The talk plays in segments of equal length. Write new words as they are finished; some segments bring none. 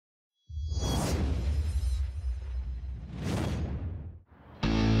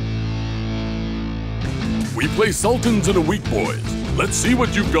We play Sultans in a week, boys. Let's see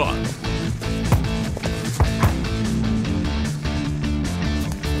what you've got.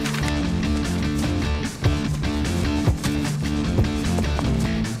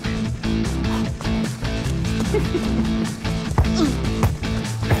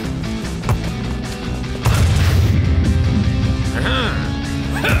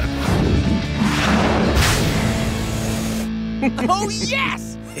 Oh, yes!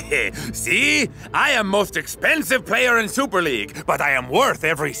 See? I am most expensive player in Super League, but I am worth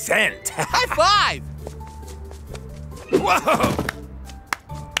every cent. High five! Whoa!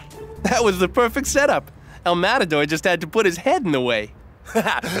 That was the perfect setup. El Matador just had to put his head in the way.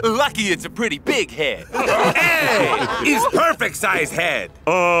 Lucky it's a pretty big head. Hey! He's perfect size head.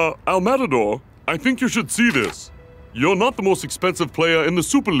 Al Matador, I think you should see this. You're not the most expensive player in the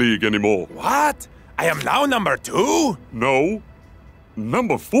Super League anymore. What? I am now number 2? No.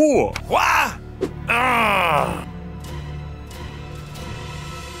 Number 4. What?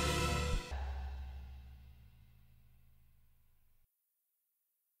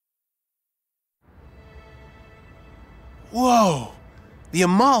 Whoa! The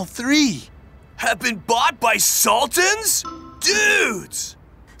Amal 3 have been bought by Sultans? Dudes!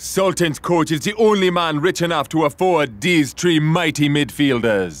 Sultan's coach is the only man rich enough to afford these 3 mighty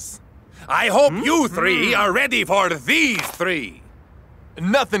midfielders. I hope you 3 are ready for these 3.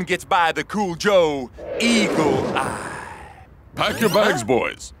 Nothing gets by the cool Joe Eagle Eye. Pack your bags,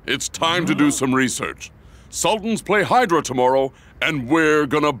 boys. It's time to do some research. Sultans play Hydra tomorrow, and we're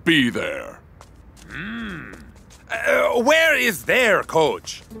gonna be there. Where is their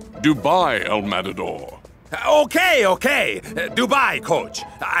coach? Dubai, El Matador. Okay. Dubai, coach.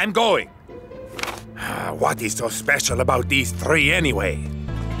 I'm going. What is so special about these 3 anyway?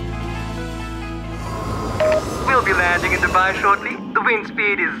 We'll be landing in Dubai shortly. The wind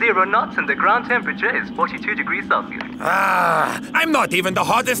speed is 0 knots and the ground temperature is 42 degrees Celsius. I'm not even the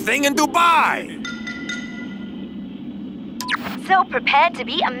hottest thing in Dubai. So prepared to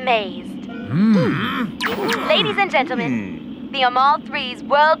be amazed. Ladies and gentlemen, the Amal 3's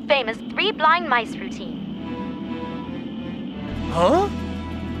world-famous 3 blind mice routine. Huh?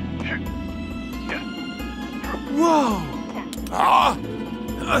 Whoa!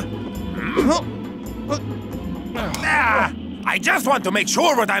 I just want to make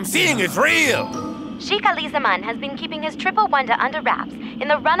sure what I'm seeing is real. Sheikh Ali Zaman has been keeping his triple wonder under wraps in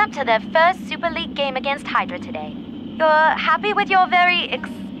the run-up to their first Super League game against Hydra today. You're happy with your very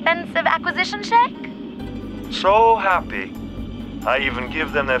expensive acquisition, Sheikh? So happy. I even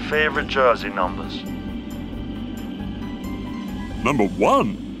give them their favorite jersey numbers. Number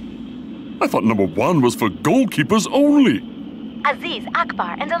 1? I thought number 1 was for goalkeepers only. Aziz,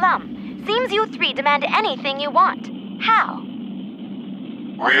 Akbar, and Alam. Seems you 3 demand anything you want. How?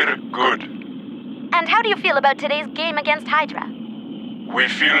 We're good. And how do you feel about today's game against Hydra? We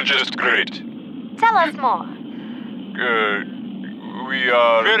feel just great. Tell us more. We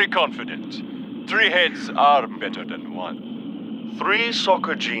are very confident. 3 heads are better than 1. 3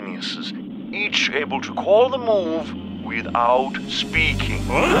 soccer geniuses, each able to call the move without speaking.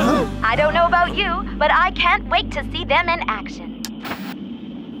 I don't know about you, but I can't wait to see them in action.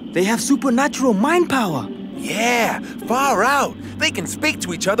 They have supernatural mind power. Yeah, far out. They can speak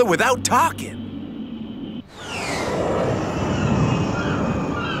to each other without talking.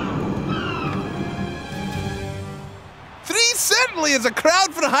 Certainly is a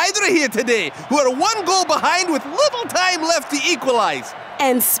crowd for Hydra here today, who are 1 goal behind with little time left to equalize.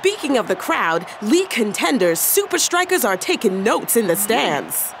 And speaking of the crowd, league contenders Supa Strikas are taking notes in the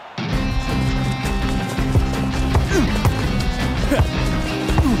stands.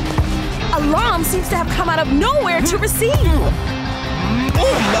 Alarm seems to have come out of nowhere to receive.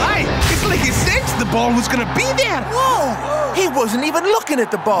 Oh my! It's like he sensed the ball was gonna be there. Whoa! He wasn't even looking at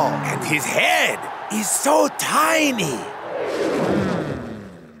the ball. And his head is so tiny.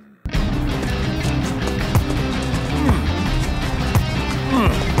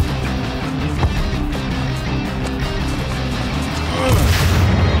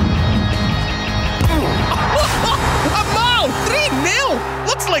 Amal, 3-0!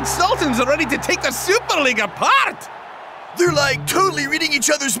 Looks like Sultans are ready to take the Super League apart! They're like totally reading each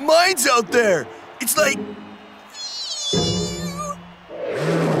other's minds out there. It's like...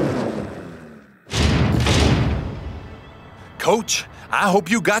 Coach, I hope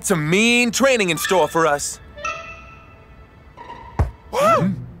you got some mean training in store for us.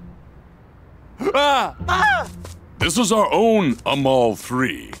 This is our own Amal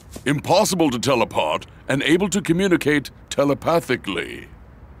 3. Impossible to tell apart and able to communicate telepathically.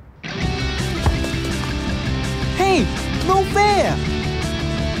 Hey, no fair!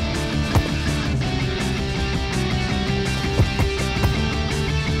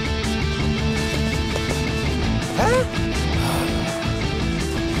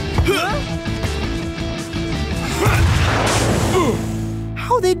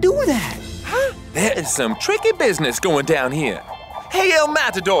 How they do that? There is some tricky business going down here. Hey, El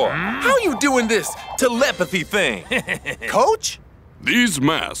Matador, how you doing this telepathy thing? Coach? These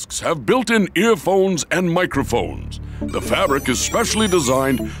masks have built-in earphones and microphones. The fabric is specially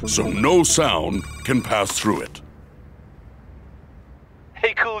designed so no sound can pass through it.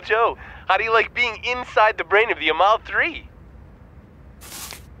 Hey, Cool Joe, how do you like being inside the brain of the Amal 3?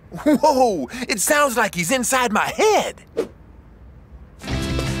 Whoa, it sounds like he's inside my head.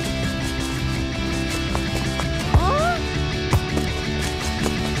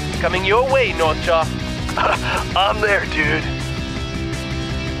 Coming your way, Northjaw. I'm there, dude.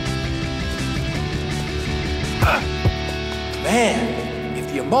 Man,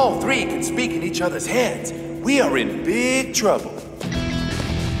 if the Amal 3 can speak in each other's heads, we are in big trouble.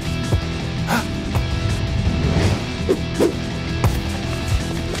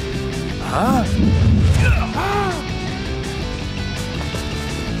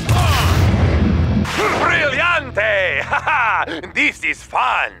 Brillante! This is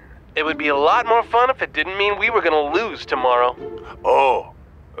fun! It would be a lot more fun if it didn't mean we were gonna lose tomorrow. Oh,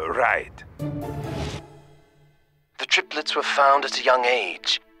 right. The triplets were found at a young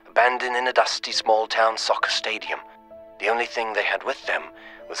age, abandoned in a dusty small-town soccer stadium. The only thing they had with them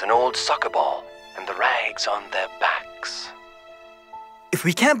was an old soccer ball and the rags on their backs. If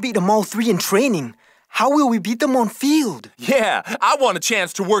we can't beat them all three in training, how will we beat them on field? Yeah, I want a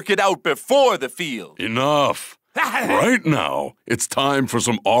chance to work it out before the field. Enough. Right now, it's time for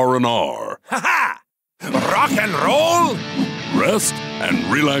some R&R. Ha-ha! Rock and roll? Rest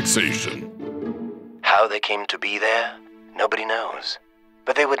and relaxation. How they came to be there, nobody knows.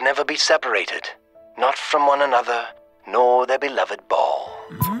 But they would never be separated, not from one another, nor their beloved ball.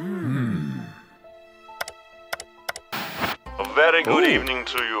 A very good evening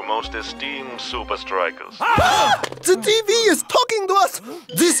to you, most esteemed Supa Strikas. The TV is talking to us!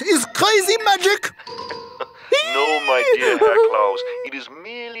 This is crazy magic! No, my dear Herr Klaus, it is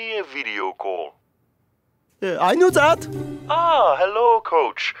merely a video call. I knew that. Ah, hello,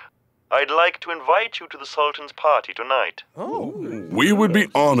 Coach. I'd like to invite you to the Sultans' party tonight. We would be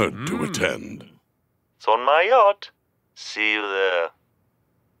honored to attend. It's on my yacht. See you there.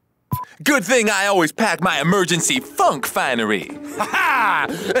 Good thing I always pack my emergency funk finery. Ha-ha!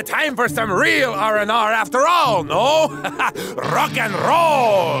 Time for some real R&R after all, no? Rock and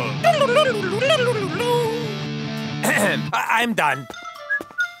roll! I'm done.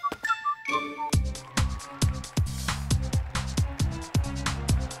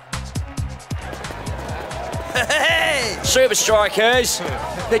 Hey! Supa Strikas,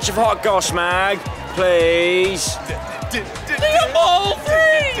 picture of hot goss mag, please. The Amal 3!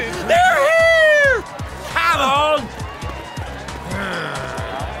 They're here! Come on!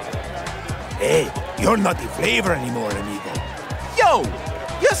 Hey, you're not the flavor anymore, amigo. Yo,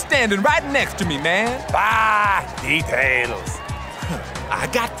 you're standing right next to me, man. Bah, details. I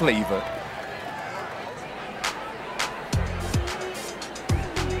got flavor.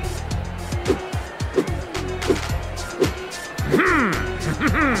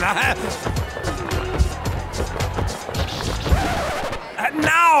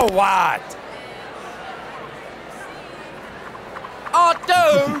 Now what?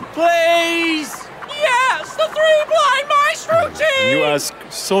 Otto, please! Yes, the three-blind maestro team! You ask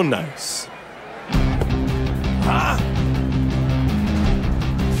so nice.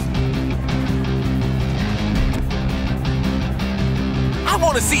 I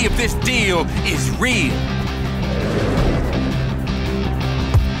want to see if this deal is real.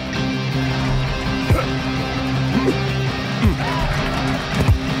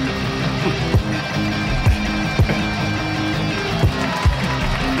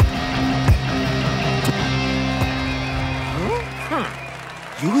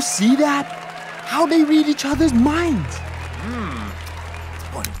 You see that? How they read each other's minds.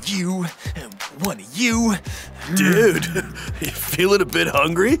 One of you, and one of you. Dude, you feeling a bit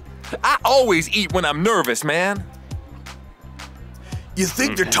hungry? I always eat when I'm nervous, man. You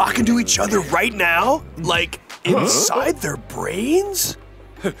think they're talking to each other right now? Like, inside their brains?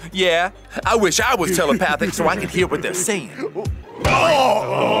 Yeah, I wish I was telepathic so I could hear what they're saying.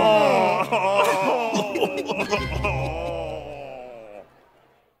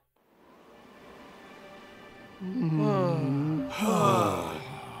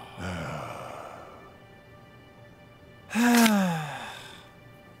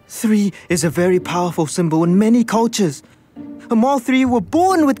 Three is a very powerful symbol in many cultures. All three were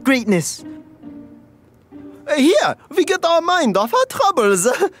born with greatness. Here, we get our mind off our troubles.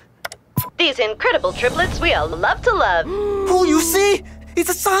 These incredible triplets we all love to love. Oh, you see?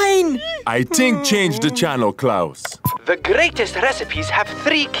 It's a sign! I think change the channel, Klaus. The greatest recipes have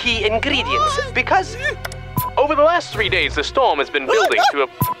 3 key ingredients because over the last 3 days, the storm has been building to a...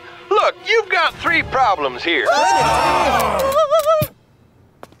 Look, you've got 3 problems here.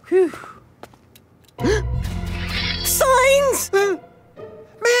 Signs! Man,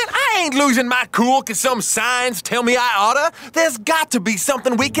 I ain't losing my cool because some signs tell me I oughta. There's got to be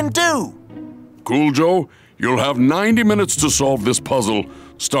something we can do. Cool Joe, you'll have 90 minutes to solve this puzzle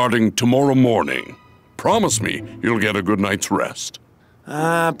starting tomorrow morning. Promise me you'll get a good night's rest.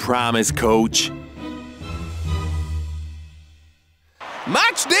 I promise, Coach.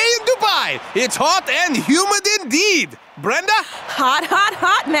 Match day in Dubai. It's hot and humid indeed. Brenda? Hot, hot,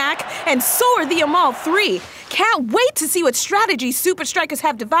 hot, Mac. And so are the Amal 3. Can't wait to see what strategies Supa Strikas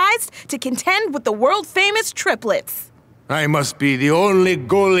have devised to contend with the world-famous triplets. I must be the only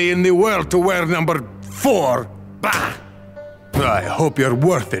goalie in the world to wear number 4. Bah! I hope you're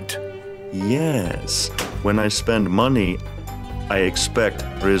worth it. Yes. When I spend money, I expect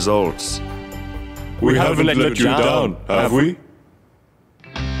results. We haven't let you down, have we?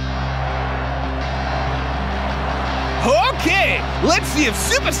 Okay, let's see if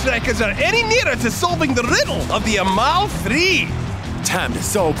Supa Strikas are any nearer to solving the riddle of the Amal 3. Time to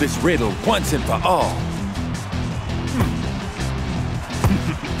solve this riddle once and for all.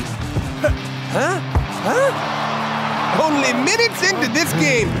 Only minutes into this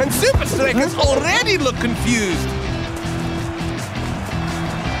game, and Supa Strikas already look confused.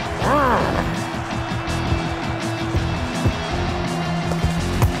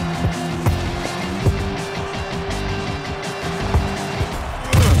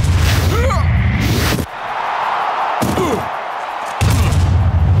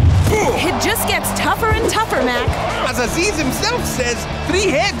 It just gets tougher and tougher, Mac. As Aziz himself says, 3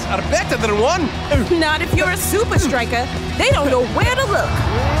 heads are better than 1. Not if you're a Supa Striker. They don't know where to look.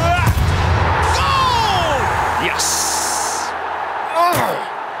 Goal! Yes!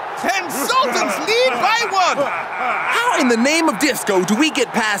 And Sultans lead by 1. How in the name of disco do we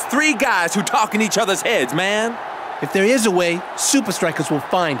get past 3 guys who talk in each other's heads, man? If there is a way, Supa Strikas will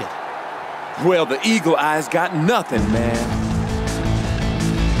find it. Well, the eagle eye's got nothing, man.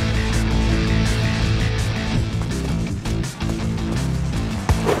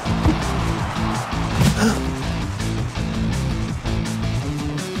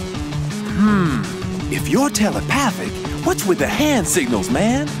 If you're telepathic, what's with the hand signals,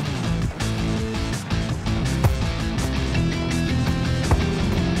 man?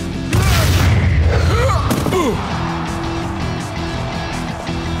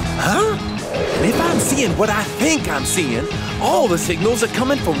 Huh? And if I'm seeing what I think I'm seeing, all the signals are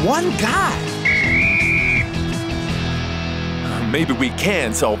coming from one guy. Maybe we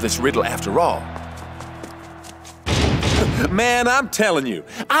can solve this riddle after all. Man, I'm telling you,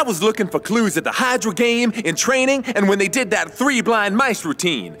 I was looking for clues at the Hydra game, in training, and when they did that 3 blind mice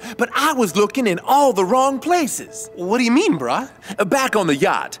routine. But I was looking in all the wrong places. What do you mean, bruh? Back on the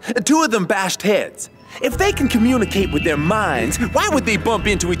yacht, 2 of them bashed heads. If they can communicate with their minds, why would they bump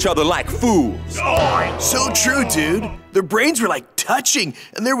into each other like fools? Oh, so true, dude. Their brains were like touching,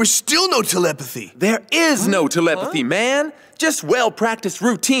 and there was still no telepathy. There is no telepathy, man. Just well-practiced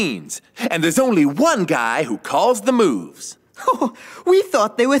routines. And there's only one guy who calls the moves. Oh, we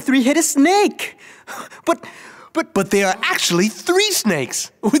thought they were 3-headed snake. But they are actually 3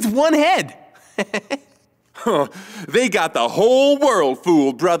 snakes with 1 head. They got the whole world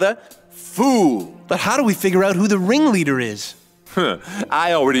fooled, brother. Fooled. But how do we figure out who the ringleader is?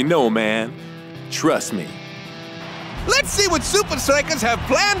 I already know, man. Trust me. Let's see what Supa Strikas have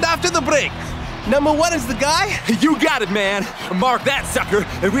planned after the break. Number 1 is the guy? You got it, man. Mark that sucker,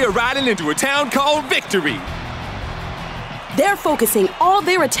 and we are riding into a town called Victory. They're focusing all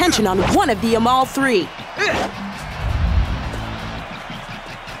their attention on one of the Amal 3.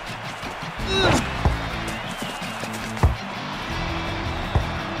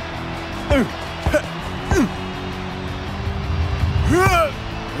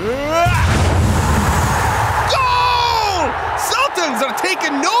 Sultans are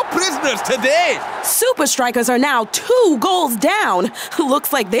taking no prisoners today! Supa Strikas are now 2 goals down.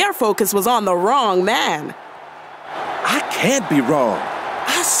 Looks like their focus was on the wrong man. I can't be wrong.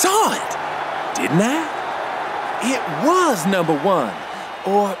 I saw it, didn't I? It was number 1.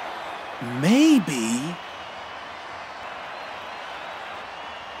 Or maybe...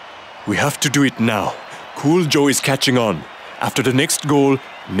 We have to do it now. Cool Joe is catching on. After the next goal,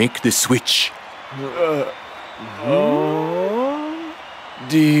 make the switch.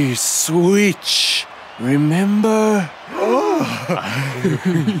 The switch. Remember?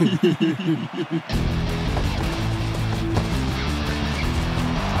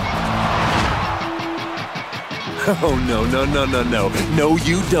 Oh, no. No,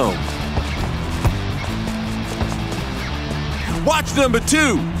 you don't. Watch number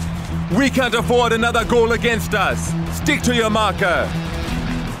 2. We can't afford another goal against us. Stick to your marker.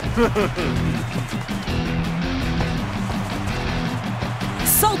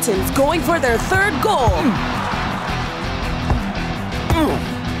 Sultans going for their third goal.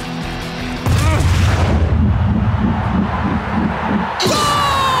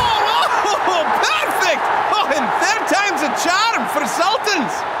 Perfect! Oh, and third time's a charm for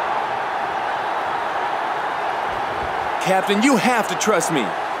Sultans! Captain, you have to trust me.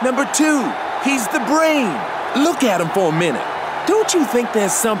 Number 2, he's the brain. Look at him for a minute. Don't you think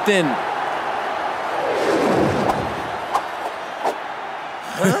there's something...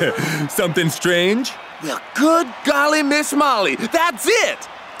 Something strange? Well, good golly, Miss Molly, that's it!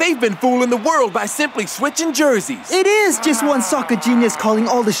 They've been fooling the world by simply switching jerseys. It is just one soccer genius calling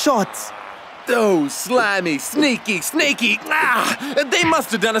all the shots. Those slimy, sneaky, snaky... they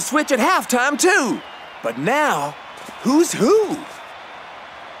must have done a switch at halftime, too. But now, who's who?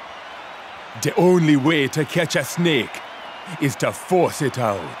 The only way to catch a snake is to force it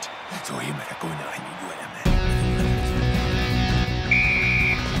out. So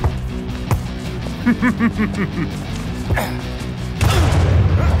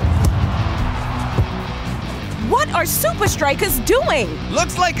What are Supa Strikas doing?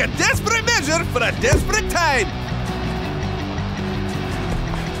 Looks like a desperate measure for a desperate time.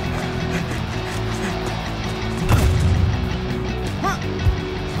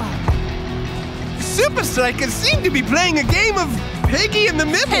 Supa Strikas seem to be playing a game of piggy in the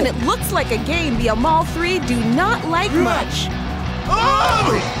middle. And it looks like a game the Amal 3 do not like much.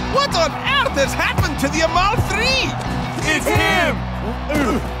 Oh! What on earth has happened to the Amal 3? It's him!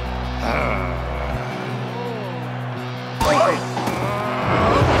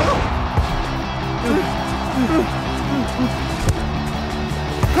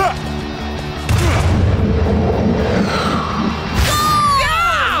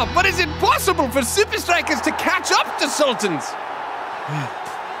 Yeah! But is it possible for Supa Strikas to catch up to Sultans?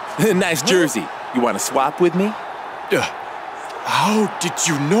 Nice jersey. You want to swap with me? How did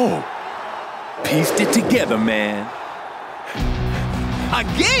you know? Pieced it together, man.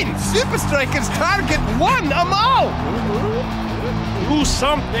 Again, Supa Strikas target one Amal! Do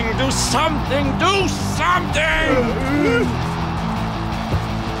something, do something, do something!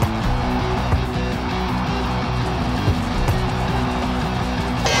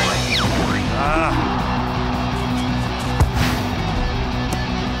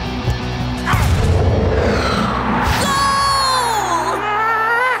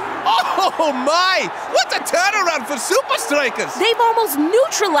 Oh my! What a turnaround for Supa Strikas! They've almost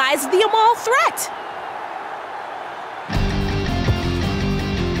neutralized the Amal threat.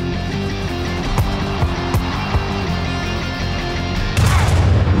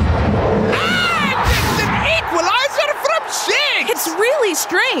 And it's an equalizer from Shiggs! It's really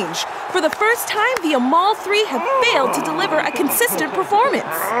strange. For the first time, the Amal 3 have failed to deliver a consistent performance.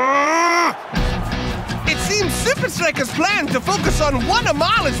 It seems Supa Strikas' plan to focus on one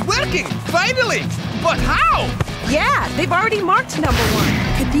Amal is working, finally! But how? Yeah, they've already marked number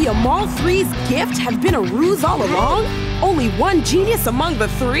 1. Could the Amal 3's gift have been a ruse all along? Only one genius among the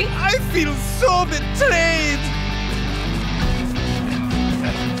 3? I feel so betrayed!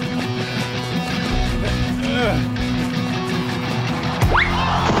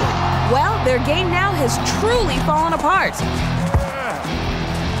 Well, their game now has truly fallen apart.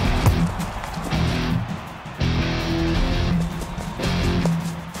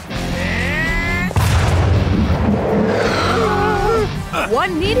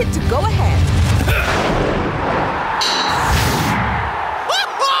 One needed to go ahead.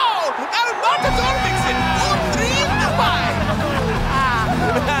 Oh! El Matador makes it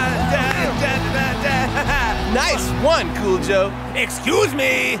 4-3 Nice one, Cool Joe. Excuse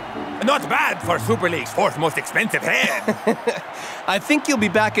me! Not bad for Super League's 4th most expensive head. I think you'll be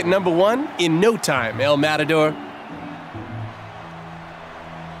back at number 1 in no time, El Matador.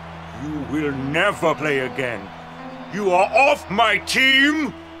 You will never play again. You are off my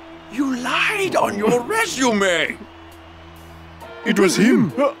team! You lied on your resume! It was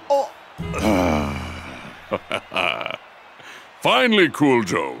him. Finally, Cool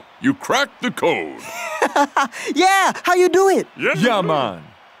Joe, you cracked the code. Yeah, how you do it? Yeah, man.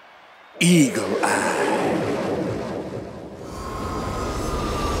 Eagle Eye.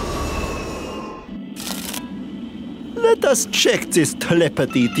 Let us check this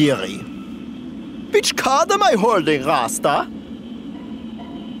telepathy theory. Which card am I holding, Rasta?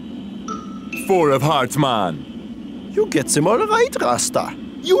 Four of hearts, man. You get him all right, Rasta.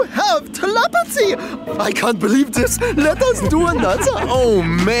 You have telepathy! I can't believe this. Let us do another. Oh,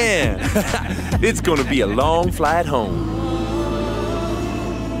 man. It's gonna be a long flight home.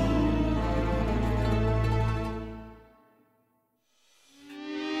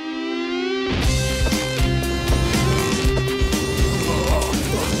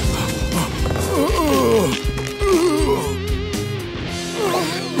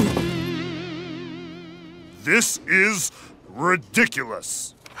 This is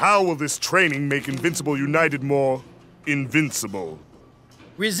ridiculous. How will this training make Invincible United more invincible?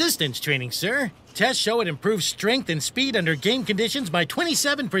 Resistance training, sir. Tests show it improves strength and speed under game conditions by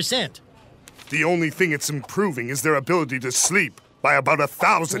 27%. The only thing it's improving is their ability to sleep by about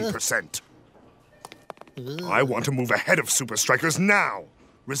 1,000%. I want to move ahead of Supa Strikas now.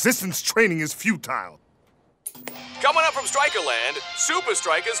 Resistance training is futile. Coming up from Strikerland, Supa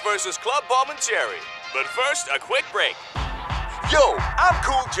Strikas versus Club Bomb and Cherry. But first, a quick break. Yo, I'm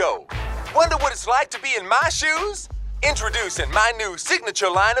Cool Joe. Wonder what it's like to be in my shoes? Introducing my new signature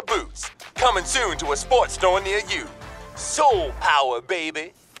line of boots. Coming soon to a sports store near you. Soul power,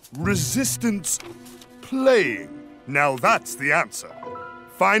 baby. Resistance playing. Now that's the answer.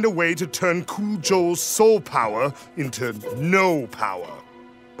 Find a way to turn Cool Joe's soul power into no power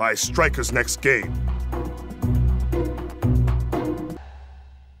by Striker's next game.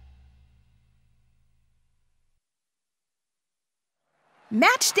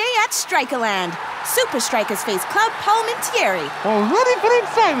 Match day at Strikerland. Supa Strikas face Club Palmentieri. I'm ready for the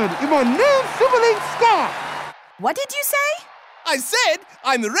excitement in my new Super League scarf. What did you say? I said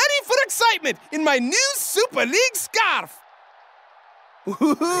I'm ready for excitement in my new Super League scarf.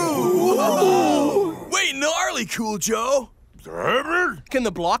 Wait, gnarly, Cool Joe. Can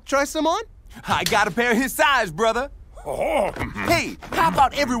the block try some on? I got a pair his size, brother. Hey, how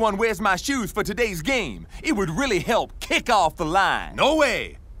about everyone wears my shoes for today's game? It would really help kick off the line. No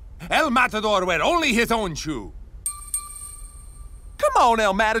way. El Matador wear only his own shoe. Come on,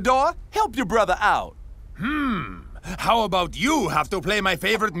 El Matador. Help your brother out. How about you have to play my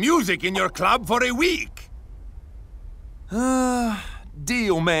favorite music in your club for a week?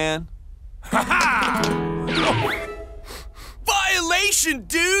 Deal, man. Violation,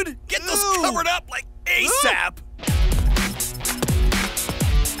 dude! Get those covered up like ASAP!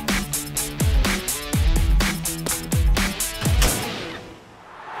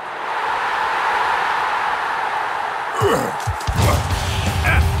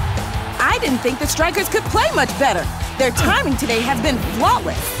 I didn't think the Strikers could play much better. Their timing today has been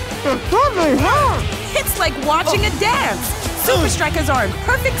flawless. It's like watching a dance. Supa Strikas are in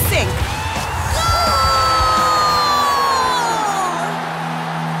perfect sync.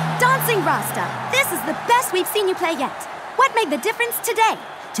 Dancing Rasta, this is the best we've seen you play yet. What made the difference today?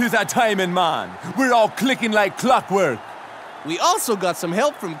 Tis our timing, man. We're all clicking like clockwork. We also got some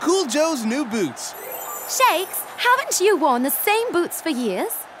help from Cool Joe's new boots. Shakes, haven't you worn the same boots for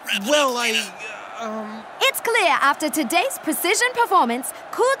years? Well, It's clear after today's precision performance,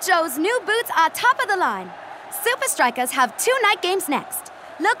 Cool Joe's new boots are top of the line. Supa Strikas have 2 night games next.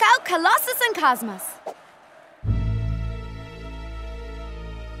 Look out, Colossus and Cosmos.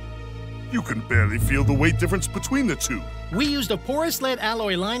 You can barely feel the weight difference between the two. We used a porous lead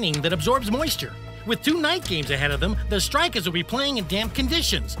alloy lining that absorbs moisture. With 2 night games ahead of them, the Strikers will be playing in damp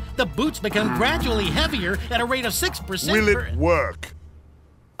conditions. The boots become gradually heavier at a rate of 6%. Will it work?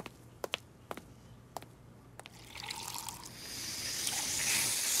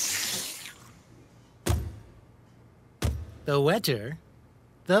 The wetter,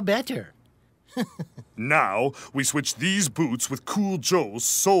 the better. Now, we switch these boots with Cool Joe's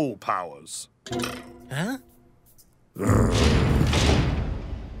soul powers. Huh?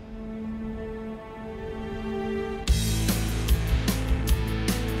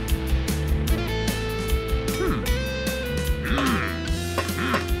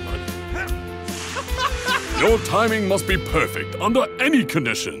 Your timing must be perfect under any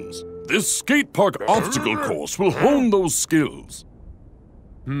conditions. This skate park obstacle course will hone those skills.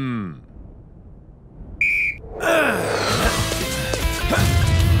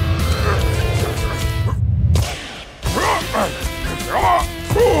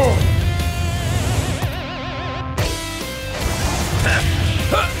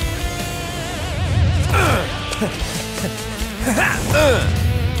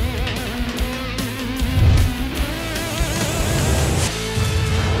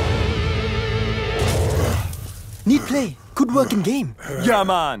 Neat play. Good work in game. Yeah,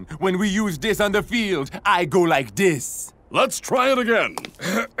 man. When we use this on the field, I go like this. Let's try it again.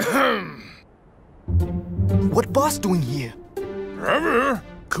 What boss doing here?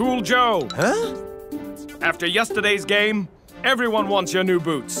 Cool Joe. Huh? After yesterday's game, everyone wants your new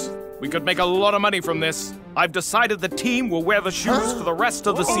boots. We could make a lot of money from this. I've decided the team will wear the shoes for the rest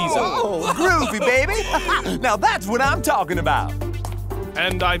of the season. Oh, groovy, baby. Now that's what I'm talking about.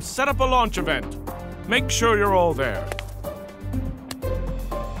 And I've set up a launch event. Make sure you're all there.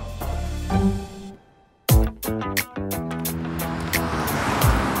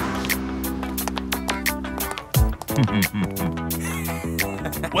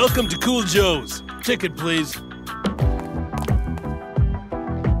 Welcome to Cool Joe's. Ticket, please.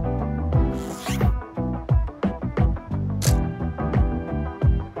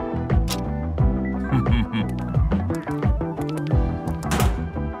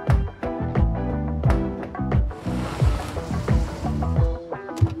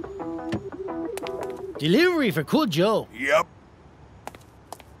 Delivery for Cool Joe. Yep.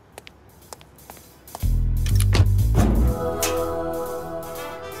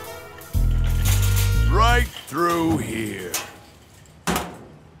 Right through here.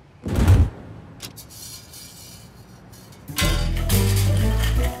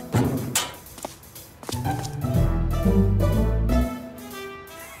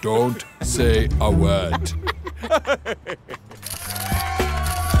 Don't say a word.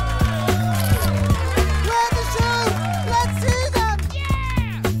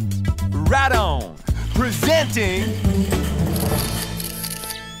 Right on. Presenting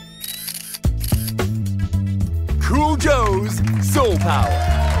Cool Joe's Soul Power.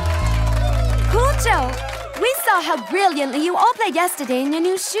 Cool Joe, we saw how brilliantly you all played yesterday in your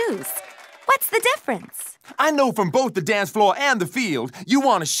new shoes. What's the difference? I know from both the dance floor and the field, you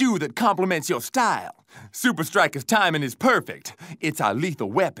want a shoe that complements your style. Supa Strikas' timing is perfect. It's our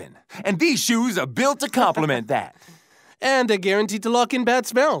lethal weapon. And these shoes are built to complement that. And are guaranteed to lock in bad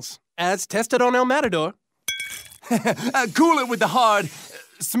smells, as tested on El Matador. Cool it with the hard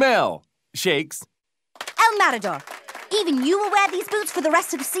smell, Shakes. El Matador, even you will wear these boots for the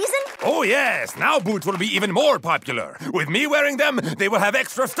rest of the season? Oh yes, now boots will be even more popular. With me wearing them, they will have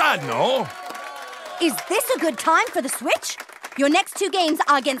extra style, no? Is this a good time for the switch? Your next two games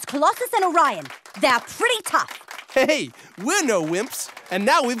are against Colossus and Orion. They're pretty tough. Hey, we're no wimps. And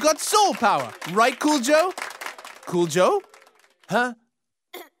now we've got soul power. Right, Cool Joe? Cool Joe? Huh?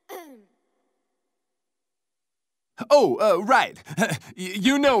 Oh, right.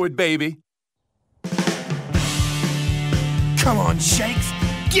 You know it, baby. Come on, Shakes.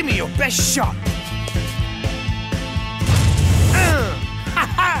 Give me your best shot.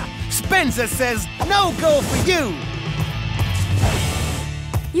 Spencer says no goal for you.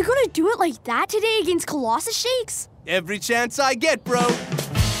 You're gonna do it like that today against Colossus, Shakes? Every chance I get, bro.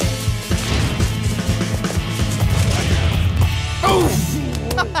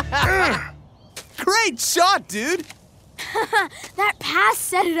 Great shot, dude. That pass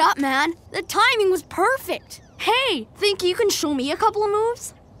set it up, man. The timing was perfect. Hey, think you can show me a couple of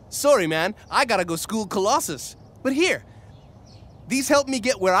moves? Sorry, man. I gotta go school Colossus. But here, these help me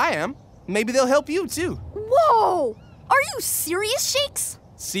get where I am. Maybe they'll help you, too. Whoa! Are you serious, Shakes?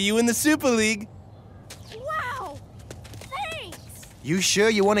 See you in the Super League. Wow! Thanks! You sure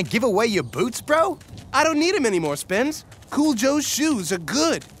you want to give away your boots, bro? I don't need them anymore, Spence. Cool Joe's shoes are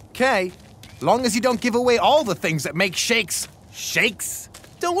good. Okay. Long as you don't give away all the things that make Shakes Shakes.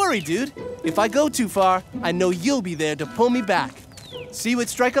 Don't worry, dude. If I go too far, I know you'll be there to pull me back. See you at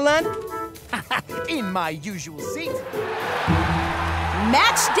Strikerland? In my usual seat.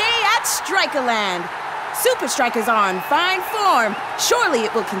 Match day at Strikerland. Supa Strikas are on fine form. Surely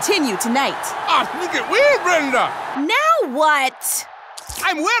it will continue tonight. Ah, look at weird, Brenda! Now what?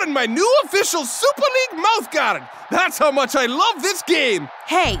 I'm wearing my new official Super League mouthguard. That's how much I love this game.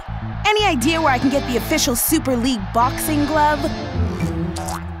 Hey, any idea where I can get the official Super League boxing glove?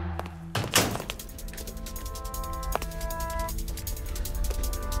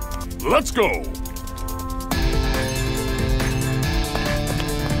 Let's go.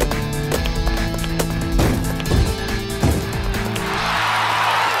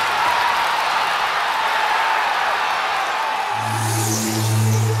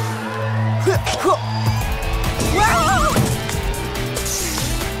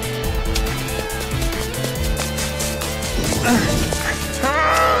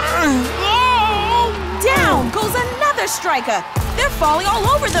 Down goes another striker. They're falling all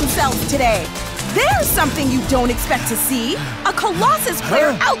over themselves today. There's something you don't expect to see. A Colossus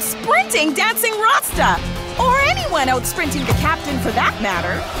player out-sprinting Dancing Rasta. Or anyone out-sprinting the captain for that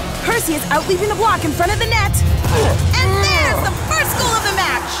matter. Percy is out-leaping the block in front of the net. And there's the first goal of the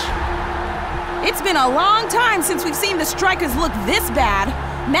match. It's been a long time since we've seen the strikers look this bad.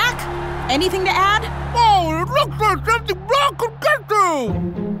 Mac, Anything to add? Oh, it looks like something Brock could get to!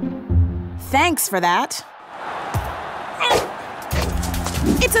 Thanks for that.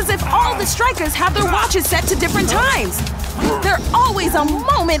 It's as if all the strikers have their watches set to different times. They're always a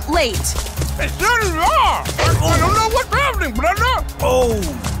moment late. They certainly are! I don't know what's happening, brother! Oh!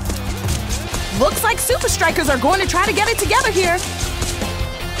 Looks like Supa Strikas are going to try to get it together here.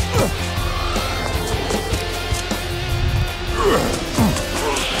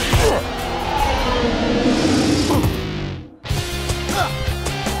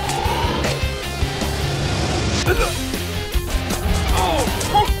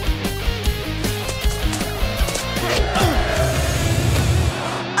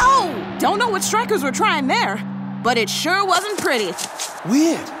 Oh! Don't know what strikers were trying there, but it sure wasn't pretty.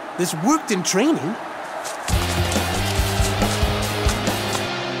 Weird. This worked in training.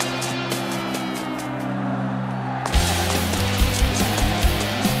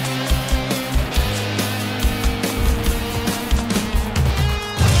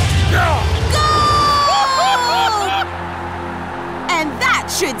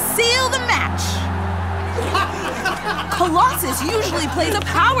 Should seal the match. Colossus usually plays a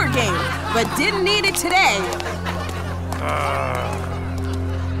power game, but didn't need it today.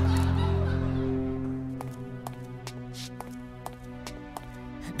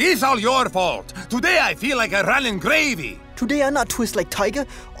 This all your fault. Today I feel like a running gravy. Today I not twist like tiger,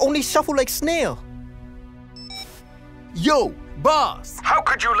 only shuffle like snail. Yo, boss. How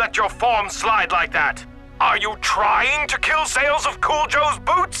could you let your form slide like that? Are you trying to kill sales of Cool Joe's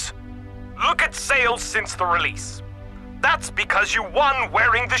boots? Look at sales since the release. That's because you won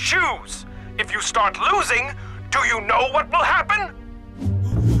wearing the shoes. If you start losing, do you know what will happen?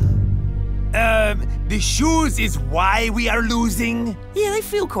 The shoes is why we are losing? Yeah, they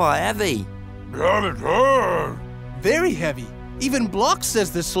feel quite heavy. Very heavy. Even Block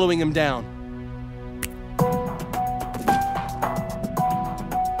says they're slowing him down.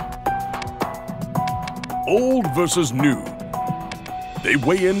 Old versus new. They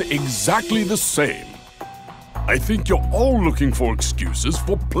weigh in exactly the same. I think you're all looking for excuses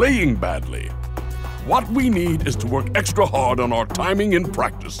for playing badly. What we need is to work extra hard on our timing in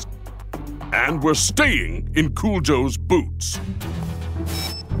practice. And we're staying in Cool Joe's boots.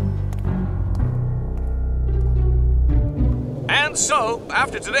 And so,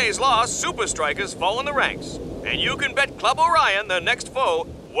 after today's loss, Supa Strikas fall in the ranks. And you can bet Club Orion, their next foe,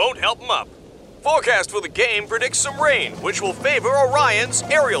 won't help them up. Forecast for the game predicts some rain, which will favor Orion's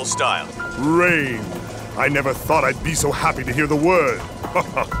aerial style. Rain. I never thought I'd be so happy to hear the word.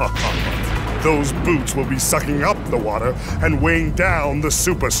 Those boots will be sucking up the water and weighing down the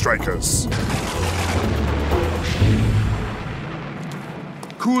Supa Strikas.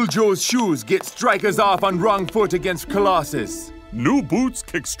 Cool Joe's shoes get strikers off on wrong foot against Colossus. New boots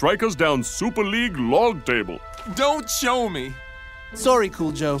kick strikers down Super League log table. Don't show me. Sorry,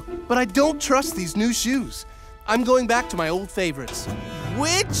 Cool Joe, but I don't trust these new shoes. I'm going back to my old favorites,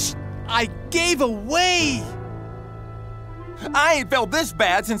 which I gave away. I ain't felt this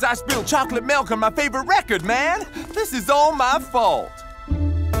bad since I spilled chocolate milk on my favorite record, man. This is all my fault.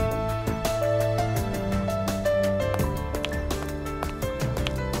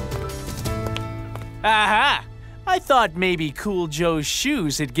 Aha! I thought maybe Cool Joe's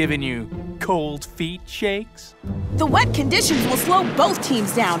shoes had given you cold feet shakes. The wet conditions will slow both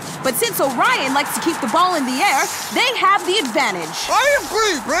teams down, but since Orion likes to keep the ball in the air, they have the advantage. I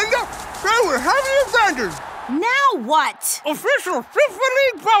agree, Brenda. They will have the advantage. Now what? Official Supa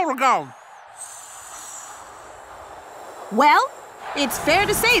League power gun. Well, it's fair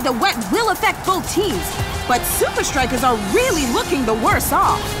to say the wet will affect both teams, but Supa Strikas are really looking the worse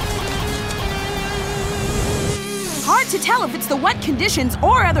off. Hard to tell if it's the wet conditions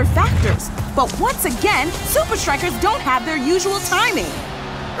or other factors, but once again, Supa Strikas don't have their usual timing.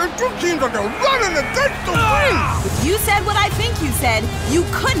 It just seems like they're running against the wind. If you said what I think you said, you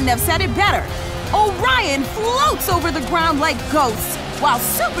couldn't have said it better. Orion floats over the ground like ghosts, while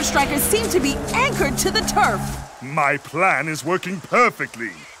Supa Strikas seem to be anchored to the turf. My plan is working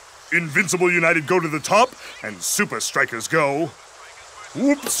perfectly. Invincible United go to the top, and Supa Strikas go.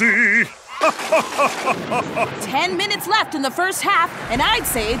 Whoopsie! 10 minutes left in the first half, and I'd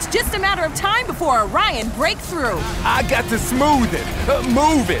say it's just a matter of time before Orion break through. I got to smooth it,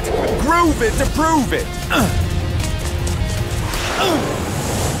 move it, groove it to prove it.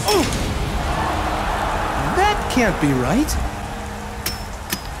 That can't be right.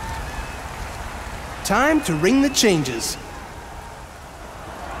 Time to ring the changes.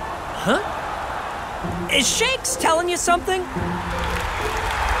 Huh? Is Shakes telling you something?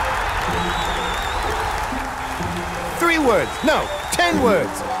 3 words, no, 10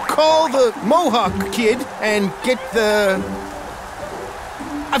 words. call the Mohawk kid and get the...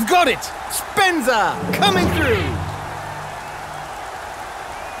 I've got it! Spencer! Coming through!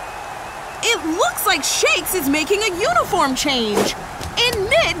 It looks like Shakes is making a uniform change in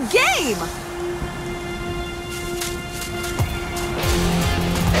mid-game.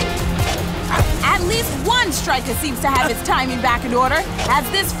 At least one striker seems to have his timing back in order as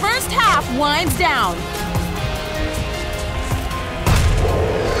this first half winds down.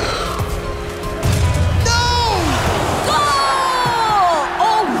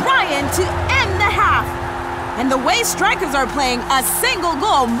 To end the half. And the way strikers are playing, a single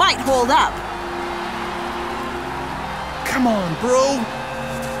goal might hold up. Come on, bro.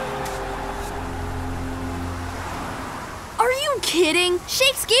 Are you kidding?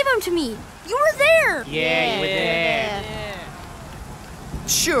 Shakes gave him to me. You were there. Yeah, you were there.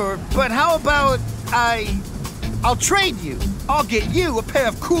 Sure, but how about I'll trade you. I'll get you a pair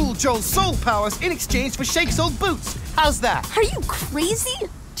of Cool Joe's Soul Powers in exchange for Shake's old boots. How's that? Are you crazy?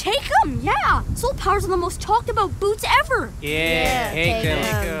 Take them, yeah. Soul Powers are the most talked about boots ever. Yeah, take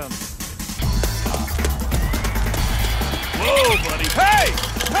them. Whoa, buddy. Hey!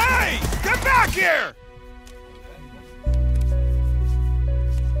 Hey! Get back here!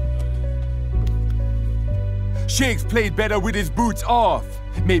 Shakes played better with his boots off.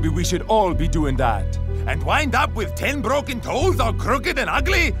 Maybe we should all be doing that. And wind up with 10 broken toes all crooked and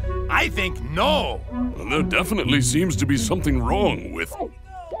ugly? I think no. Well, there definitely seems to be something wrong with...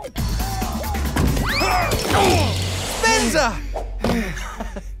 Spencer!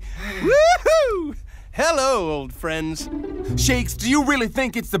 Woohoo! Hello, old friends. Shakes, do you really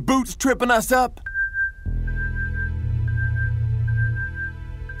think it's the boots tripping us up?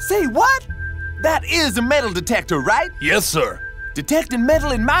 Say what? That is a metal detector, right? Yes, sir. Detecting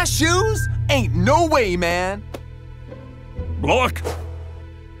metal in my shoes? Ain't no way, man. Block.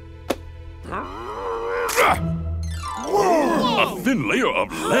 Whoa. A thin layer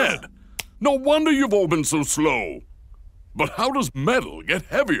of lead. No wonder you've all been so slow. But how does metal get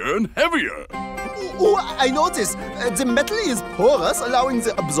heavier and heavier? Oh, I noticed. The metal is porous, allowing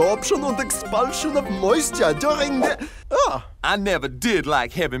the absorption and expulsion of moisture during the... I never did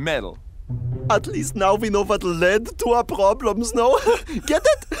like heavy metal. At least now we know what led to our problems, no? Get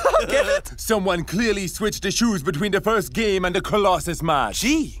it? Get it? Someone clearly switched the shoes between the first game and the Colossus match.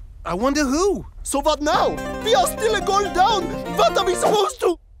 Gee, I wonder who. So what now? We are still a goal down. What are we supposed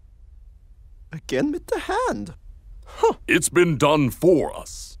to... Again with the hand. Huh. It's been done for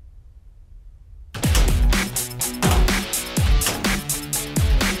us.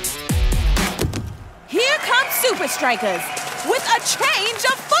 Here come Supa Strikas with a change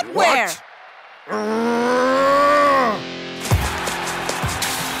of footwear. What?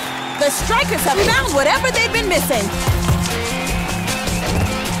 The Strikers have found whatever they've been missing.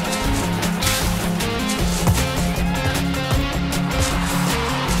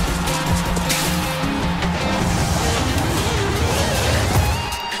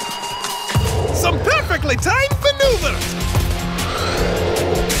 Some perfectly timed maneuvers!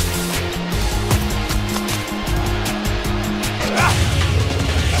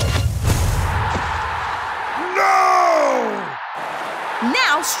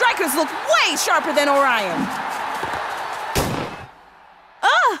 Now, Strikers look way sharper than Orion.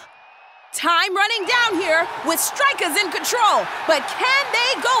 Time running down here with Strikers in control, but can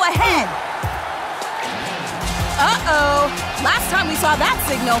they go ahead? Uh-oh. Last time we saw that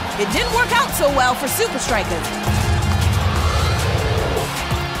signal, it didn't work out so well for Supa Strikas.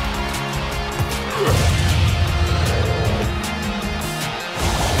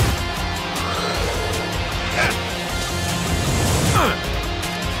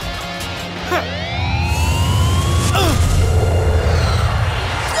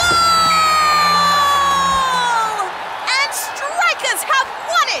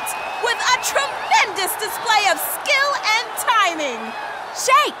 Display of skill and timing.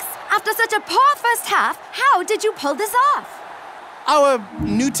 Shakes, after such a poor first half, how did you pull this off? Our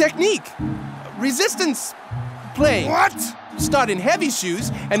new technique. Resistance playing. What? Start in heavy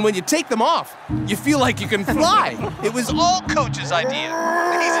shoes, and when you take them off, you feel like you can fly. It was all Coach's idea.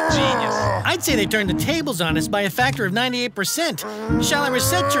 He's a genius. I'd say they turned the tables on us by a factor of 98%. Shall I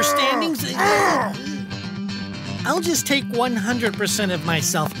reset your standings? I'll just take 100% of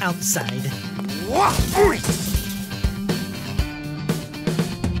myself outside.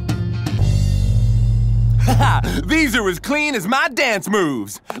 These are as clean as my dance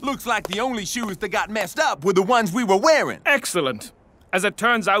moves. Looks like the only shoes that got messed up were the ones we were wearing. Excellent. As it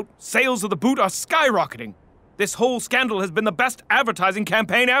turns out, sales of the boot are skyrocketing. This whole scandal has been the best advertising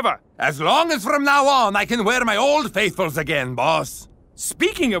campaign ever. As long as from now on I can wear my old faithfuls again, boss.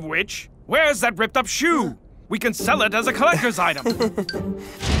 Speaking of which, where's that ripped up shoe? We can sell it as a collector's item.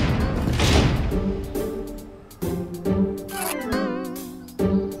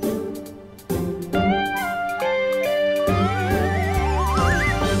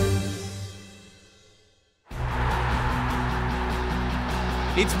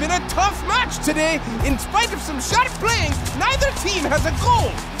 It's been a tough match today. In spite of some sharp playing, neither team has a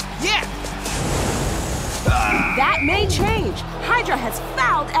goal. Yet. That may change. Hydra has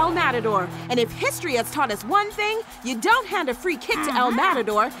fouled El Matador. And if history has taught us one thing, you don't hand a free kick to El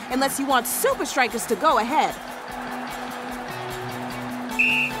Matador unless you want Supa Strikas to go ahead.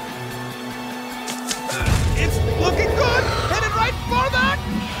 It's looking good. Headed right for that.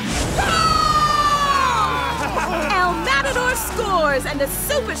 El Matador scores, and the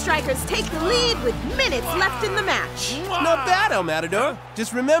Supa Strikas take the lead with minutes left in the match. Not bad, El Matador.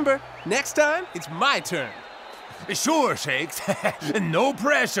 Just remember, next time, it's my turn. Sure, Shakes. No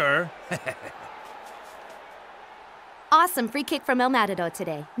pressure. Awesome free kick from El Matador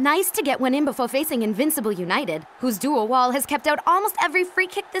today. Nice to get one in before facing Invincible United, whose dual wall has kept out almost every free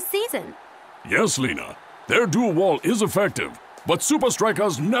kick this season. Yes, Lena. Their dual wall is effective, but Supa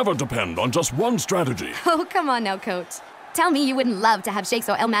Strikas never depend on just one strategy. Oh, come on now, Coach. Tell me you wouldn't love to have Shakes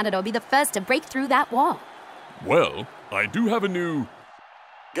or El Matador be the first to break through that wall. Well, I do have a new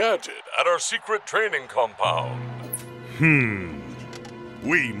gadget at our secret training compound.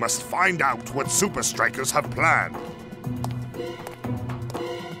 We must find out what Supa Strikas have planned.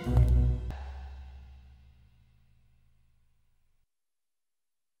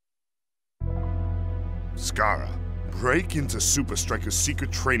 Skarra, break into Supa Strikas'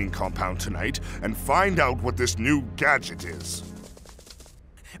 secret training compound tonight and find out what this new gadget is.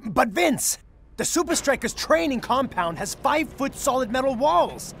 But Vince, the Supa Strikas training compound has 5-foot solid metal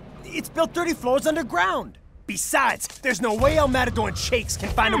walls. It's built 30 floors underground. Besides, there's no way El Matador and Shakes can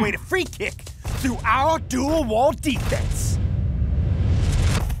find a way to free kick through our dual wall defense.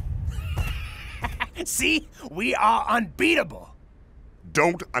 See? We are unbeatable.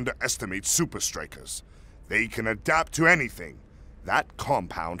 Don't underestimate Supa Strikas. They can adapt to anything. That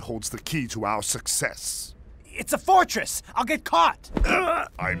compound holds the key to our success. It's a fortress. I'll get caught.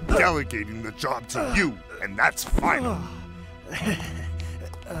 I'm delegating the job to you, and that's final.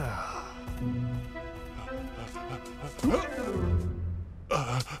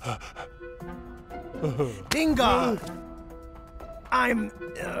 Dinga! I'm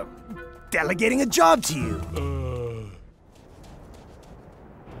delegating a job to you.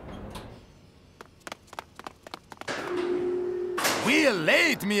 We're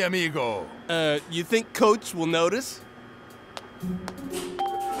late, mi amigo. You think Coach will notice?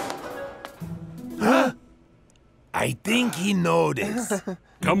 Huh? I think he noticed.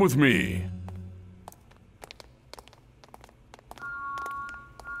 Come with me.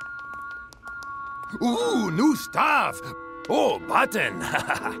 Ooh, new stuff. Oh, button.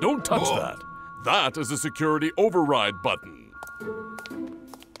 Don't touch that. That is a security override button.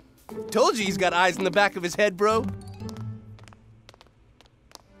 Told you he's got eyes in the back of his head, bro.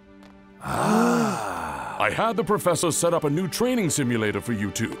 I had the professor set up a new training simulator for you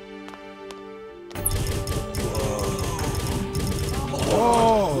two.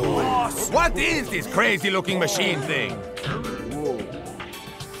 Oh! What is this crazy-looking machine thing?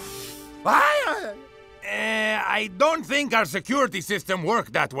 I don't think our security system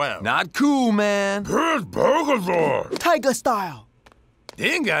worked that well. Not cool, man. Here's Burgazor. Tiger style.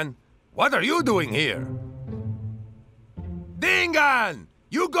 Dingan, what are you doing here? Dingan!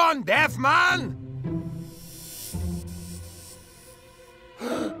 You gone deaf, man?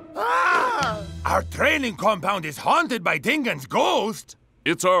 Our training compound is haunted by Dingan's ghost.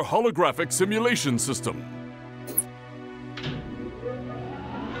 It's our holographic simulation system.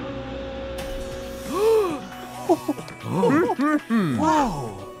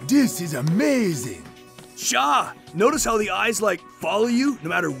 Wow, this is amazing. Shah, notice how the eyes, like, follow you no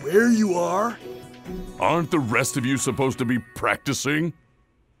matter where you are? Aren't the rest of you supposed to be practicing?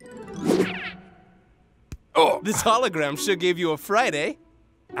 Oh, this hologram sure gave you a fright, eh?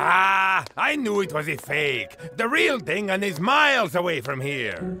 Ah, I knew it was a fake. The real Dingan is miles away from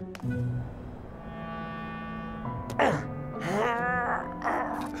here.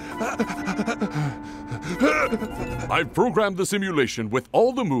 I've programmed the simulation with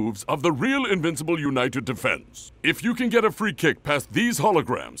all the moves of the real Invincible United defense. If you can get a free kick past these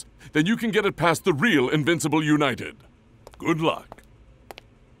holograms, then you can get it past the real Invincible United. Good luck.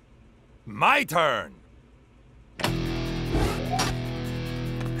 My turn.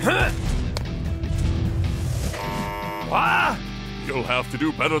 Huh? You'll have to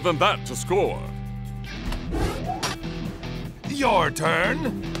do better than that to score. Your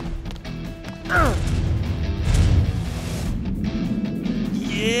turn.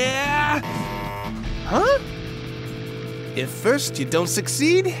 Yeah? Huh? If first you don't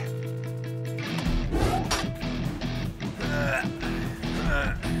succeed...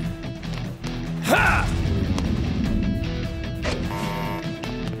 Ha!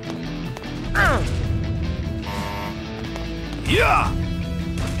 Yeah!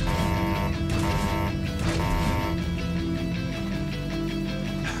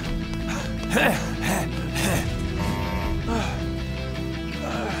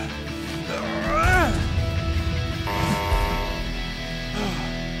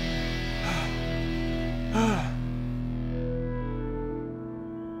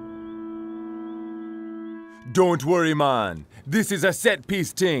 Don't worry, man. This is a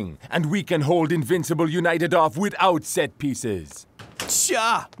set-piece thing, and we can hold Invincible United off without set pieces.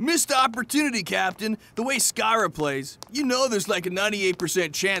 Tcha! Missed opportunity, Captain. The way Skarra plays, you know there's like a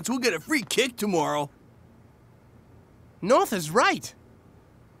 98% chance we'll get a free kick tomorrow. North is right.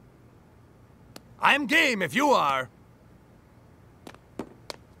 I'm game if you are.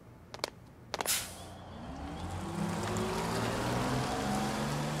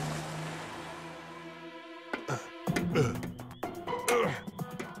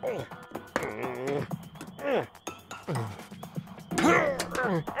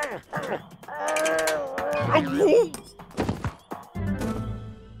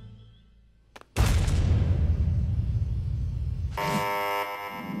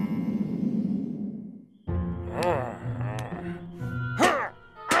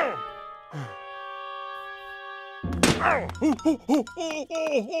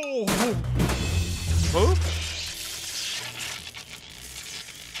 Huh?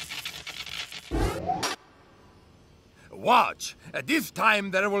 Watch. This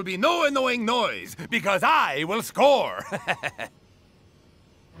time there will be no annoying noise, because I will score.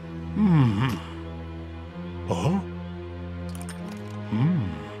 Huh?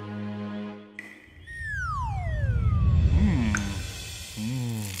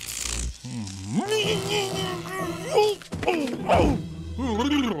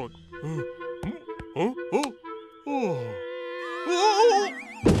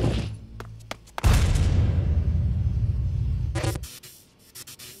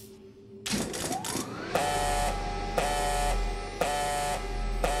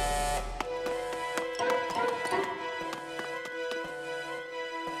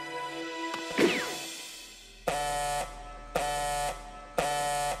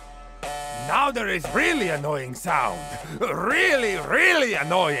 Now there is really annoying sound. Really, really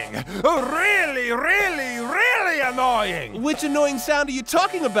annoying. Really, really, really annoying. Which annoying sound are you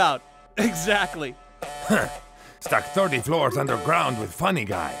talking about? Exactly. Stuck 30 floors underground with funny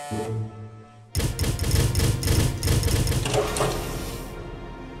guy.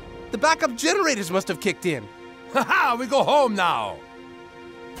 The backup generators must have kicked in. Haha, we go home now.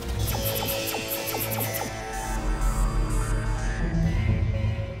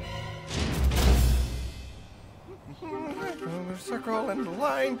 Circle and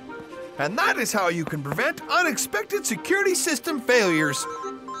line. And that is how you can prevent unexpected security system failures.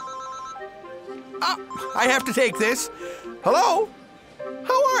 I have to take this. Hello?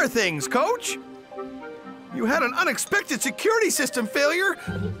 How are things, Coach? You had an unexpected security system failure?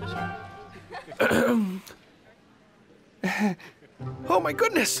 Oh my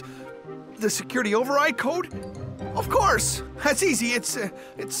goodness! The security override code? Of course! That's easy. It's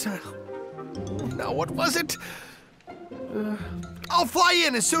now what was it? I'll fly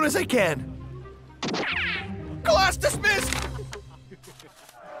in as soon as I can. Class dismissed!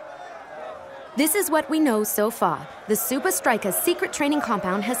 This is what we know so far. The Supa Strikas secret training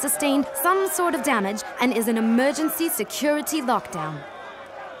compound has sustained some sort of damage and is an emergency security lockdown.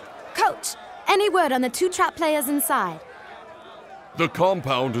 Coach, any word on the 2 trap players inside? The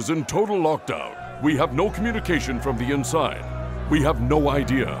compound is in total lockdown. We have no communication from the inside. We have no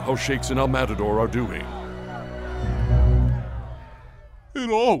idea how Shakes and El Matador are doing. It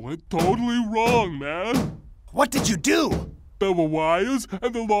all went totally wrong, man. What did you do? There were wires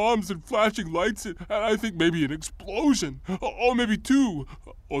and alarms and flashing lights and I think maybe an explosion. Or maybe 2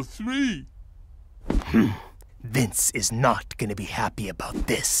 or 3. Vince is not gonna be happy about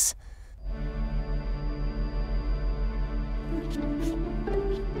this.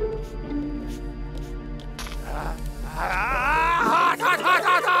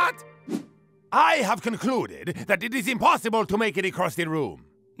 I have concluded that it is impossible to make it across the room.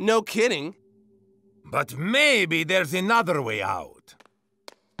 No kidding. But maybe there's another way out.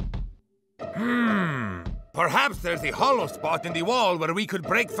 Perhaps there's a hollow spot in the wall where we could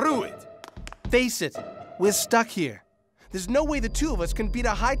break through it. Face it, we're stuck here. There's no way the two of us can beat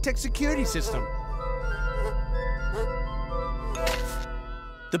a high-tech security system.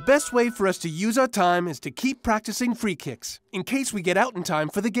 The best way for us to use our time is to keep practicing free kicks, in case we get out in time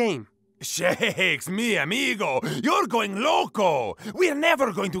for the game. Shakes, mi amigo, you're going loco! We're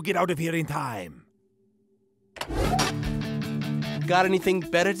never going to get out of here in time. Got anything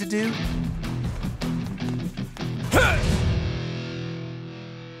better to do?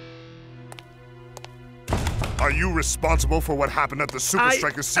 Are you responsible for what happened at the Supa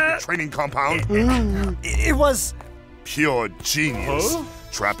Strikas secret training compound? It was... pure genius. Huh?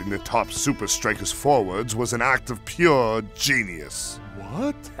 Trapping the top Supa Strikas forwards was an act of pure genius.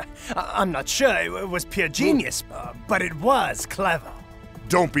 What? I'm not sure it was pure genius, but it was clever.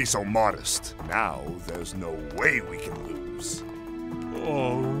 Don't be so modest. Now there's no way we can lose.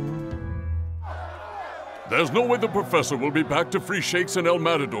 There's no way the professor will be back to Free Shakes and El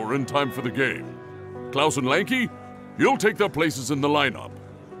Matador in time for the game. Klaus and Lanky, you'll take their places in the lineup.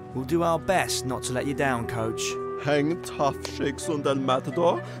 We'll do our best not to let you down, Coach. Hang tough, Shakes und El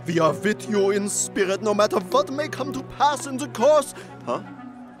Matador. We are with you in spirit, no matter what may come to pass in the course. Huh?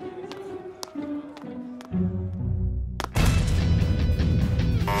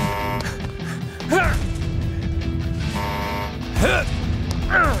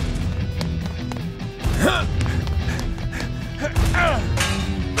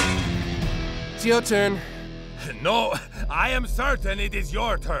 It's your turn. No, I am certain it is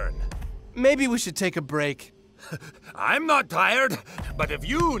your turn. Maybe we should take a break. I'm not tired, but if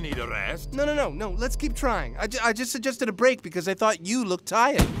you need a rest... No, let's keep trying. I just suggested a break because I thought you looked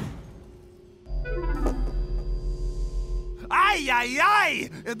tired. Ay!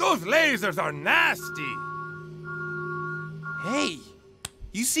 Those lasers are nasty! Hey,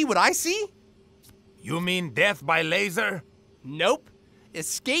 you see what I see? You mean death by laser? Nope.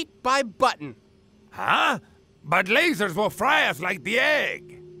 Escape by button. Huh? But lasers will fry us like the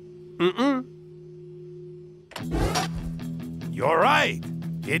egg. You're right.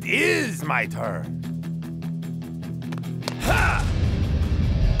 It is my turn. Ha!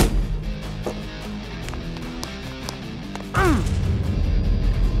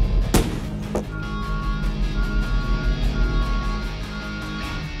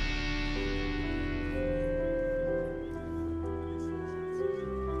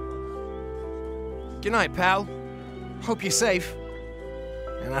 Good night, pal. Hope you're safe.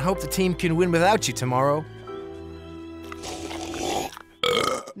 And I hope the team can win without you tomorrow.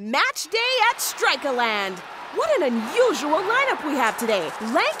 Match day at Strikerland. What an unusual lineup we have today.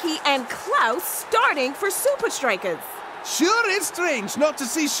 Lanky and Klaus starting for Supa Strikas. Sure is strange not to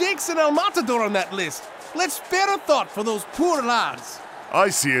see Shakes and El Matador on that list. Let's spare a thought for those poor lads. I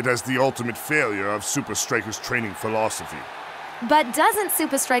see it as the ultimate failure of Supa Strikas' training philosophy. But doesn't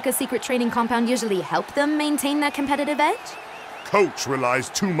Supa Strikas' secret training compound usually help them maintain their competitive edge? Coach relies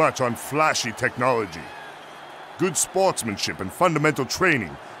too much on flashy technology. Good sportsmanship and fundamental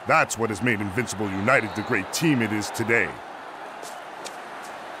training, that's what has made Invincible United the great team it is today.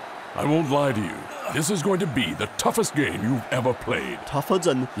 I won't lie to you. This is going to be the toughest game you've ever played. Tougher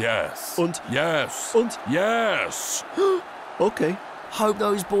than... Yes. Und... Yes. Und... Yes. Okay. Hope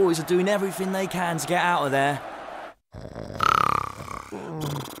those boys are doing everything they can to get out of there.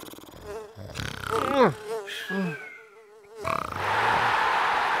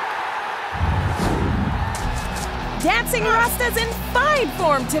 Dancing Rasta's in fine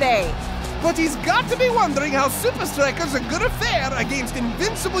form today. But he's got to be wondering how Supa Strikas are gonna fare against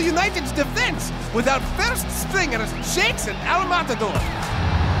Invincible United's defense without first stringers Shakes and El Matador.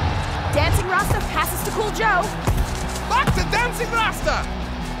 Dancing Rasta passes to Cool Joe. Back to Dancing Rasta!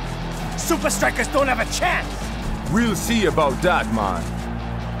 Supa Strikas don't have a chance. We'll see about that, man.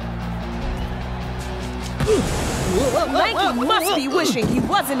 Lanky must be wishing he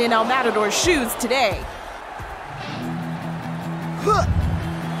wasn't in El Matador's shoes today.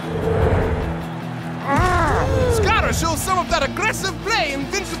 Skarra shows some of that aggressive play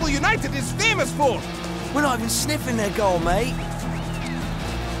Invincible United is famous for. We're not even sniffing their goal, mate.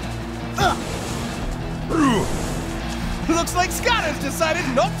 Looks like Skarra's decided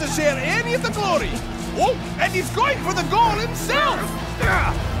not to share any of the glory. Oh, and he's going for the goal himself!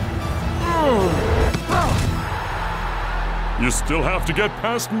 You still have to get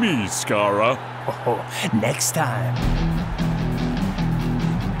past me, Skarra. Oh, next time.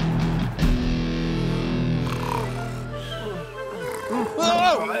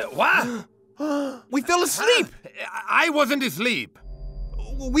 What? We fell asleep! I wasn't asleep.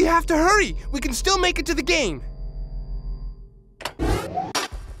 We have to hurry. We can still make it to the game.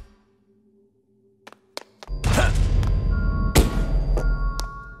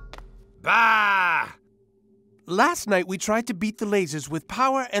 Bah! Last night we tried to beat the lasers with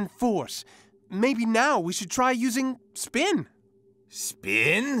power and force. Maybe now we should try using spin.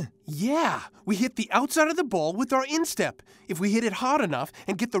 Spin? Yeah, we hit the outside of the ball with our instep. If we hit it hard enough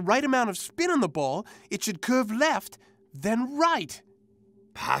and get the right amount of spin on the ball, it should curve left, then right.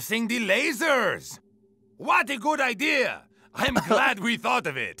 Passing the lasers! What a good idea! I'm glad we thought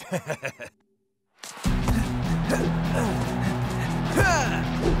of it.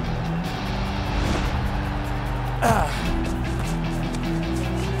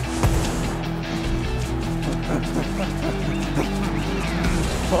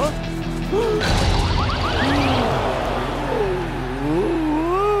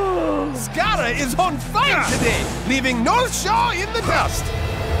 Skarra is on fire today, leaving North Shore in the dust.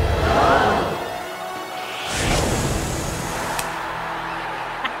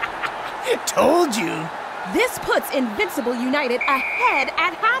 Told you. This puts Invincible United ahead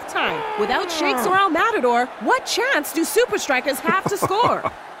at halftime. Without Shakes or Al Matador, what chance do Supa Strikas have to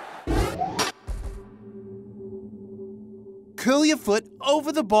score? Curl your foot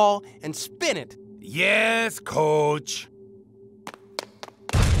over the ball and spin it. Yes, coach.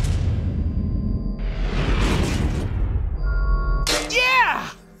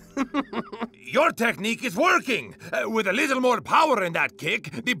 Yeah! Your technique is working. With a little more power in that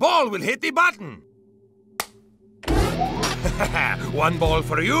kick, the ball will hit the button. One ball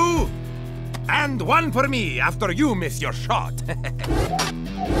for you, and one for me after you miss your shot.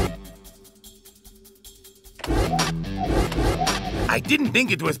 I didn't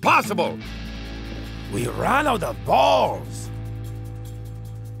think it was possible. We ran out of balls.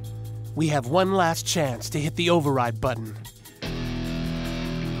 We have one last chance to hit the override button.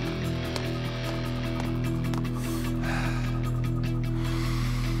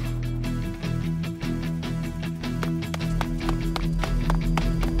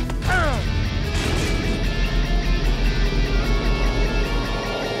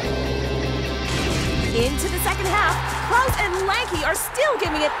 Into the second half, Klaus and Lanky are still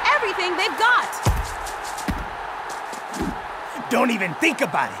giving it everything they've got. Don't even think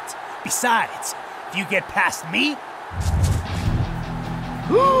about it. Besides, if you get past me...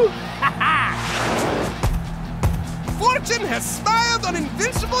 Fortune has smiled on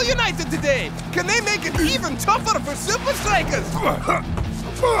Invincible United today. Can they make it even tougher for Supa Strikas?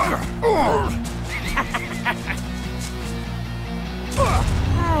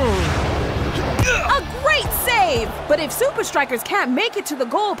 A great save! But if Supa Strikas can't make it to the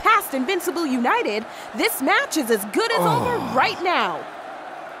goal past Invincible United, this match is as good as over right now.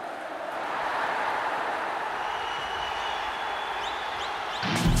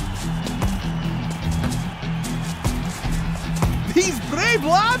 These brave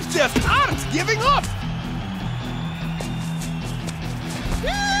lads just aren't giving up!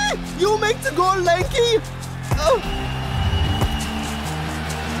 You make the goal, Lanky! Oh.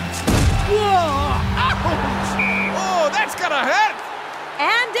 Oh, that's gonna hurt!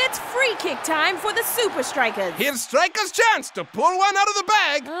 And it's free kick time for the Supa Strikas. Here's Striker's chance to pull one out of the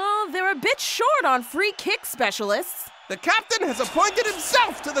bag. Oh, they're a bit short on free kick specialists. The captain has appointed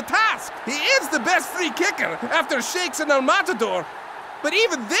himself to the task. He is the best free kicker after Shakes and El Matador. But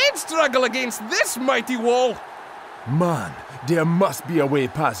even they'd struggle against this mighty wall. Man, there must be a way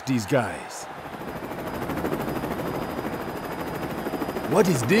past these guys. What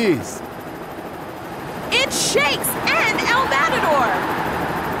is this? It's Shakes and El Matador!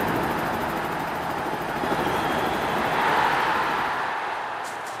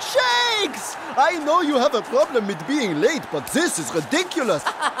 Shakes! I know you have a problem with being late, but this is ridiculous.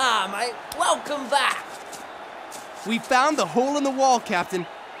 Mate, welcome back. We found the hole in the wall, Captain.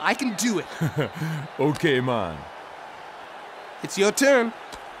 I can do it. Okay, man. It's your turn.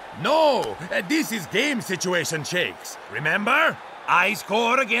 No, this is game situation, Shakes. Remember? I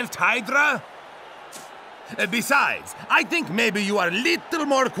score against Hydra. Besides, I think maybe you are a little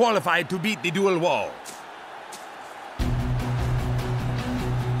more qualified to beat the dual wall.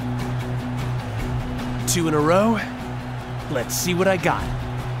 Two in a row. Let's see what I got.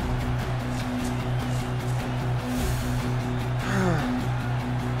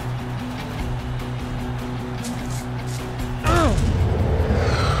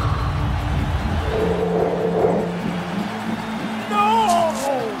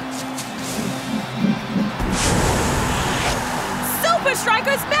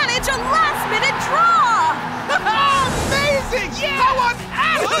 Strikas manage a last-minute draw! Amazing! Yeah! How on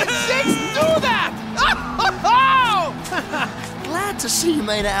earth did Shakes do that? Glad to see you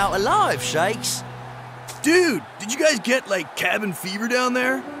made it out alive, Shakes. Dude, did you guys get, like, cabin fever down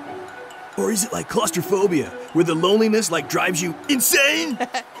there? Or is it like claustrophobia, where the loneliness, like, drives you insane?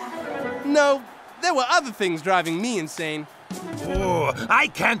 No, there were other things driving me insane. Oh, I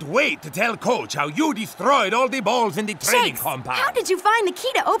can't wait to tell Coach how you destroyed all the balls in the training Shakes, compound. how did you find the key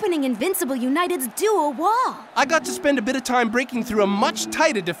to opening Invincible United's dual wall? I got to spend a bit of time breaking through a much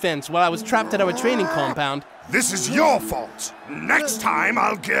tighter defense while I was trapped at our training compound. This is your fault. Next time,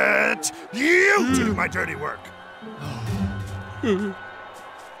 I'll get you to do my dirty work.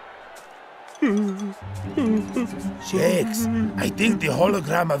 Shakes, I think the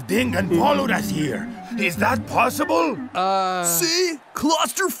hologram of Dingan followed us here. Is that possible? See?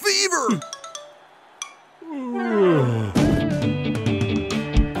 Cluster fever!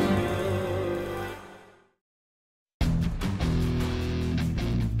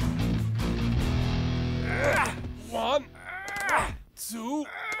 One, two,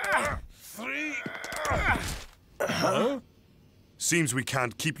 three. Huh? Seems we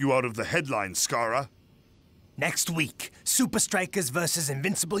can't keep you out of the headlines, Skarra. Next week, Supa Strikas versus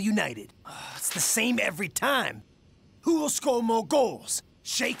Invincible United. It's the same every time. Who will score more goals?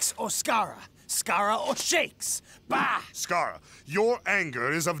 Shakes or Skarra? Skarra or Shakes? Bah! Skarra, your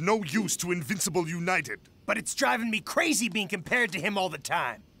anger is of no use to Invincible United. But it's driving me crazy being compared to him all the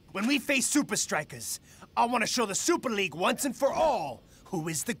time. When we face Supa Strikas, I want to show the Super League once and for all who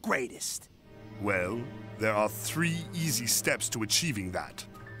is the greatest. Well, there are 3 easy steps to achieving that.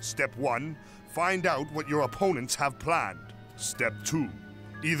 Step 1, find out what your opponents have planned. Step 2,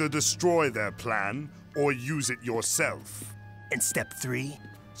 either destroy their plan or use it yourself. And step 3?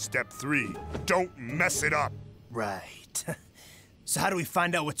 Step 3, don't mess it up. Right. So how do we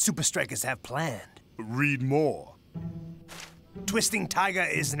find out what Supa Strikas have planned? Read more. Twisting Tiger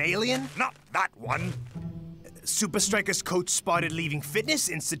is an alien? Not that one. Supa Strikas coach spotted leaving Fitness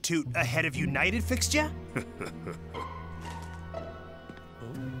Institute ahead of United fixture?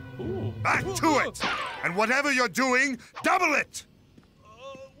 Back to it! And whatever you're doing, double it!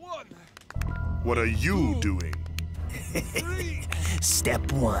 1. What are you doing?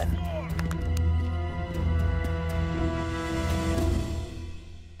 Step 1.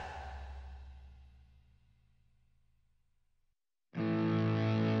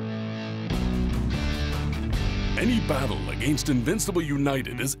 Any battle against Invincible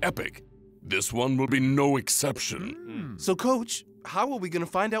United is epic. This one will be no exception. So, Coach, how are we going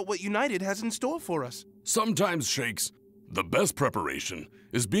to find out what United has in store for us? Sometimes, Shakes, the best preparation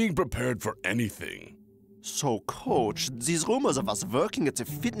is being prepared for anything. So, Coach, these rumors of us working at the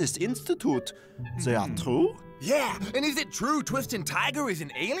Fitness Institute, they are true? Yeah, and is it true Twisting Tiger is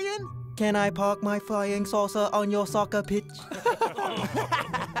an alien? Can I park my flying saucer on your soccer pitch?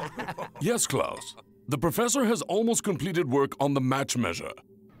 Yes, Klaus. The professor has almost completed work on the match measure,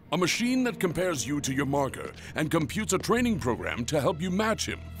 a machine that compares you to your marker and computes a training program to help you match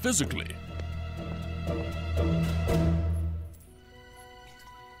him physically.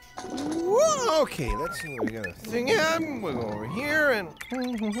 Whoa, okay, let's see what we got a thing in. We'll go over here and...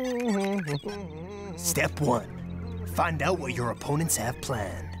 Step 1. Find out what your opponents have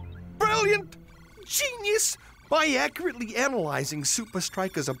planned. Brilliant! Genius! By accurately analyzing Supa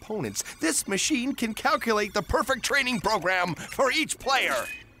Strikas' opponents, this machine can calculate the perfect training program for each player.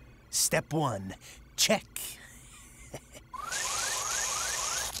 Step 1. Check.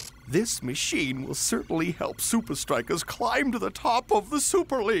 This machine will certainly help Supa Strikas climb to the top of the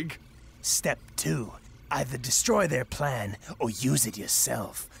Super League. Step 2. Either destroy their plan or use it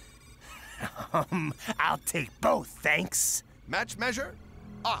yourself. I'll take both, thanks. Match measure,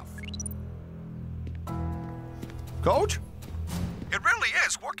 off. Coach? It really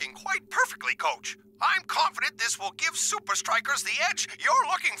is working quite perfectly, Coach. I'm confident this will give Supa Strikas the edge you're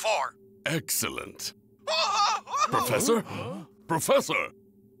looking for. Excellent. Professor? Professor!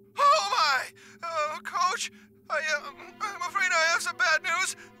 Oh, my! Coach, I'm afraid I have some bad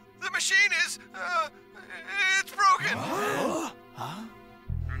news. The machine is, it's broken.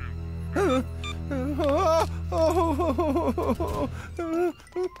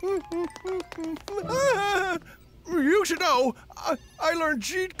 You should know, I learned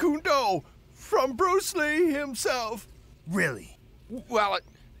Jeet Kune Do from Bruce Lee himself. Really? Well,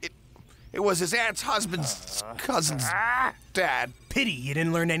 it was his aunt's husband's cousin's dad. Pity you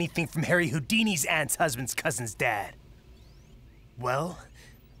didn't learn anything from Harry Houdini's aunt's husband's cousin's dad. Well,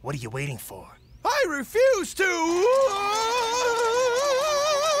 what are you waiting for? I refuse to!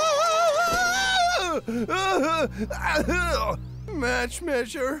 Match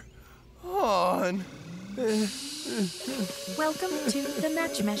measure on. Welcome to the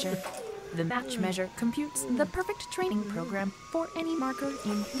Match Measure. The Match Measure computes the perfect training program for any marker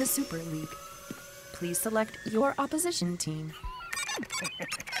in the Super League. Please select your opposition team.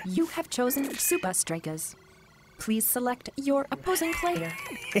 You have chosen Supa Strikas. Please select your opposing player,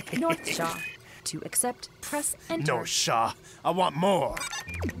 North Shaw. To accept, press enter. No, Shaw. I want more.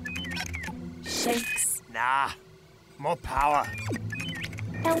 Shakes. Nah. More power.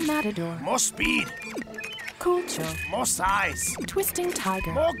 El Matador. More speed. Culcho. More size. Twisting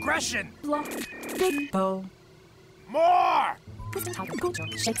Tiger. More aggression. Block. Big Bow. More! Twisting Tiger. Culcho.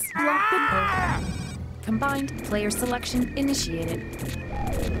 Shakes. Block. Big Bow. Combined player selection initiated.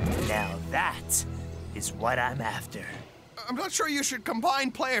 Now that is what I'm after. I'm not sure you should combine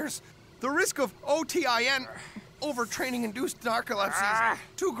players. The risk of OTIN, overtraining-induced narcolepsy, is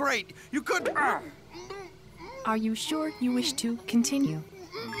too great. You could... Are you sure you wish to continue?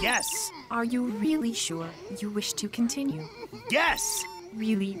 Yes. Are you really sure you wish to continue? Yes.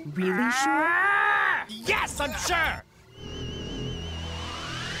 Really, really sure? Yes, I'm sure.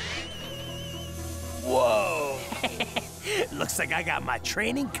 Whoa. Looks like I got my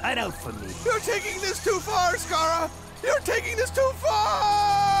training cut out for me. You're taking this too far, Skarra! You're taking this too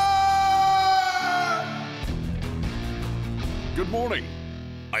far! Good morning.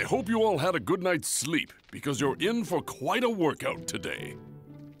 I hope you all had a good night's sleep, because you're in for quite a workout today.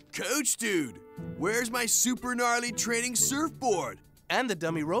 Coach dude, where's my super gnarly training surfboard? And the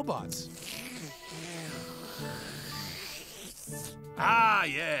dummy robots. Ah,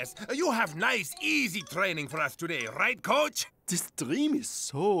 yes. You have nice, easy training for us today, right, Coach? This dream is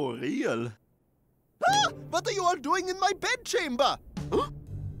so real. Ah! What are you all doing in my bedchamber?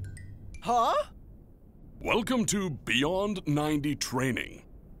 Huh? Welcome to Beyond 90 Training.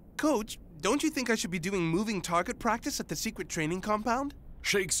 Coach, don't you think I should be doing moving target practice at the secret training compound?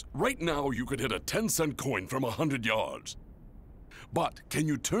 Shakes, right now you could hit a 10-cent coin from 100 yards. But can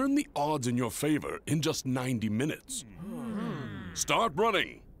you turn the odds in your favor in just 90 minutes? Start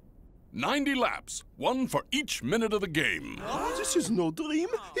running. 90 laps, one for each minute of the game. This is no dream.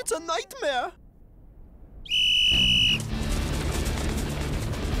 It's a nightmare.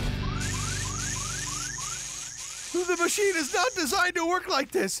 The machine is not designed to work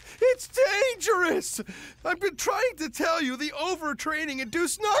like this. It's dangerous. I've been trying to tell you the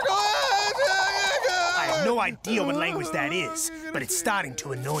overtraining-induced I have no idea what language that is, but it's starting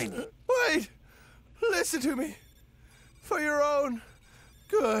to annoy me. Wait. Listen to me. For your own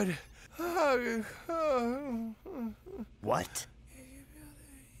good. What?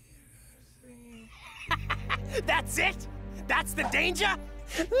 That's it? That's the danger?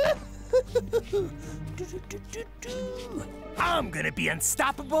 I'm gonna be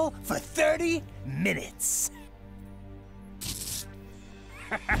unstoppable for 30 minutes.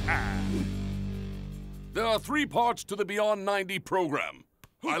 There are 3 parts to the Beyond 90 program.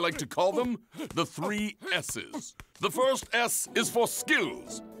 I like to call them the 3 S's. The first S is for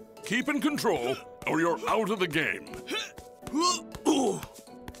skills. Keep in control or you're out of the game.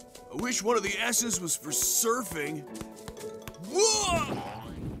 I wish one of the S's was for surfing. Whoa!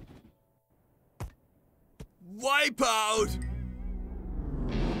 Wipe out!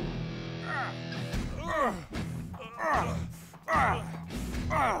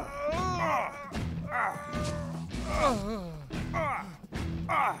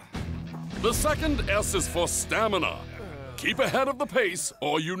 The second S is for stamina. Keep ahead of the pace,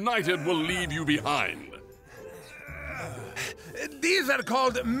 or United will leave you behind. These are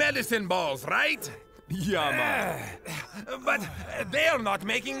called medicine balls, right? Yeah, man. But they're not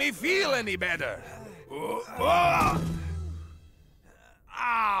making me feel any better. Ow!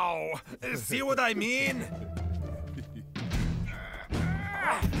 See what I mean?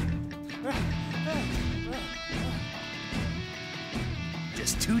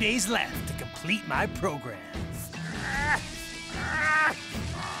 Just 2 days left to complete my program.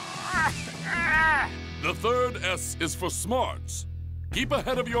 The third S is for smarts. Keep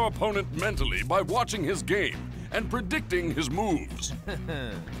ahead of your opponent mentally by watching his game and predicting his moves.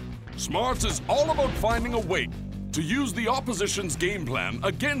 Smarts is all about finding a way to use the opposition's game plan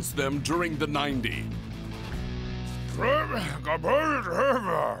against them during the 90.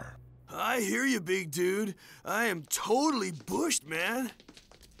 I hear you, big dude. I am totally bushed, man.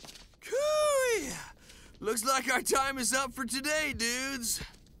 Cooey! Looks like our time is up for today, dudes.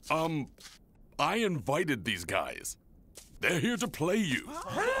 I invited these guys. They're here to play you.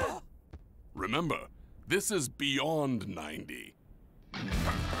 Remember, this is Beyond 90.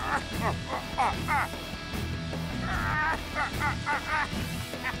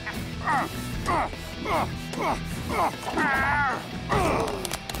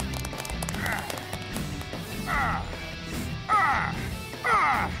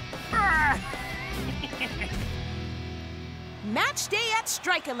 Match day at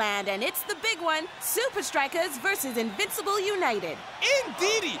Strikerland, and it's the big one, Supa Strikas versus Invincible United.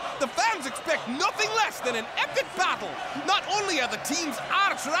 Indeedy! The fans expect nothing less than an epic battle. Not only are the teams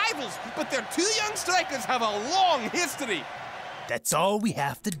arch rivals, but their two young strikers have a long history. That's all we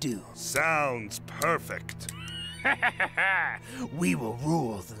have to do. Sounds perfect. We will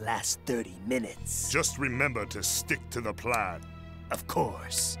rule the last 30 minutes. Just remember to stick to the plan. Of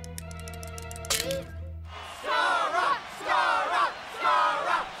course. Skarra! Skarra!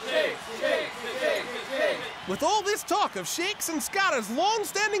 Skarra! Shakes, shakes, shakes, shakes. With all this talk of Shakes and Skarra's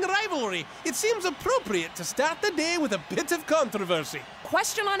long-standing rivalry, it seems appropriate to start the day with a bit of controversy.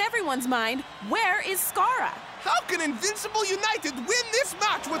 Question on everyone's mind, where is Skarra? How can Invincible United win this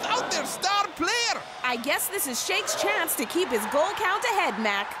match without their star player? I guess this is Shakes' chance to keep his goal count ahead,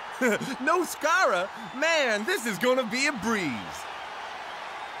 Mac. No Skarra? Man, this is gonna be a breeze.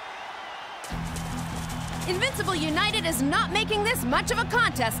 Invincible United is not making this much of a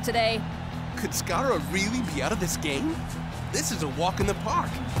contest today. Could Skarra really be out of this game? This is a walk in the park.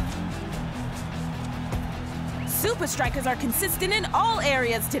 Supa Strikas are consistent in all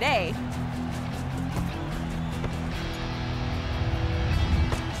areas today.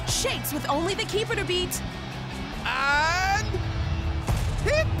 Shakes with only the keeper to beat. And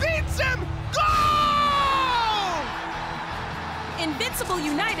he beats him! Goal! Invincible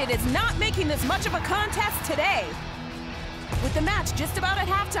United is not making this much of a contest today. With the match just about at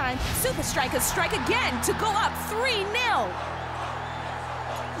halftime, Supa Strikas strike again to go up 3-0.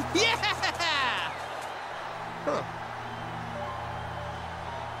 Yeah! Huh.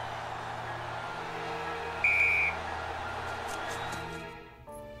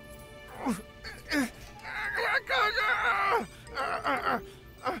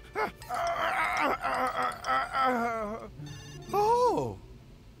 Oh!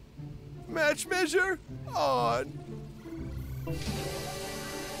 Match measure on.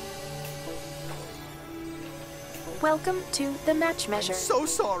 Welcome to the match measure. So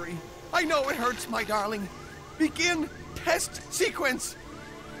sorry. I know it hurts, my darling. Begin test sequence.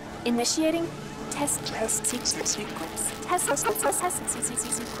 Initiating test sequence. Test sequence.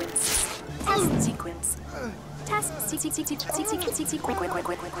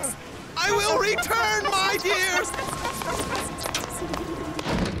 I will return, my dear!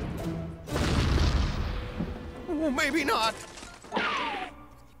 Well, maybe not.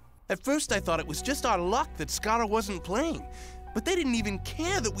 At first I thought it was just our luck that Skarra wasn't playing, but they didn't even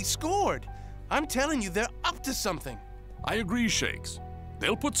care that we scored. I'm telling you, they're up to something. I agree, Shakes.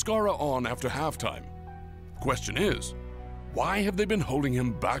 They'll put Skarra on after halftime. Question is, why have they been holding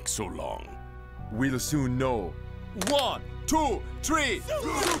him back so long? We'll soon know. 1, 2, 3,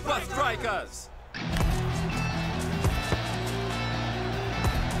 Supa Strikas!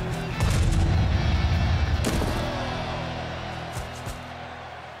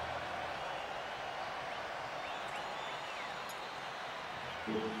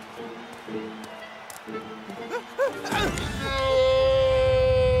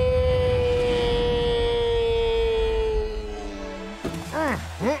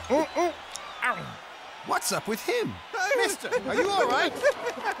 What's up with him? Mister, are you all right?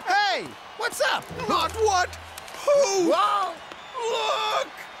 Hey, what's up? Not what? Who? Whoa! Look!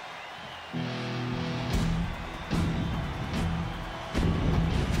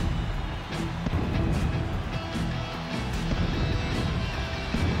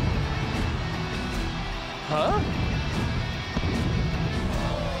 Huh?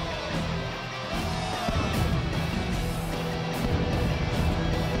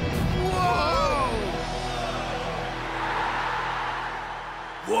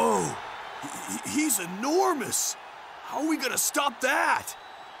 Whoa! He's enormous! How are we gonna stop that?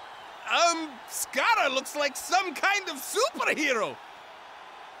 Skarra looks like some kind of superhero!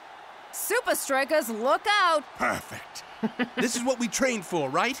 Supa Strikas, look out! Perfect. This is what we trained for,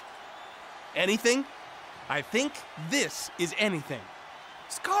 right? Anything? I think this is anything.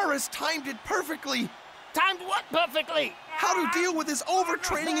 Skarra's timed it perfectly. Timed what perfectly? How to deal with his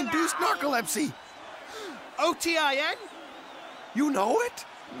overtraining-induced narcolepsy. OTIN? You know it?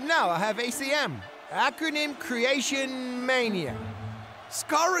 No, I have ACM. Acronym Creation Mania.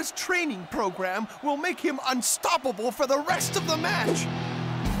 Skarra's training program will make him unstoppable for the rest of the match.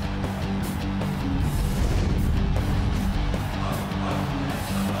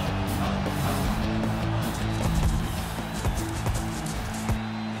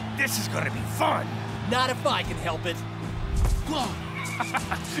 This is gonna be fun. Not if I can help it.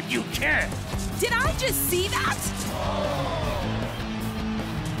 You can't. Did I just see that?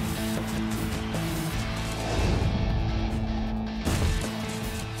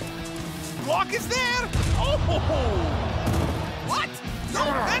 Block is there! Oh! What? No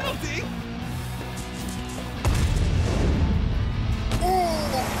penalty?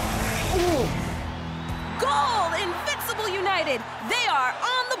 Goal! Invincible United! They are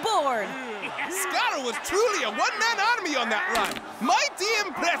on the board! Skarra was truly a one-man army on that run. Mighty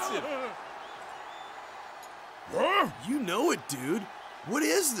impressive. You know it, dude. What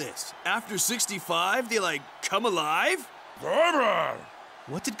is this? After 65, they, like, come alive?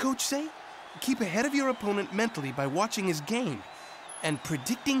 What did Coach say? Keep ahead of your opponent mentally by watching his game and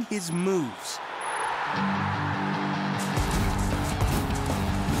predicting his moves.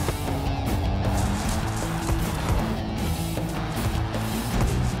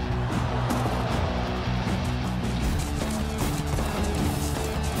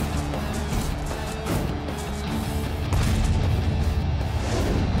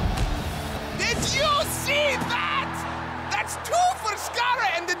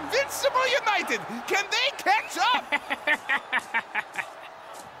 United! Can they catch up?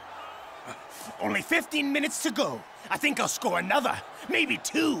 Only 15 minutes to go. I think I'll score another, maybe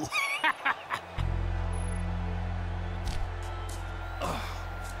 2.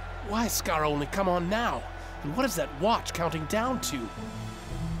 Why is Skarra only come on now? And what is that watch counting down to?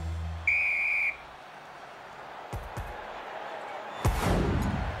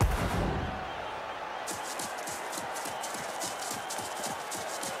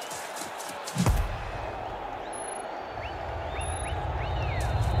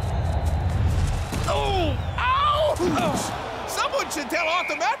 Someone should tell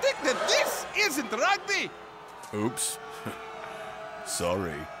Automatic that this isn't rugby! Oops.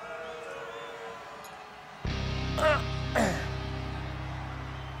 Sorry.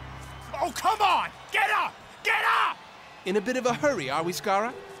 Oh, come on! Get up! Get up! In a bit of a hurry, are we,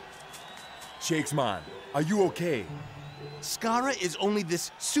 Skarra? Shakes, man. Are you okay? Skarra is only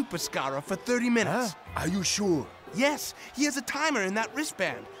this Super Skarra for 30 minutes. Are you sure? Yes, he has a timer in that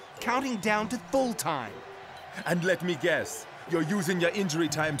wristband, counting down to full time. And let me guess, you're using your injury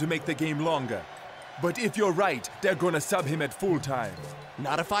time to make the game longer. But if you're right, they're gonna sub him at full time.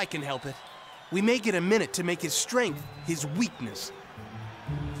 Not if I can help it. We may get a minute to make his strength his weakness.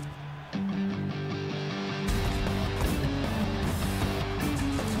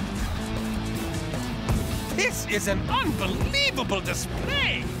 This is an unbelievable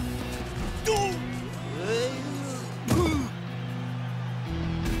display!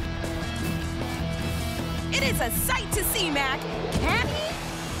 It is a sight to see, Mac. Can he?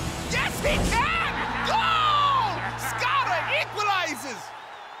 Yes, he can! Goal! Skarra equalizes!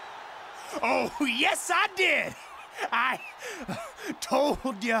 Oh, yes, I did! I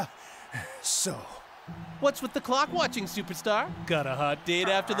told ya so. What's with the clock watching, superstar? Got a hot date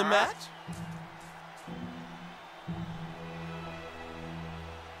after the match?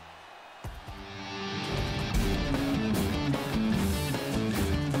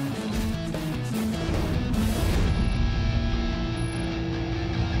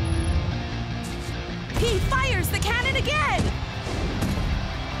 He fires the cannon again!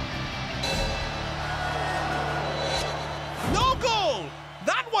 No goal!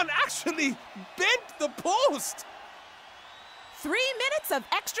 That one actually bent the post! 3 minutes of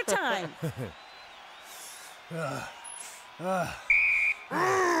extra time.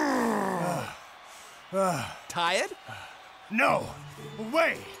 Tired? No,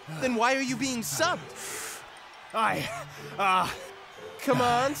 way! Then why are you being subbed? Come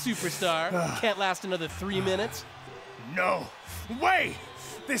on, superstar. Can't last another 3 minutes. No, way!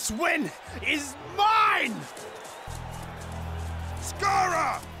 This win is mine!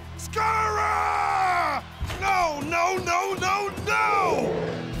 Skarra! Skarra! No, no, no, no, no!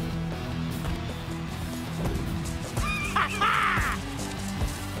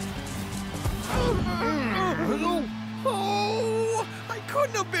 Oh, I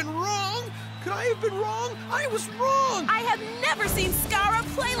couldn't have been wrong. Could I have been wrong? I was wrong. I have never seen Skarra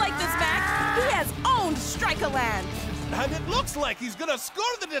play like this, Mac. He has owned Strikerland. And it looks like he's gonna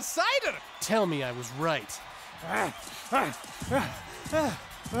score the decider. Tell me I was right. I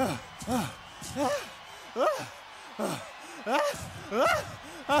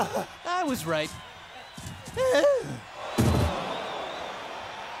was right.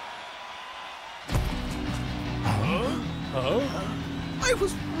 I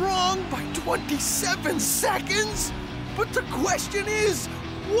was wrong by 27 seconds? But the question is,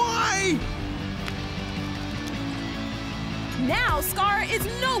 why? Now Skarra is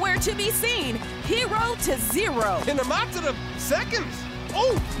nowhere to be seen. 0 to 0. In a matter of seconds.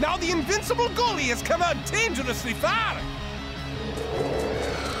 Oh, now the invincible goalie has come out dangerously far.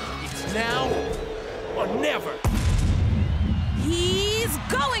 It's now or never. He's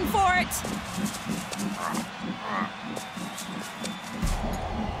going for it.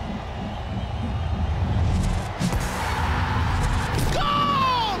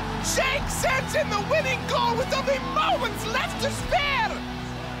 will be moments left to spare!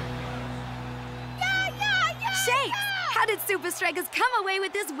 Shakes, how did Supa Strikas come away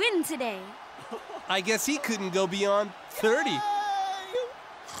with this win today? I guess he couldn't go beyond 30.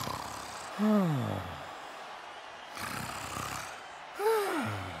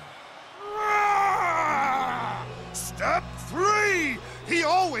 Step 3! He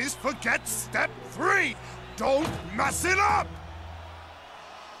always forgets step 3! Don't mess it up!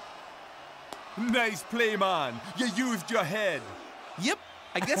 Nice play, man. You used your head. Yep,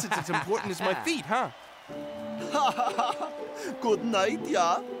 I guess it's as important as my feet, huh? Good night,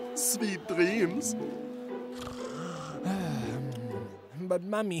 yeah? Sweet dreams. But,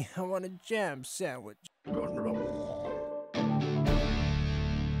 Mommy, I want a jam sandwich.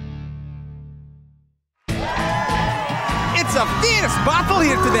 It's a fierce battle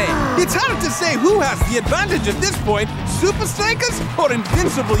here today. It's hard to say who has the advantage at this point, Supa Strikas or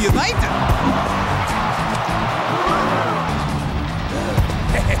Invincible United.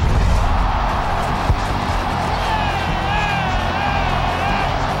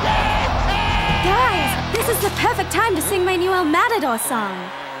 Guys, this is the perfect time to sing my new El Matador song.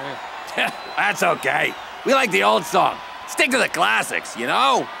 That's okay. We like the old song. Stick to the classics, you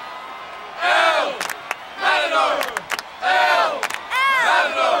know? El Matador! El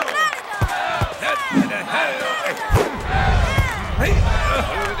Matador!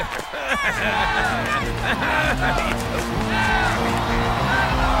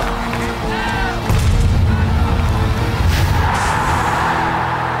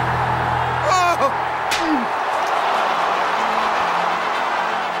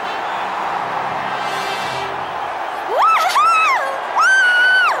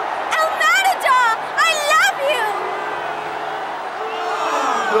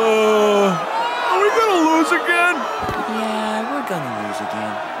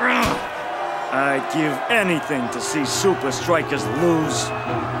 I'd give anything to see Supa Strikas lose.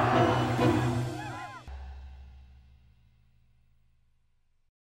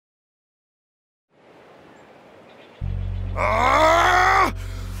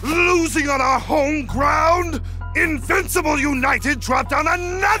 Losing on our home ground? Invincible United dropped down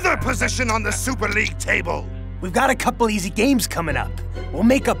another position on the Super League table. We've got a couple easy games coming up. We'll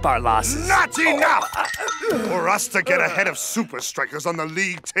make up our losses. Not enough! For us to get ahead of Supa Strikas on the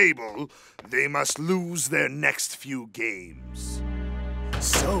league table, they must lose their next few games.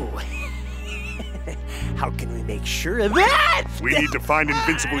 So, how can we make sure of that? We need to find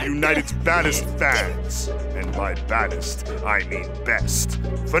Invincible United's baddest fans. And by baddest, I mean best.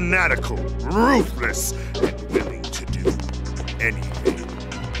 Fanatical, ruthless, and willing to do anything.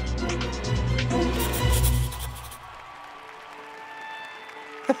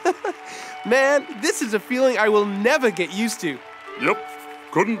 Man, this is a feeling I will never get used to. Yep,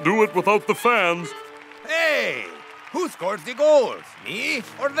 couldn't do it without the fans. Hey, who scores the goals? Me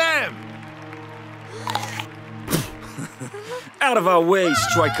or them? Out of our way,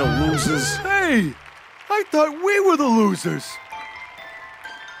 Striker losers. Hey, I thought we were the losers.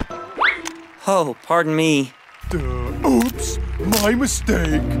 Oh, pardon me. Oops, my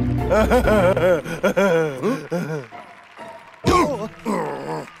mistake.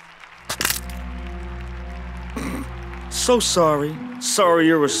 So sorry. Sorry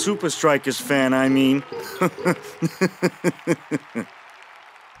you're a Supa Strikas fan, I mean.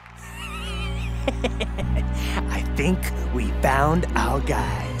 I think we found our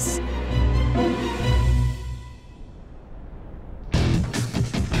guys.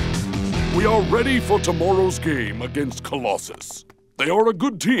 We are ready for tomorrow's game against Colossus. They are a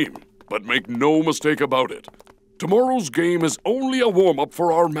good team, but make no mistake about it. Tomorrow's game is only a warm-up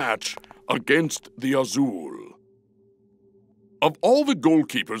for our match against the Azul. Of all the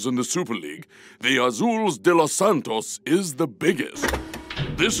goalkeepers in the Super League, the Azul's de los Santos is the biggest.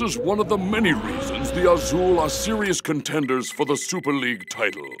 This is one of the many reasons the Azul are serious contenders for the Super League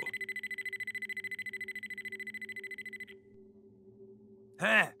title.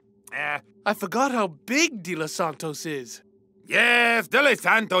 I forgot how big De Los Santos is. Yes, De Los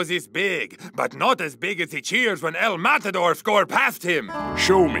Santos is big, but not as big as he cheers when El Matador score past him.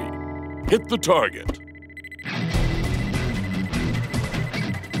 Show me. Hit the target.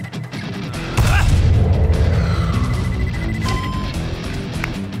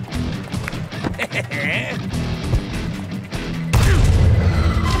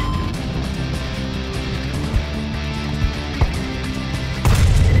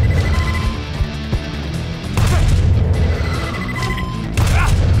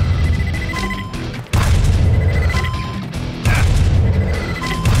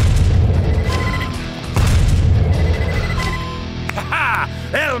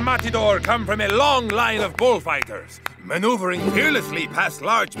 Matador come from a long line of bullfighters. Maneuvering fearlessly past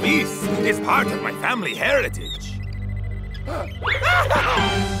large beasts is part of my family heritage. Huh?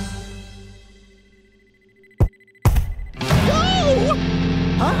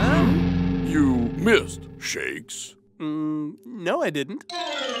 You missed, Shakes. No, I didn't.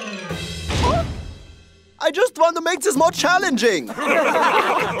 I just want to make this more challenging.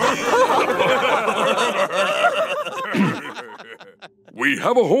 We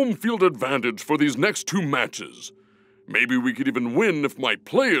have a home field advantage for these next 2 matches. Maybe we could even win if my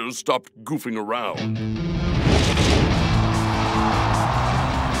players stopped goofing around.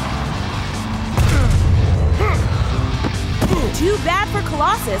 Too bad for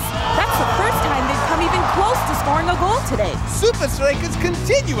Colossus. That's the first time they've come even close to scoring a goal today. Supa Strikas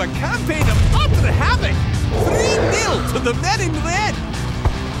continue a campaign of utter havoc. 3-0 to the men in red.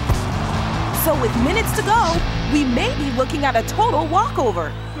 So with minutes to go, we may be looking at a total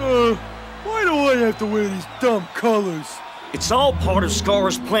walkover. Why do I have to wear these dumb colors? It's all part of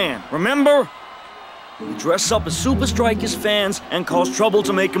Skarra's plan, remember? We dress up as Supa Strikas fans and cause trouble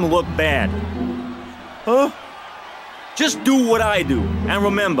to make him look bad. Huh? Just do what I do. And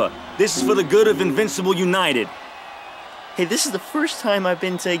remember, this is for the good of Invincible United. Hey, this is the first time I've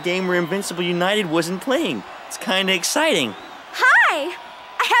been to a game where Invincible United wasn't playing. It's kinda exciting. Hi!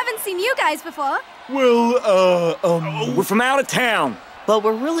 I haven't seen you guys before. Well, we're from out of town. But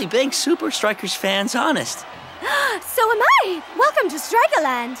we're really big Supa Strikas fans, honest. So am I! Welcome to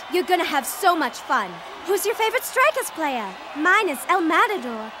Strikerland. You're gonna have so much fun. Who's your favorite Strikas player? Mine is El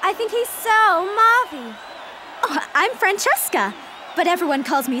Matador. I think he's so marvy. Oh, I'm Francesca, but everyone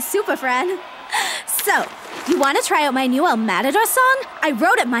calls me Super Fran. So, you want to try out my new El Matador song? I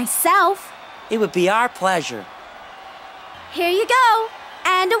wrote it myself. It would be our pleasure. Here you go.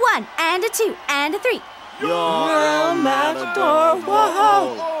 And a 1, and a 2, and a 3. You're El Matador,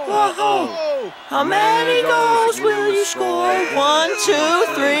 whoa, whoa. How many goals will you score? 1, 2,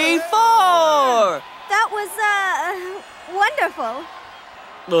 3, 4. That was, wonderful.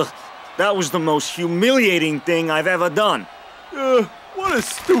 Ugh, that was the most humiliating thing I've ever done. What a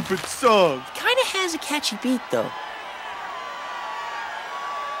stupid song. Kinda has a catchy beat, though.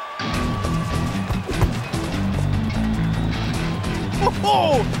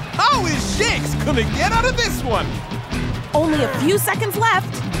 Oh, how is Shakes gonna get out of this one? Only a few seconds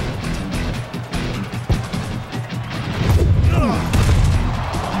left.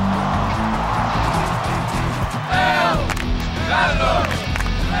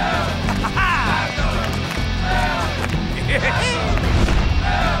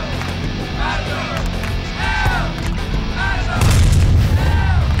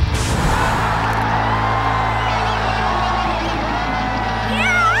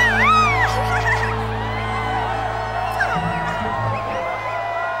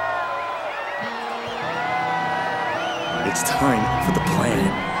 It's time for the plan.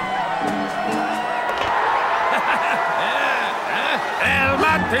 El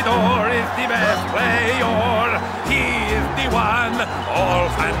Matador is the best player. He is the one all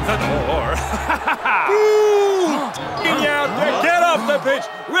fans adore. Get off the pitch!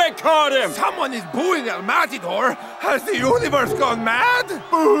 Record him! Someone is booing El Matador. Has the universe gone mad?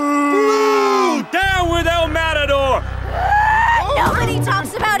 Boo! Down with El Matador! Nobody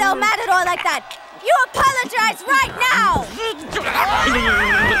talks about El Matador like that. You apologize right now!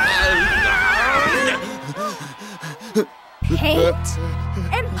 Hate?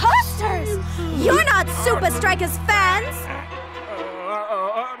 Imposters! You're not Supa Strikas fans!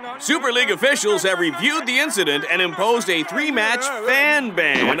 Super League officials have reviewed the incident and imposed a 3-match fan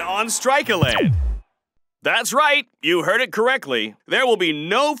ban on Strikerland. That's right, you heard it correctly. There will be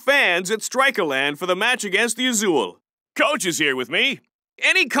no fans at Strikerland for the match against the Azul. Coach is here with me.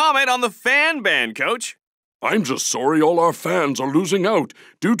 Any comment on the fan ban, Coach? I'm just sorry all our fans are losing out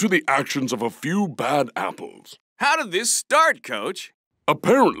due to the actions of a few bad apples. How did this start, Coach?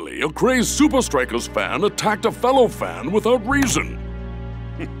 Apparently, a crazed Supa Strikas fan attacked a fellow fan without reason.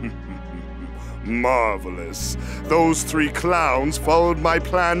 Marvelous. Those 3 clowns followed my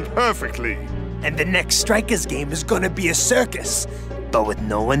plan perfectly. And the next Strikas game is gonna be a circus, but with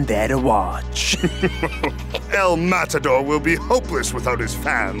no one there to watch. El Matador will be hopeless without his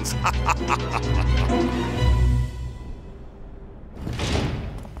fans.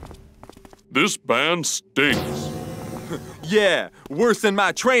 This band stinks. Yeah, worse than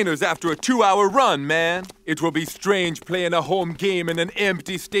my trainers after a 2-hour run, man. It will be strange playing a home game in an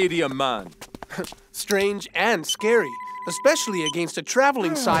empty stadium, man. Strange and scary, especially against a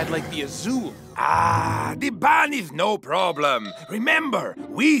traveling side like the Azul. Ah, the ban is no problem. Remember,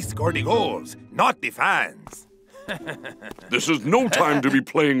 we score the goals, not the fans. This is no time to be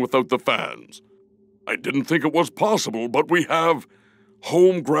playing without the fans. I didn't think it was possible, but we have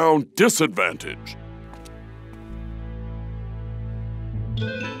home ground disadvantage.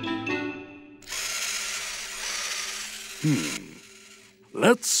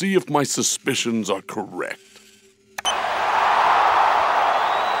 Let's see if my suspicions are correct.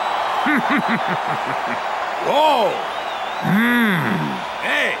 Whoa!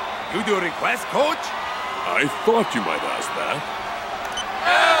 Hey, you do a request, coach? I thought you might ask that.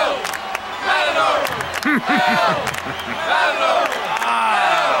 El Matador! El Matador!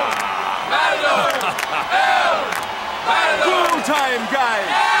 El Matador! Cool time, guys!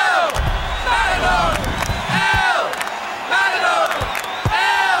 El Matador! El Matador!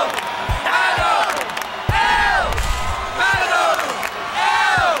 El Matador! El Matador!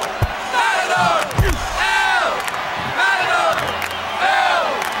 El Matador! El Matador! El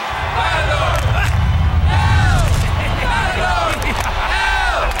Matador!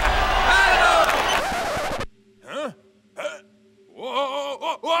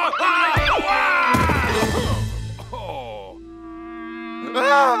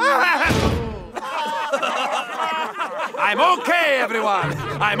 I'm okay, everyone!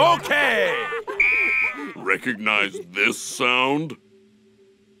 I'm okay! Recognize this sound?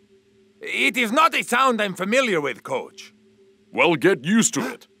 It is not a sound I'm familiar with, Coach. Well, get used to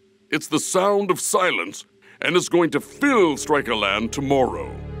it. It's the Sound of Silence, and it's going to fill Strikerland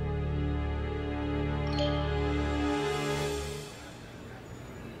tomorrow.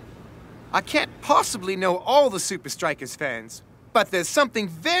 I can't possibly know all the Supa Strikas fans, but there's something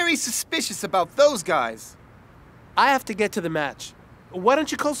very suspicious about those guys. I have to get to the match. Why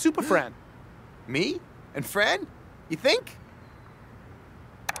don't you call Super Fran? Me? And Fran? You think?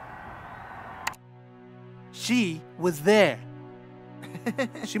 She was there.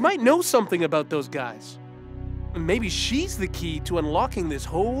 She might know something about those guys. Maybe she's the key to unlocking this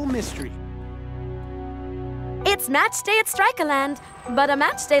whole mystery. It's match day at Strikerland, but a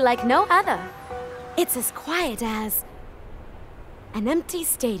match day like no other. It's as quiet as an empty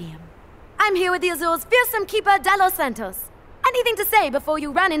stadium. I'm here with the Azul's fearsome keeper, De Los Santos. Anything to say before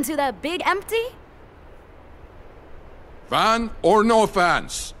you run into the big empty? Fan or no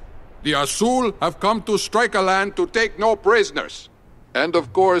fans, the Azul have come to Strikerland to take no prisoners. And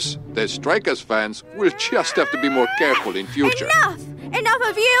of course, the Strikas fans will just have to be more careful in future. Enough! Enough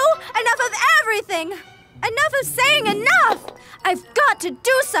of you! Enough of everything! Enough of saying enough! I've got to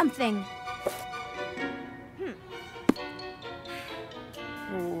do something!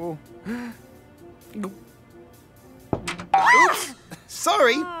 Oops!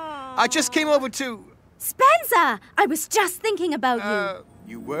 Sorry! I just came over to... Spencer! I was just thinking about you.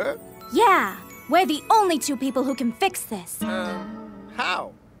 You were? Yeah, we're the only two people who can fix this.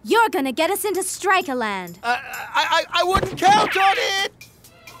 How? You're gonna get us into Strikerland. I wouldn't count on it!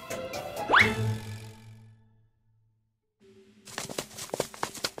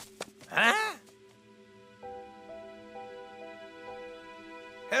 Huh?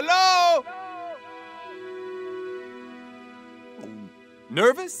 Hello?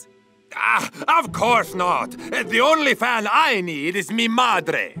 Nervous? Of course not. The only fan I need is mi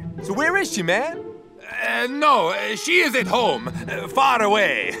madre. So where is she, man? No, she is at home, far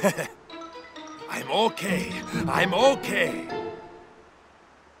away. I'm okay. I'm okay.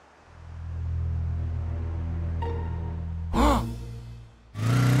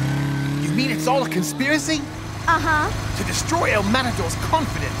 You mean it's all a conspiracy? Uh-huh. To destroy El Matador's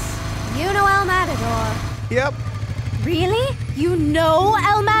confidence. You know El Matador. Yep. Really? You know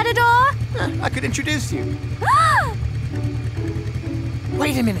El Matador? I could introduce you.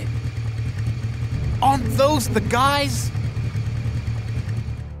 Wait a minute. Aren't those the guys?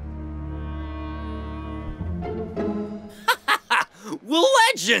 We're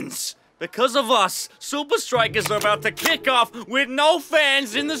legends! Because of us, Supa Strikas are about to kick off with no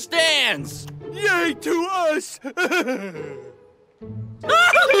fans in the stands! Yay to us!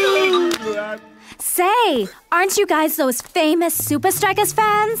 Say, aren't you guys those famous Supa Strikas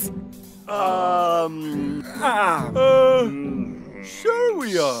fans? Sure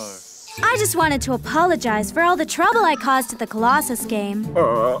we are. I just wanted to apologize for all the trouble I caused at the Colossus game.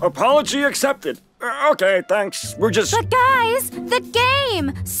 Apology accepted. Okay, thanks. We're just... But guys, the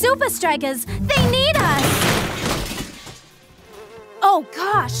game! Supa Strikas, they need us! Oh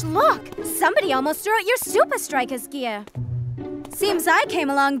gosh, look! Somebody almost threw out your Supa Strikas gear. Seems I came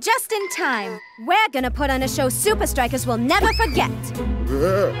along just in time. We're gonna put on a show Supa Strikas will never forget.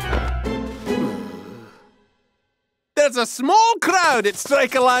 There's a small crowd at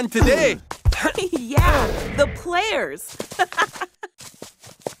Strikerland today. Yeah, the players.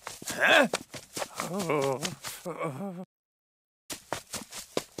 Huh? Oh.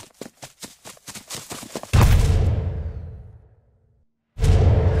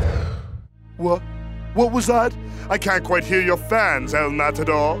 What was that? I can't quite hear your fans, El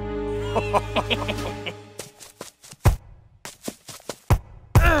Matador.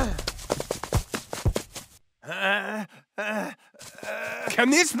 Can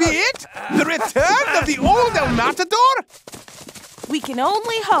this be it? The return of the old El Matador? We can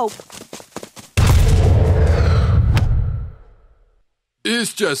only hope.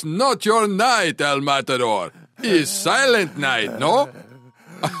 It's just not your night, El Matador. It's silent night, no?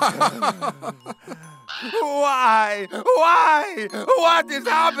 Why? Why? What is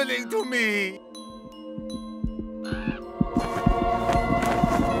happening to me?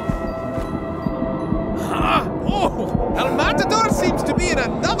 Oh, El Matador seems to be in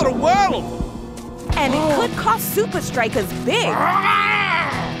another world. And it could cost Supa Strikas big.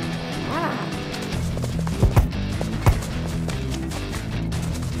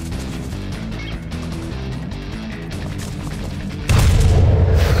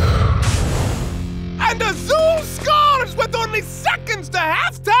 And Azul scores with only seconds to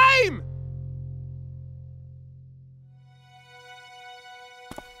halftime!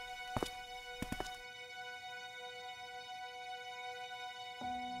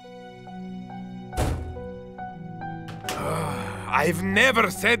 I've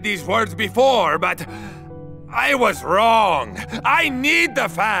never said these words before, but I was wrong. I need the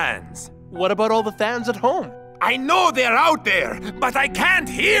fans. What about all the fans at home? I know they're out there, but I can't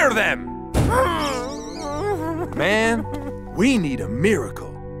hear them. Man, we need a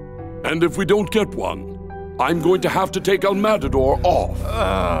miracle. And if we don't get one, I'm going to have to take El Matador off.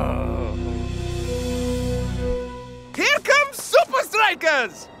 Here comes Supa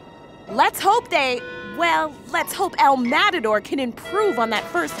Strikas! Let's hope let's hope El Matador can improve on that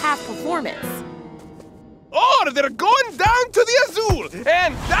first half performance. Or they're going down to the Azul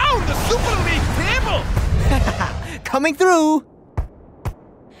and down the Super League table! Coming through!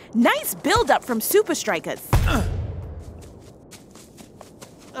 Nice build-up from Supa Strikas.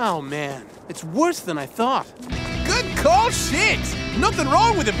 Oh man, it's worse than I thought. Good call, Shakes! Nothing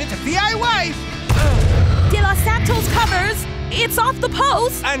wrong with a bit of DIY! De Los Santos covers. It's off the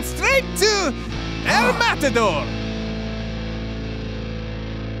post. And straight to El Matador.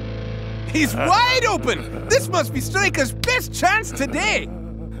 He's wide open. This must be Strikas' best chance today.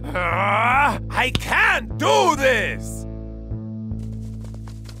 I can't do this.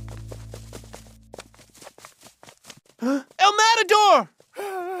 El Matador!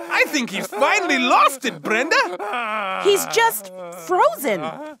 I think he's finally lost it, Brenda. He's just frozen.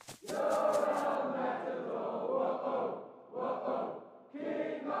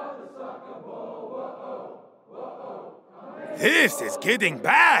 This is getting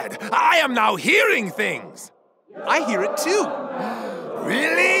bad. I am now hearing things. I hear it too.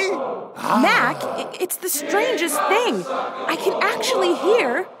 Really? Mac, it's the strangest thing. I can actually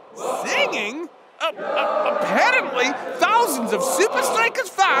hear... Singing? Apparently, thousands of Supa Strikas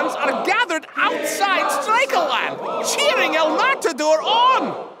fans are gathered outside Strikerland, cheering El Matador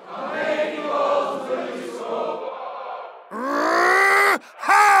on!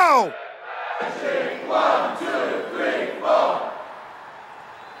 How? 1, 2, 3, 4.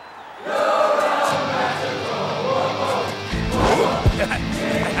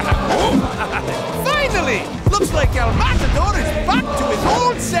 Finally! Looks like El Matador is back to his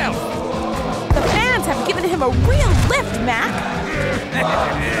old self! The fans have given him a real lift, Mac.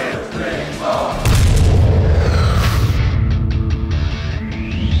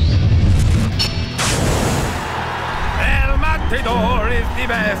 El Matador is the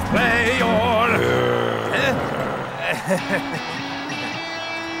best player.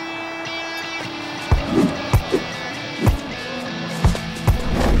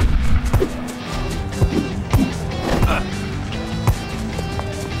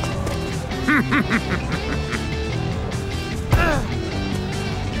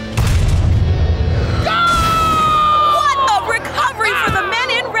 What a recovery for the men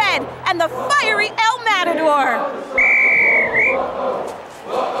in red and the fiery El Matador!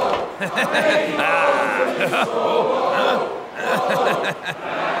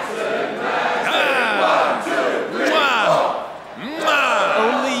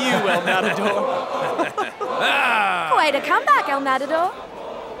 Only you, El Matador. Quite a comeback, El Matador.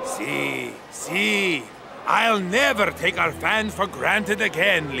 See. I'll never take our fans for granted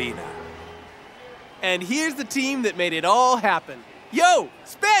again, Lena. And here's the team that made it all happen. Yo,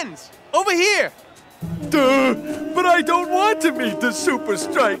 Spence, over here. Duh, but I don't want to meet the Supa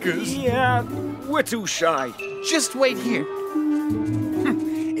Strikas. Yeah, we're too shy. Just wait here.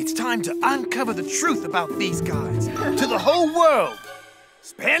 It's It's time to uncover the truth about these guys to the whole world.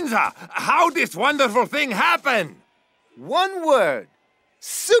 Spencer, how this wonderful thing happen? One word.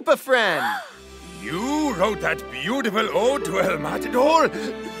 Super friend. You wrote that beautiful ode to El Matador?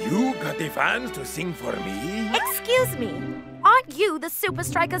 You got the fans to sing for me? Excuse me. Aren't you the Supa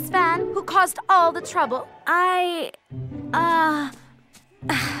Strikas fan who caused all the trouble?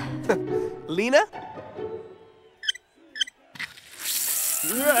 Lena?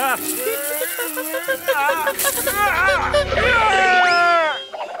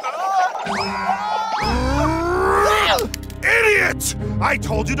 Idiot! I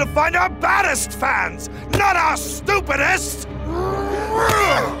told you to find our baddest fans, not our stupidest!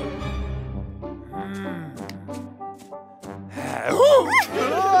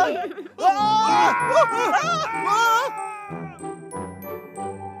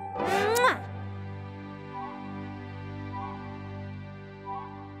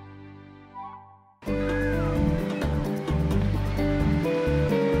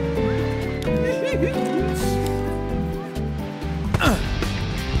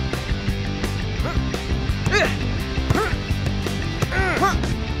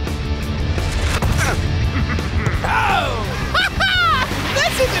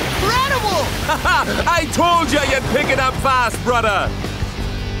 I told you you'd pick it up fast, brother!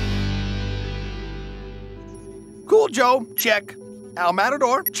 Cool Joe, check. El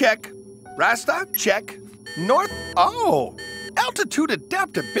Matador, check. Rasta, check. North, oh. Altitude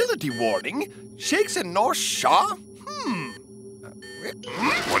adaptability warning. Shakes in North Shaw?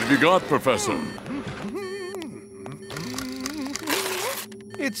 What have you got, Professor?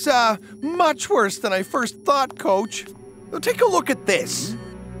 It's, much worse than I first thought, Coach. Take a look at this.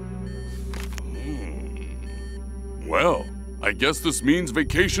 Well, I guess this means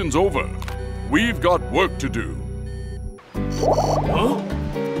vacation's over. We've got work to do. Huh?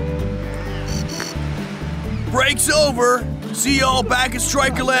 Break's over. See y'all back at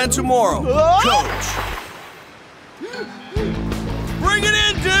Strikerland tomorrow. Coach. Bring it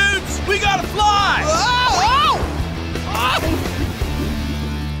in, dudes! We gotta fly!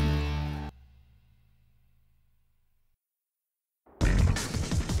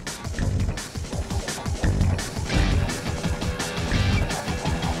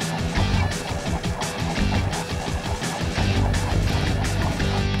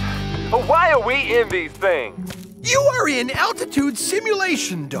 Why are we in these things? You are in altitude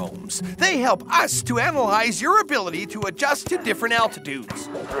simulation domes. They help us to analyze your ability to adjust to different altitudes.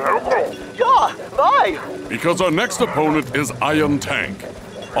 Yeah, bye! Because our next opponent is Iron Tank,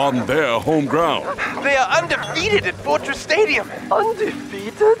 on their home ground. They are undefeated at Fortress Stadium.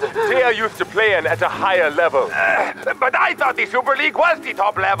 Undefeated? They are used to playing at a higher level. But I thought the Super League was the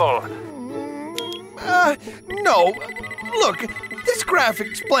top level. No. Look, this graph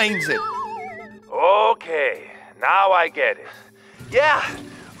explains it. Okay, now I get it. Yeah,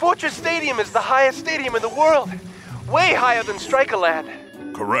 Fortress Stadium is the highest stadium in the world. Way higher than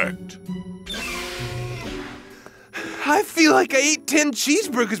Strikerland. Correct. I feel like I ate 10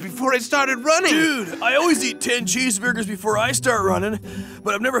 cheeseburgers before I started running. Dude, I always eat 10 cheeseburgers before I start running,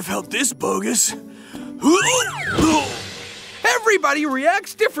 but I've never felt this bogus. Everybody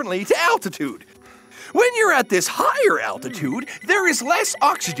reacts differently to altitude. When you're at this higher altitude, there is less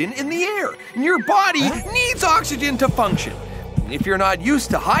oxygen in the air, and your body needs oxygen to function. If you're not used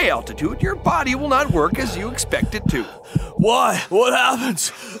to high altitude, your body will not work as you expect it to. Why? What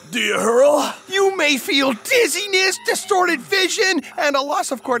happens? Do you hurl? You may feel dizziness, distorted vision, and a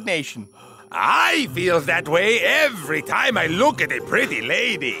loss of coordination. I feel that way every time I look at a pretty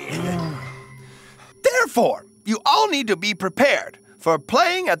lady. Therefore, you all need to be prepared for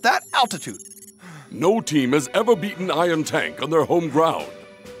playing at that altitude. No team has ever beaten Iron Tank on their home ground.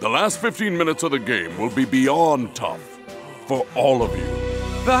 The last 15 minutes of the game will be beyond tough for all of you.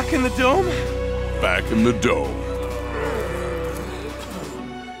 Back in the dome? Back in the dome.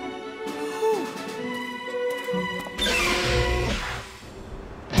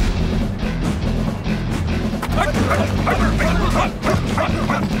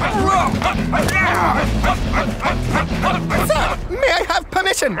 Sir, may I have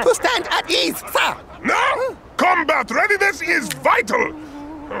permission to stand at ease, sir? No! Combat readiness is vital!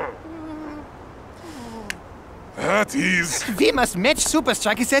 At ease. We must match Supa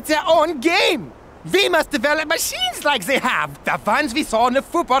Strikas at their own game. We must develop machines like they have, the ones we saw on the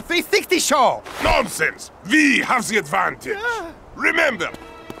Football 360 show. Nonsense! We have the advantage. Remember,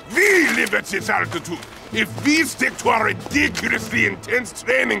 we live at this altitude. If we stick to our ridiculously intense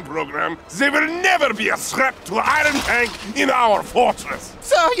training program, there will never be a threat to Iron Tank in our fortress.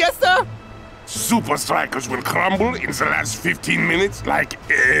 Sir, yes, sir. Supa Strikas will crumble in the last 15 minutes like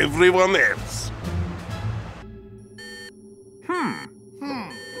everyone else.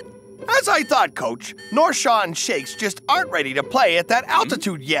 As I thought, Coach, Norshaw and Shakes just aren't ready to play at that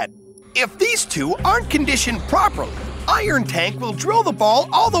altitude yet. If these two aren't conditioned properly, Iron Tank will drill the ball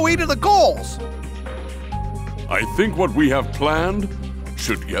all the way to the goals. I think what we have planned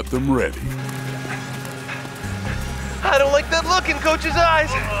should get them ready. I don't like that look in Coach's eyes.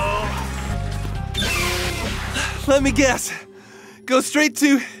 Let me guess. Go straight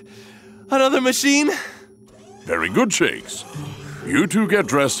to another machine? Very good, Shakes. You two get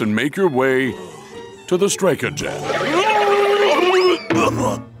dressed and make your way to the Striker Jet.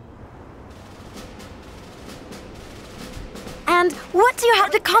 And what do you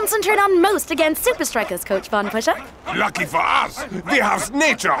have to concentrate on most against Supa Strikas, Coach Von Pusher? Lucky for us, we have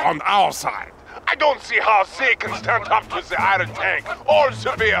nature on our side. I don't see how they can stand up to the Iron Tank all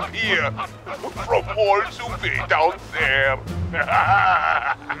the way up here, from all the way down there.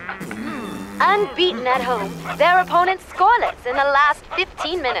 Unbeaten at home, their opponents scoreless in the last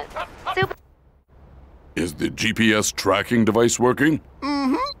 15 minutes. Is the GPS tracking device working?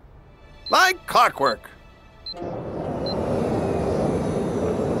 Mm-hmm. Like clockwork.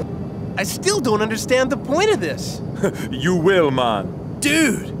 I still don't understand the point of this. You will, man.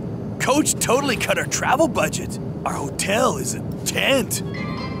 Dude, Coach totally cut our travel budget. Our hotel is a tent.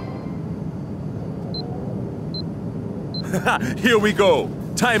 Here we go.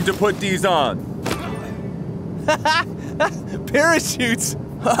 Time to put these on. Parachutes.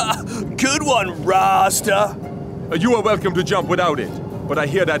 Good one, Rasta. You are welcome to jump without it, but I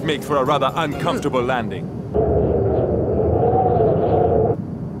hear that makes for a rather uncomfortable landing.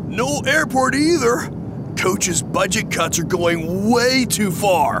 No airport either. Coach's budget cuts are going way too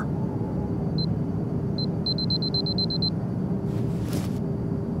far.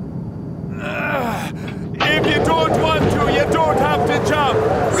 If you don't want to, you don't have to jump.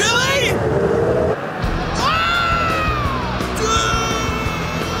 Really?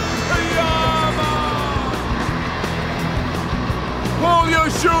 Pull your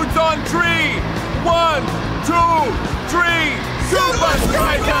chutes on 3. 1, 2, 3. Supa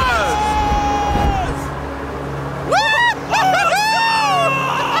Strikas!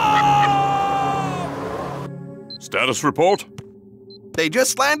 Status report? They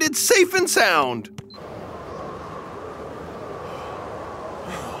just landed safe and sound.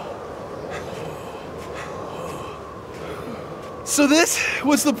 So this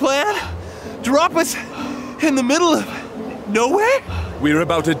was the plan? Drop us in the middle of nowhere? We're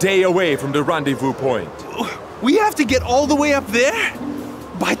about a day away from the rendezvous point. We have to get all the way up there?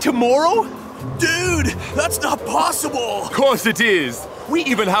 By tomorrow? Dude, that's not possible! Of course it is! We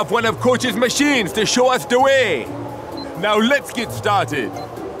even have one of Coach's machines to show us the way! Now let's get started!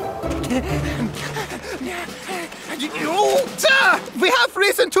 We have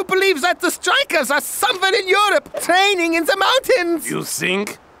reason to believe that the Strikas are somewhere in Europe, training in the mountains! You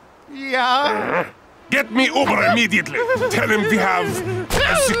think? Yeah. Get me over immediately. Tell him we have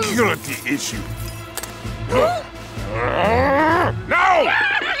a security issue. No!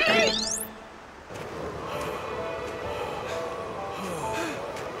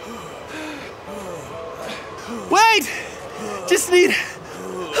 Wait! Just need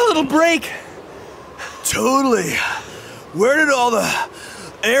a little break. Totally. Where did all the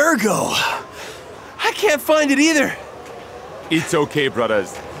air go? I can't find it either. It's okay,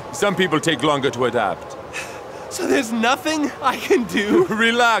 brothers. Some people take longer to adapt. So there's nothing I can do?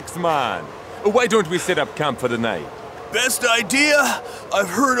 Relax, man. Why don't we set up camp for the night? Best idea I've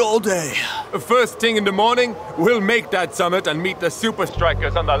heard all day. First thing in the morning, we'll make that summit and meet the Supa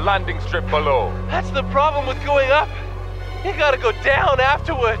Strikas on the landing strip below. That's the problem with going up. You gotta go down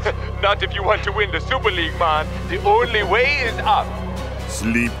afterwards. Not if you want to win the Super League, man. The only way is up.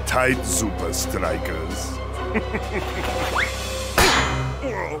 Sleep tight, Supa Strikas.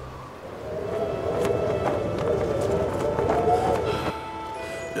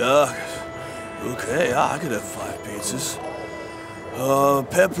 Okay, I could have 5 pizzas.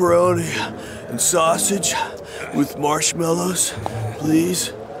 Pepperoni and sausage with marshmallows,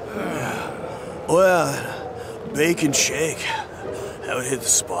 please. Oh yeah, bacon shake. That would hit the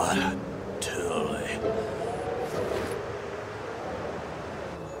spot. Totally.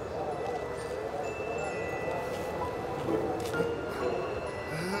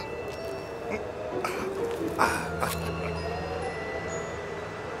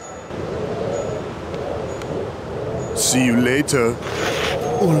 See you later.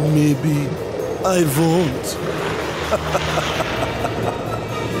 Or maybe I won't.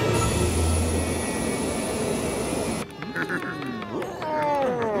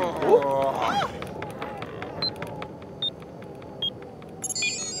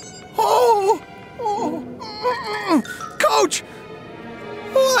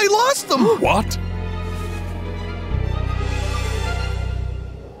 What?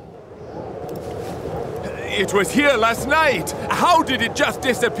 It was here last night. How did it just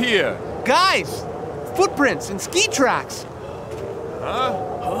disappear? Guys, footprints and ski tracks.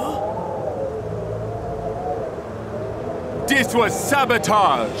 This was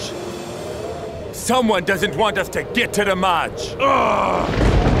sabotage. Someone doesn't want us to get to the match.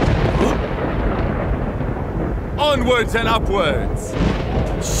 Onwards and upwards.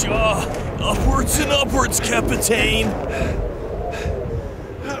 Sure, upwards and upwards, Captain.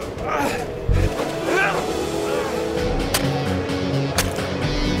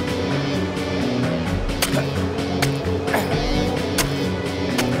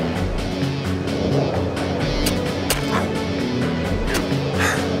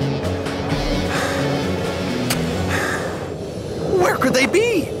 Where could they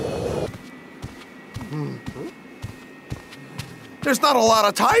be? There's not a lot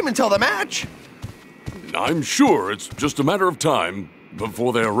of time until the match. I'm sure it's just a matter of time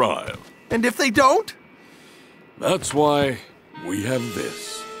before they arrive. And if they don't? That's why we have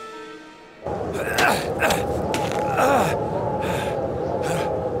this.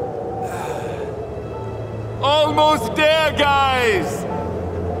 Almost there, guys!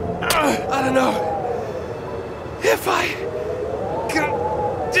 I don't know if I can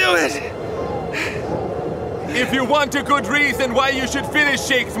do it. If you want a good reason why you should finish,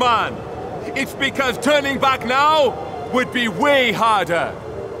 Shakes Man, it's because turning back now would be way harder.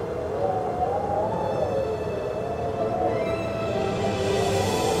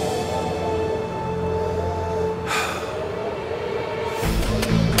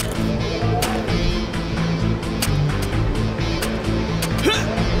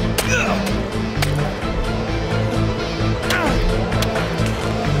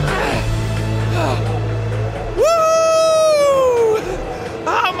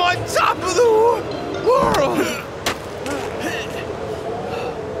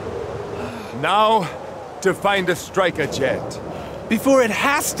 Now, to find a striker jet. Before it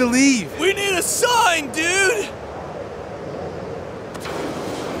has to leave. We need a sign, dude!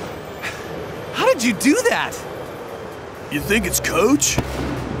 How did you do that? You think it's Coach?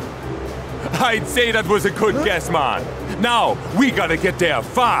 I'd say that was a good guess, man. Now, we gotta get there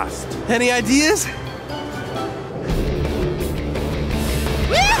fast. Any ideas?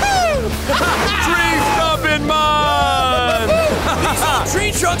 Tree stomping, man! These old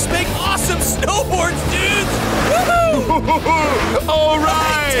tree trunks make awesome snowboards, dudes! Woohoo! All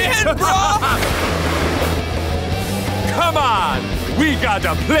right! Dead, bro! Come on! We got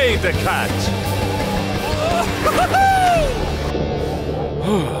a plane to catch!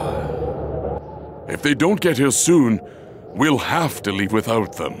 If they don't get here soon, we'll have to leave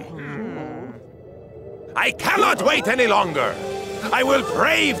without them. I cannot wait any longer! I will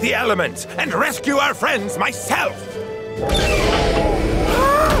brave the elements and rescue our friends myself!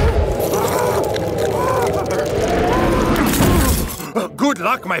 Good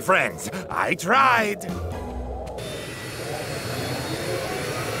luck, my friends. I tried.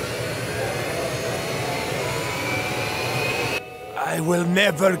 I will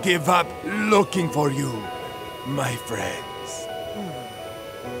never give up looking for you, my friends.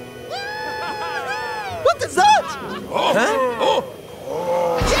 What is that? Oh. Huh? Oh.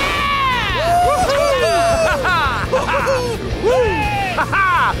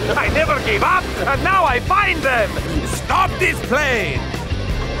 I never gave up, and now I find them! Stop this plane!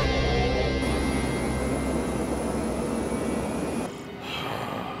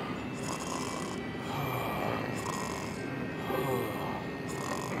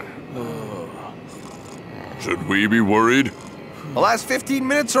 Should we be worried? The last 15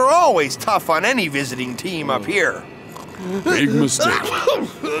 minutes are always tough on any visiting team up here. Big mistake.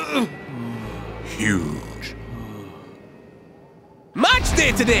 Huge. Match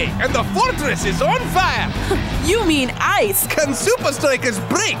day today, and the fortress is on fire! You mean ice! Can Supa Strikas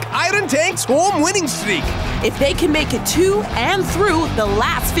break Iron Tank's home winning streak? If they can make it to and through the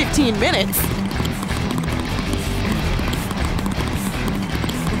last 15 minutes.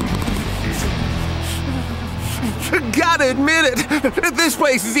 Gotta admit it, this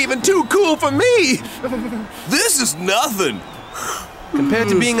place is even too cool for me! This is nothing! Compared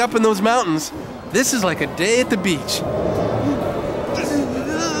to being up in those mountains, this is like a day at the beach.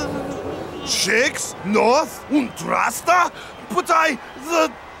 Shakes, North, und Rasta? But the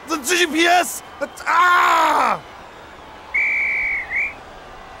GPS... Ah!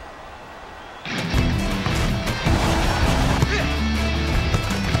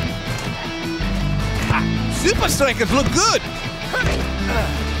 Supa Strikas look good!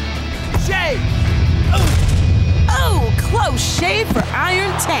 Oh! Oh, close shave for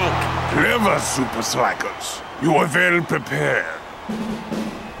Iron Tank. Clever, Supa Strikas. You are well prepared.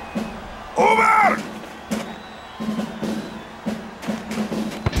 Over!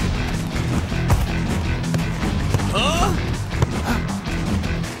 Huh?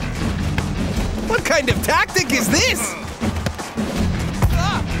 What kind of tactic is this?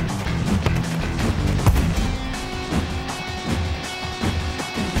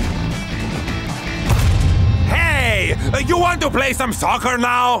 Hey! You want to play some soccer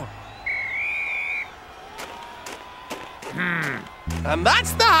now? And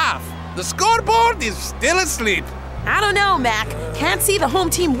that's the half. The scoreboard is still asleep. I don't know, Mac. Can't see the home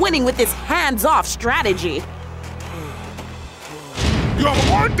team winning with this hands-off strategy. You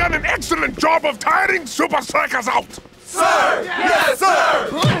have all done an excellent job of tiring Supa Strikas out! Sir! Yes, sir!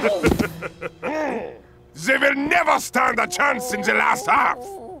 They will never stand a chance in the last half.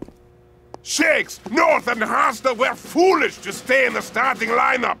 Shakes, North, and Rasta were foolish to stay in the starting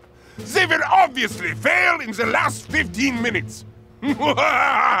lineup. They will obviously fail in the last 15 minutes.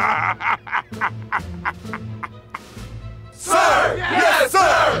 Sir! Yes,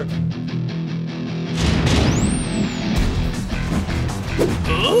 sir!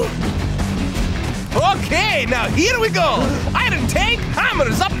 Okay, now here we go. Iron Tank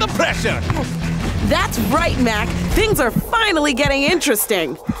hammers up the pressure. That's right, Mac. Things are finally getting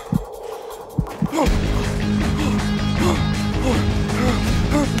interesting.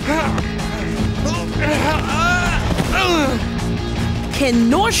 Can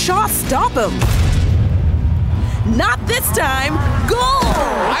North Shaw stop him? Not this time. Goal!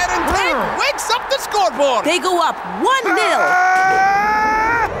 Iron Tank wakes up the scoreboard. They go up 1-0.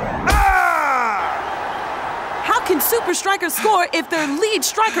 How can Supa Strikas score if their lead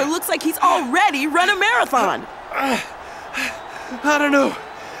striker looks like he's already run a marathon? I don't know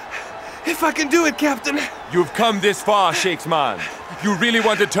if I can do it, Captain. You've come this far, Shakes man. You really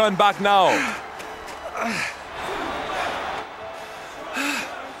want to turn back now?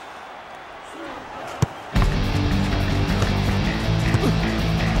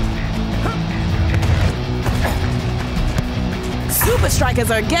 Supa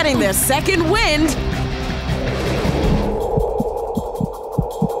Strikas are getting their second wind.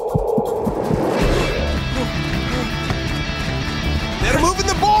 They're moving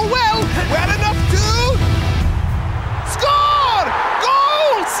the ball well enough to score!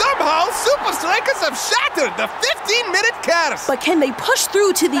 Goal! Somehow, Supa Strikas have shattered the 15-minute curse. But can they push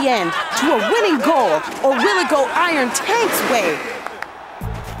through to the end to a winning goal, or will it go Iron Tank's way?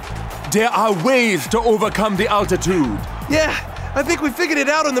 There are ways to overcome the altitude. Yeah, I think we figured it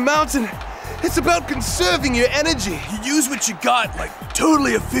out on the mountain. It's about conserving your energy. You use what you got, like,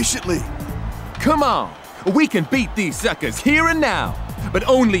 totally efficiently. Come on, we can beat these suckers here and now, but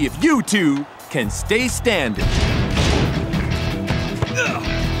only if you two can stay standing.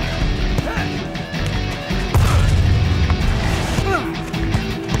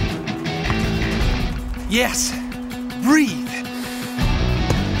 Yes, breathe.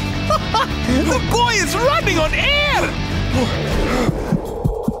 The boy is running on air!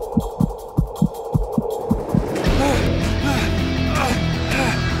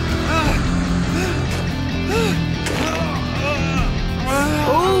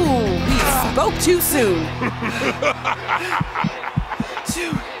 Oh, we spoke too soon.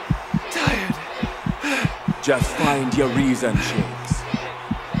 Too tired. Just find your reason, Shakes.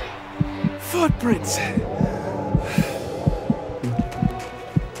 Footprints.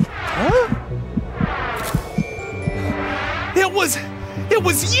 Huh? It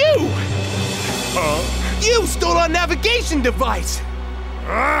was you! Huh? You stole our navigation device!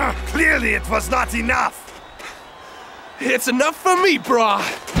 Clearly it was not enough! It's enough for me, brah!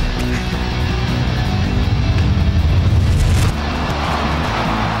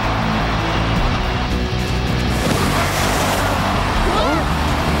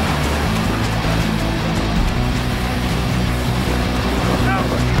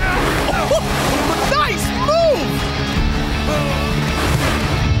 Nice move!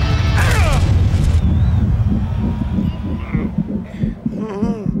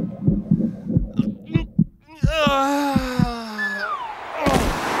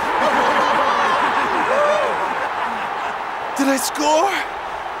 Did I score?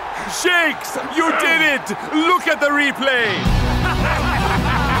 Shakes, you did it! Look at the replay!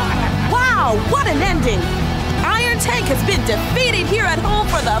 Wow, what an ending! Iron Tank has been defeated here at home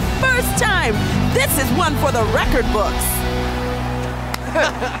for the first time. This is one for the record books.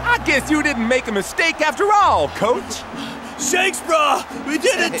 I guess you didn't make a mistake after all, Coach. Shakes, brah! We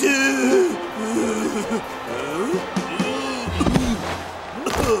did it, dude!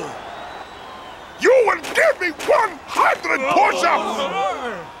 You will give me one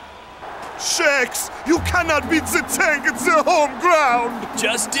enough! Shakes, you cannot beat the tank at the home ground!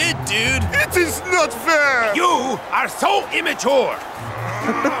 Just did, dude! It is not fair! You are so immature!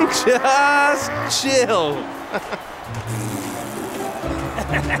 Just chill.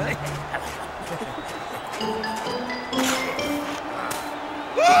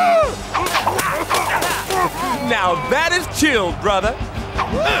 Now that is chill, brother.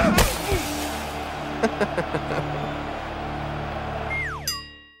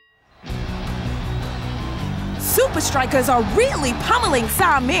 Supa Strikas are really pummeling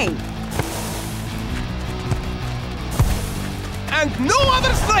Sa Ming. And no other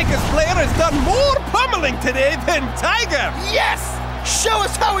Strikas player has done more pummeling today than Tiger! Yes! Show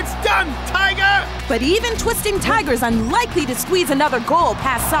us how it's done, Tiger! But even Twisting Tiger's unlikely to squeeze another goal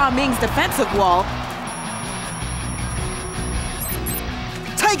past Sa Ming's defensive wall.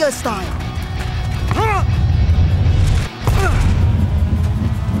 Tiger style.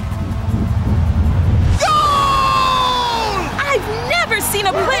 I've never seen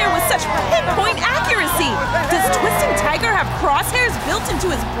a player with such pinpoint accuracy! Does Twisting Tiger have crosshairs built into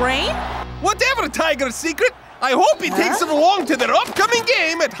his brain? Whatever Tiger's secret, I hope he takes it along to their upcoming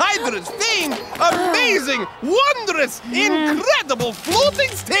game at Hydra's famed, amazing, wondrous, incredible floating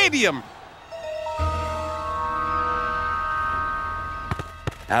stadium!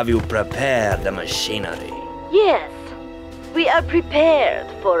 Have you prepared the machinery? Yes, we are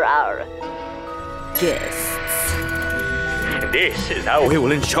prepared for our guests. This is how we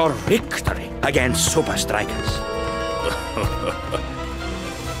will ensure victory against Supa Strikas.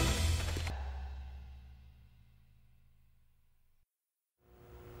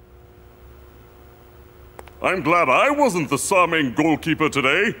 I'm glad I wasn't the Sa Ming goalkeeper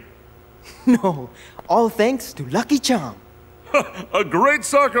today. No, all thanks to Lucky Charm. A great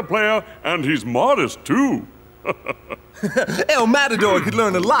soccer player, and he's modest too. El Matador could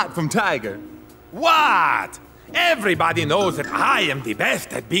learn a lot from Tiger. What? Everybody knows that I am the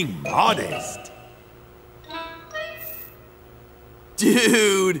best at being modest.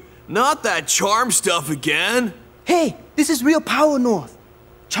 Dude, not that charm stuff again. Hey, this is real power, North.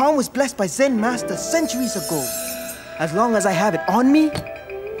 Charm was blessed by Zen Master centuries ago. As long as I have it on me,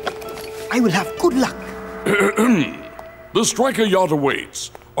 I will have good luck. The striker yacht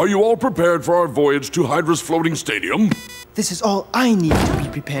awaits. Are you all prepared for our voyage to Hydra's floating stadium? This is all I need to be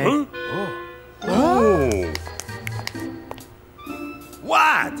prepared. Huh? Oh.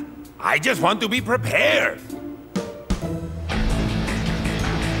 What? I just want to be prepared.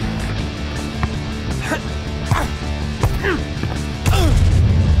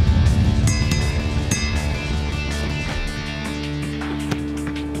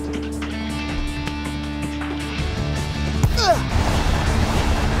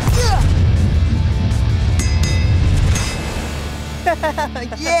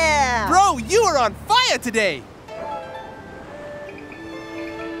 Yeah! Bro, you are on fire today!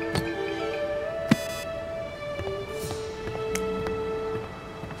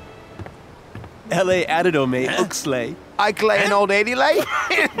 LA Adido, mate. Oaksley. I clay an old 80 lay?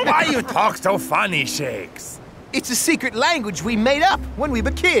 Why you talk so funny, Shakes? It's a secret language we made up when we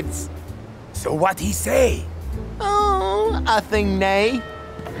were kids. So what he say? Oh, a thing nay.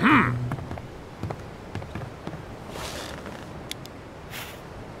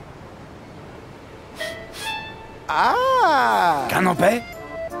 Ah. Canopé?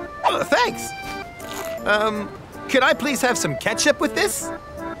 Thanks. Could I please have some ketchup with this?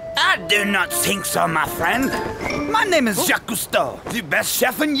 I do not think so, my friend. My name is Jacques Cousteau, the best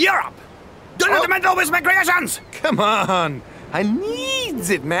chef in Europe. Do not meddle with my creations! Come on. I needs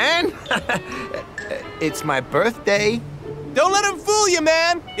it, man. It's my birthday. Don't let him fool you,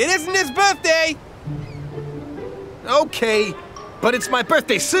 man! It isn't his birthday! Okay, but it's my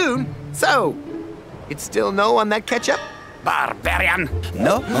birthday soon, so it's still no on that ketchup? Barbarian!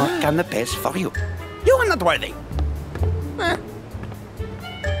 No more canapés for you. You are not worthy.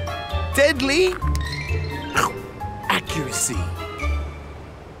 Deadly accuracy.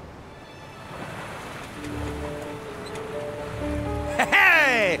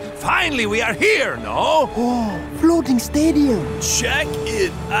 Hey! Finally, we are here, no? Oh, floating stadium. Check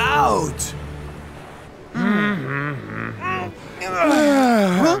it out.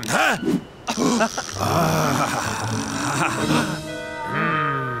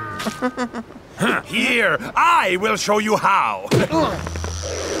 Here, I will show you how.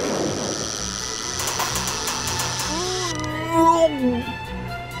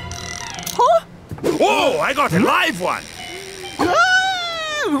 Huh? Whoa, I got a live one.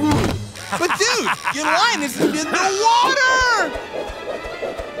 But dude, your line isn't in the water!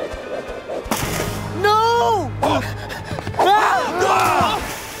 No!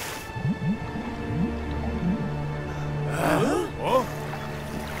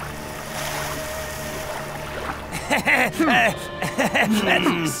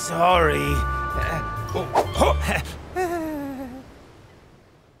 Sorry.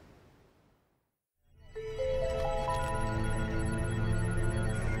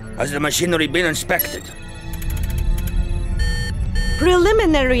 Has the machinery been inspected?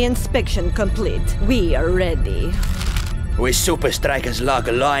 Preliminary inspection complete. We are ready. With Supa Strikas log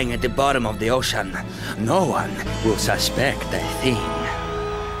lying at the bottom of the ocean, no one will suspect a thing.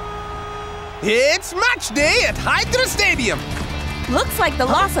 It's match day at Hydra Stadium. Looks like the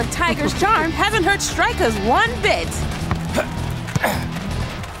loss of Tiger's charm hasn't hurt Strikas one bit.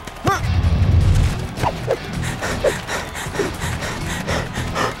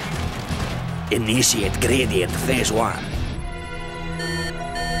 Initiate gradient phase 1.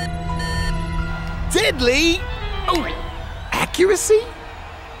 Deadly! Oh, accuracy?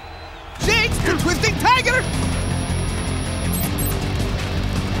 Shakes the twisting tiger!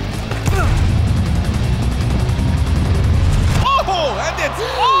 Oh, and it's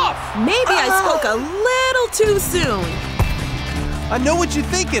off! Maybe I spoke a little too soon. I know what you're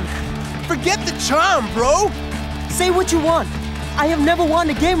thinking. Forget the charm, bro. Say what you want. I have never won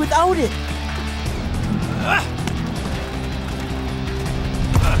a game without it.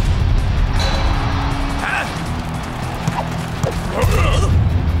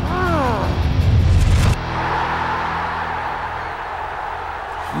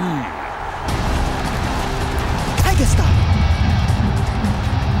 Tiger stop.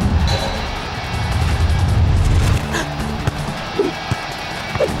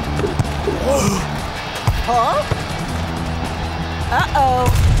 Huh? Uh-oh.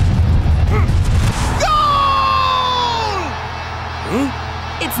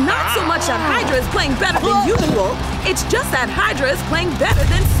 It's not so much that Hydra is playing better than usual, it's just that Hydra is playing better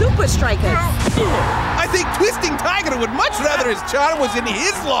than Supa Strikas. I think Twisting Tiger would much rather his charm was in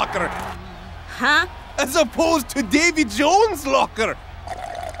his locker. Huh? As opposed to Davy Jones' locker.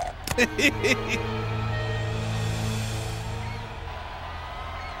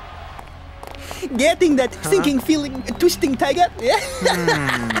 Getting that sinking feeling, Twisting Tiger?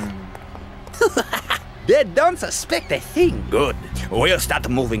 They don't suspect a thing. Good. We'll start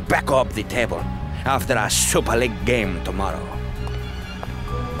moving back up the table after our Super League game tomorrow.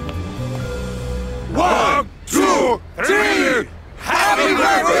 1, 2, 3! Happy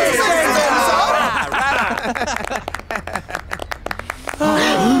birthday,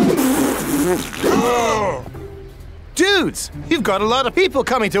 Dudes, you've got a lot of people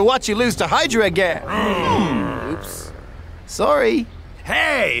coming to watch you lose to Hydra again. Oops. Sorry.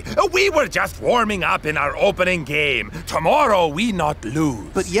 Hey, we were just warming up in our opening game. Tomorrow we not lose.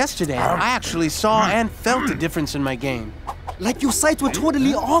 But yesterday, I actually saw and felt a difference in my game. Like your sights were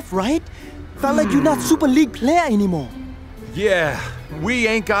totally off, right? Felt like you're not Super League player anymore. Yeah, we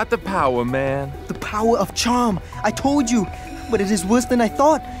ain't got the power, man. The power of charm. I told you. But it is worse than I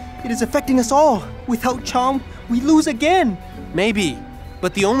thought. It is affecting us all. Without charm, we lose again. Maybe.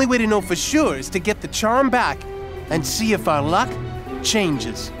 But the only way to know for sure is to get the charm back and see if our luck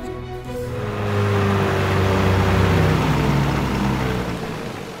changes.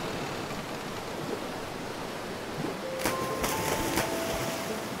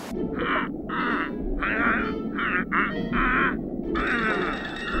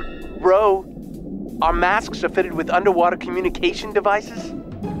 Bro, our masks are fitted with underwater communication devices.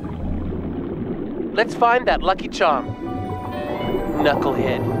 Let's find that lucky charm.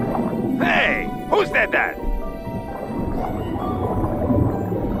 Knucklehead. Hey, who said that?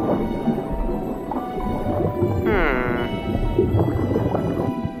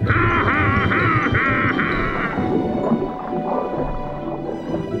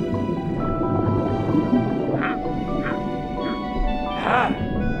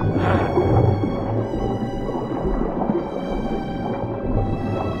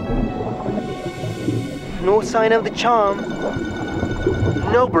 No sign of the charm.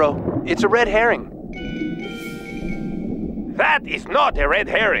 No, bro. It's a red herring. That is not a red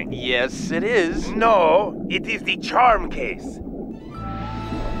herring. Yes, it is. No, it is the charm case.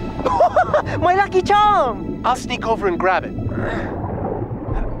 My lucky charm! I'll sneak over and grab it.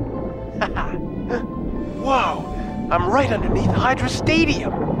 Wow, I'm right underneath Hydra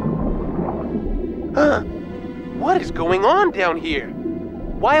Stadium. Huh? What is going on down here?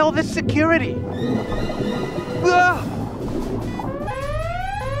 Why all this security? Ah!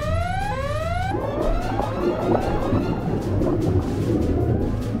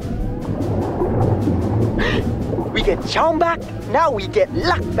 We get charm back, now we get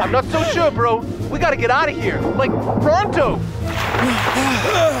luck back. I'm not so sure, bro. We gotta get out of here. Like, pronto!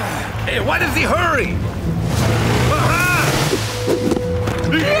 Hey, why does he hurry?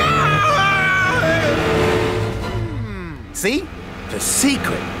 see? The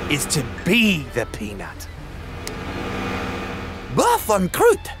secret is to be the peanut. Buff on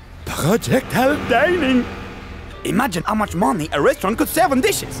Crute. Projectile dining. Imagine how much money a restaurant could save on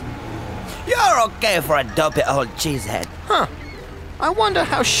dishes. You're okay for a dopey old cheesehead. Huh. I wonder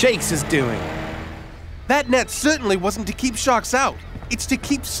how Shakes is doing. That net certainly wasn't to keep sharks out. It's to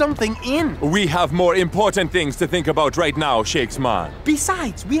keep something in. We have more important things to think about right now, Shakes man.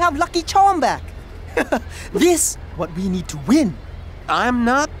 Besides, we have Lucky Charm back. This what we need to win. I'm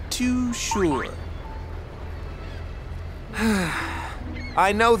not too sure.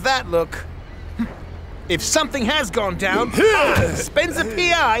 I know that look. If something has gone down, spends a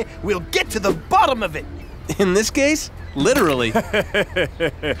PI, we'll get to the bottom of it. In this case, literally.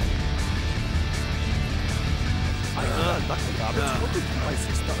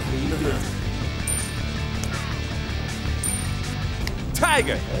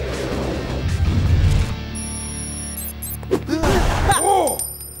 Tiger!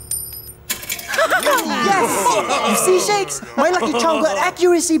 Yes! You see, Shakes? My Lucky Charm got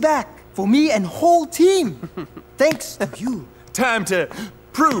accuracy back. For me and whole team. Thanks to you. Time to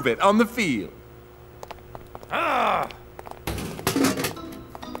prove it on the field.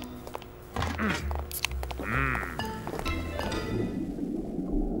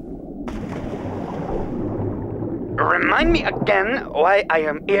 Remind me again why I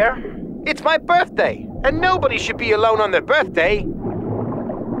am here? It's my birthday, and nobody should be alone on their birthday.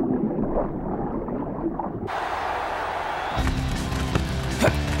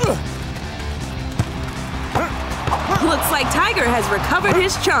 Looks like Tiger has recovered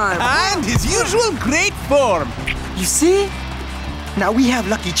his charm. And his usual great form. You see? Now we have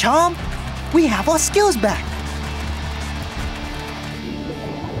Lucky Charm. We have our skills back.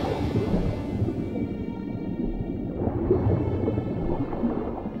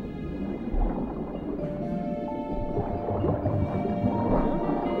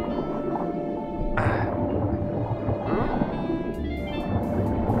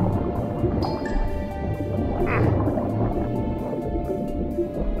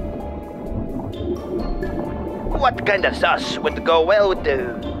 What kind of sauce would go well with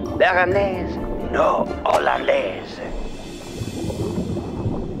the Béarnaise? No, Hollandaise.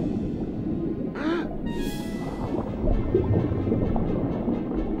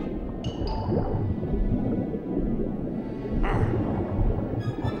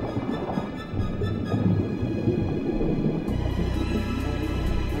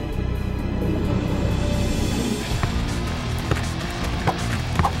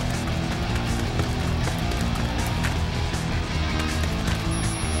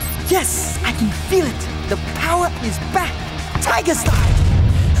 Yes, I can feel it. The power is back. Tiger style.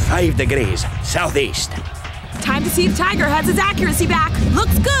 5 degrees southeast. Time to see if Tiger has his accuracy back.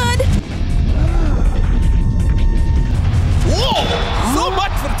 Looks good. Whoa! So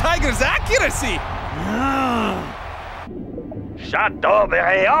much for Tiger's accuracy.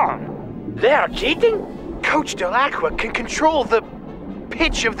 Chateaubriand. They're cheating? Coach Delacqua can control the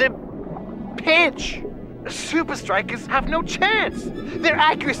pitch of the pitch. Supa Strikas have no chance. Their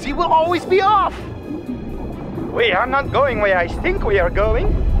accuracy will always be off. We are not going where I think we are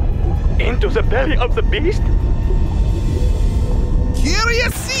going. Into the belly of the beast.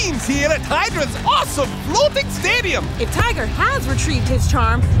 Curious scenes here at Hydra's awesome floating stadium. If Tiger has retrieved his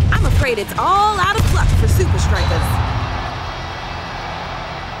charm, I'm afraid it's all out of luck for Supa Strikas.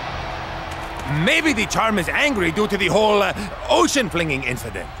 Maybe the charm is angry due to the whole ocean flinging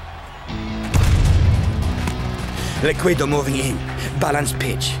incident. Liquido moving in. Balance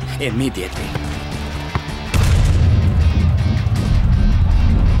pitch. Immediately.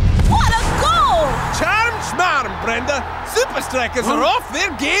 What a goal! Charm schmarm, Brenda. Supa Strikas are off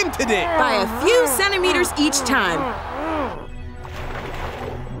their game today. By a few centimeters each time.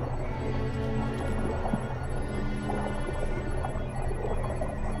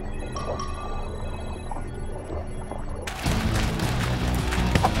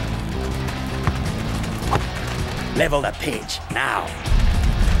 Level the pitch, now.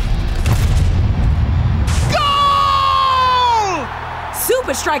 Goal!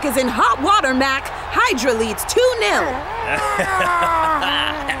 Supa Strikas in hot water, Mac. Hydra leads 2-0.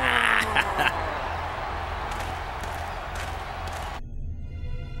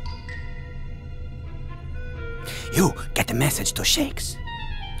 You get the message to Shakes.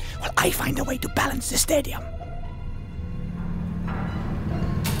 While I find a way to balance the stadium.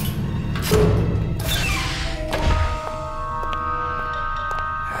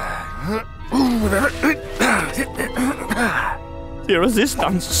 The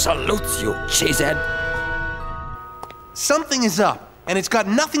resistance salutes you, cheesehead. Something is up, and it's got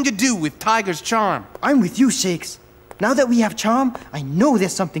nothing to do with Tiger's charm. I'm with you, Shakes. Now that we have charm, I know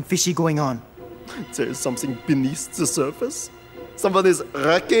there's something fishy going on. There's something beneath the surface. Someone is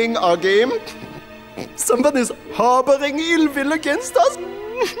wrecking our game. Someone is harboring ill will against us.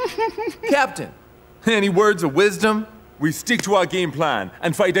 Captain, any words of wisdom? We stick to our game plan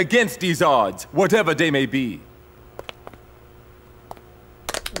and fight against these odds, whatever they may be.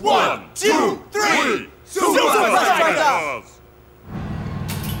 1, 2, 3, Supa Strikas!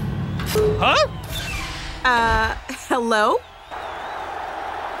 Huh? Hello?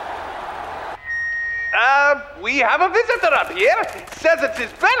 We have a visitor up here. Says it's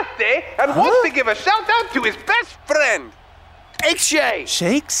his birthday and wants to give a shout out to his best friend. X-Shay.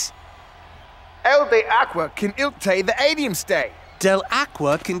 Shakes? El de Aqua can ilte the stadium stay. Del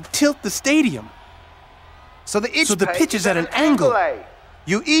Aqua can tilt the stadium. So the pitch is at an angle.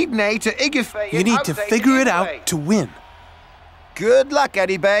 You need to igify. You need to figure it out to win. Good luck,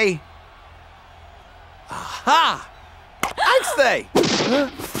 Eddie Bay. Aha! Thanks, they.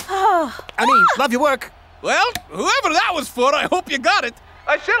 I mean, love your work. Well, whoever that was for, I hope you got it.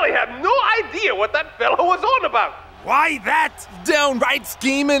 I surely have no idea what that fellow was on about. Why that? Downright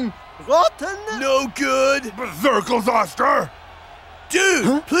scheming. Rotten. No good. Berserkles, Oscar.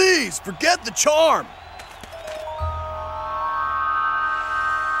 Dude, please, forget the charm.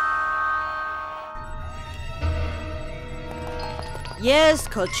 Yes,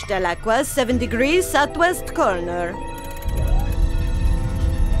 Coach Delacqua, 7 degrees southwest corner.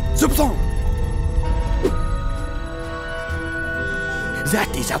 Soupçon!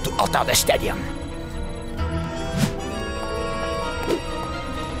 That is how to alter the stadium.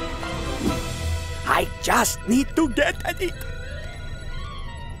 I just need to get at it.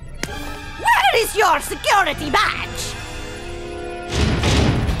 Where is your security badge?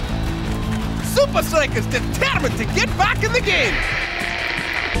 Supa Strikas determined to get back in the game.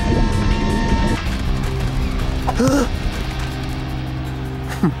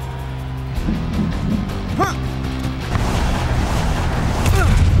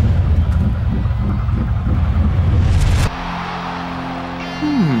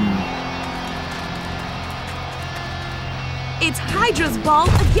 It's Hydra's ball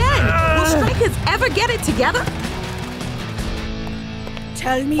again! Will Strikas ever get it together?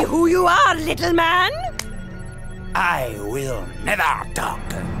 Tell me who you are, little man! I will never talk.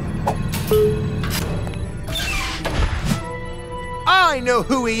 I know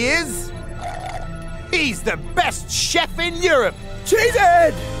who he is. He's the best chef in Europe.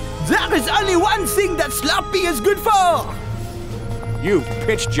 Cheated! There is only one thing that sloppy is good for. You've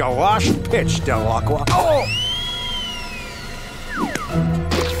pitched your last pitch, Delacqua. Oh!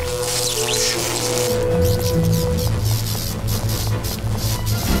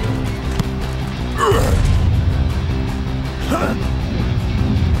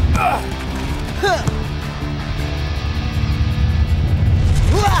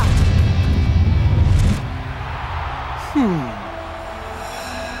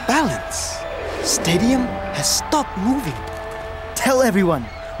 Balance. Stadium has stopped moving. Tell everyone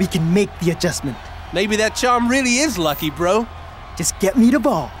we can make the adjustment. Maybe that charm really is lucky, bro. Just get me the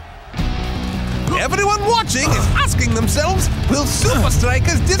ball. Everyone watching is asking themselves, will Supa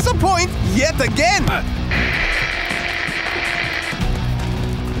Strikas disappoint yet again?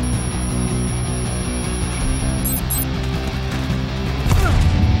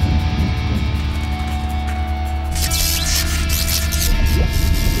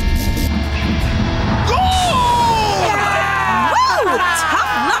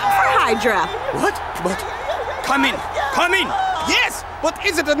 What? But come in! Come in! Yes, but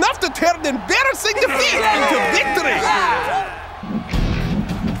is it enough to turn embarrassing defeat into victory?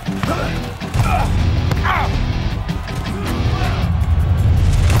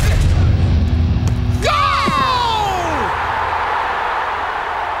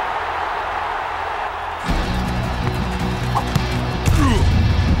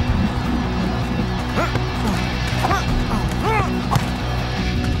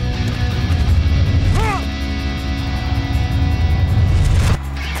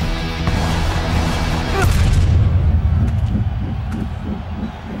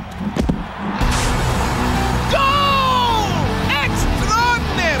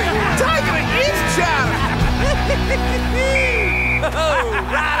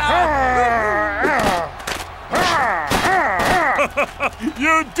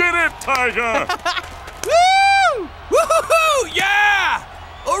 You did it, Tiger! Woo! Woohoo! Yeah!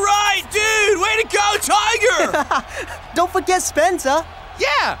 All right, dude! Way to go, Tiger! Don't forget Spencer.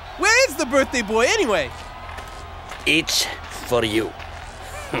 Yeah! Where is the birthday boy anyway? It's for you.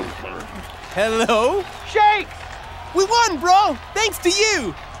 Hello? Shake! We won, bro! Thanks to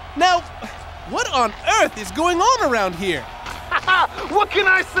you! Now, What on earth is going on around here? What can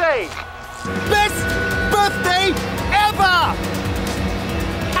I say? Best birthday ever!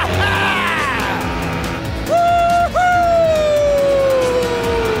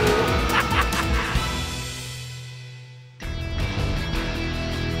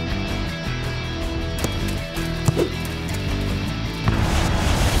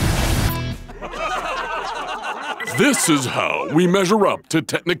 This is how we measure up to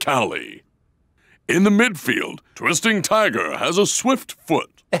technicality. In the midfield, Twisting Tiger has a swift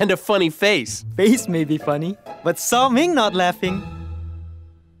foot. And a funny face. Face may be funny, but Saw Ming not laughing.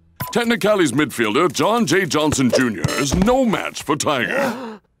 Technicality's midfielder, John J. Johnson Jr., is no match for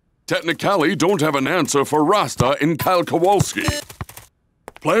Tiger. Technicali don't have an answer for Rasta in Kyle Kowalski.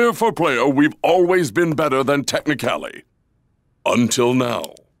 Player for player, we've always been better than Technicali. Until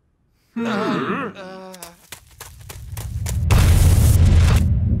now.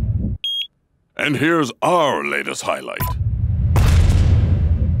 And here's our latest highlight.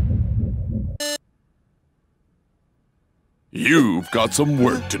 You've got some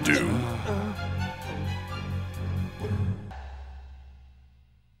work to do.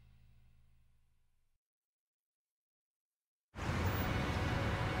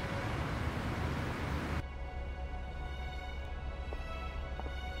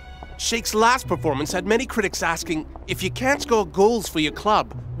 Shake's last performance had many critics asking, if you can't score goals for your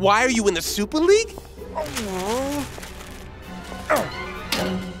club, why are you in the Super League?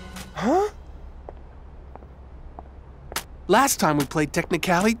 Huh? Last time we played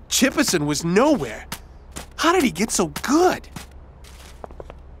Technicali, Chipperson was nowhere. How did he get so good?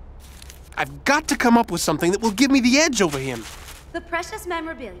 I've got to come up with something that will give me the edge over him. The precious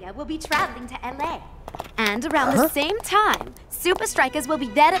memorabilia will be traveling to LA. And around the same time, Supa Strikas will be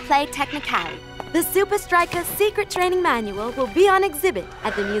there to play Technicali. The Supa Strikas secret training manual will be on exhibit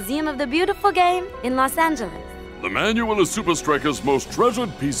at the Museum of the Beautiful Game in Los Angeles. The manual is Supa Strikas' most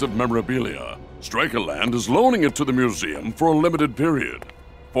treasured piece of memorabilia. Strikerland is loaning it to the museum for a limited period.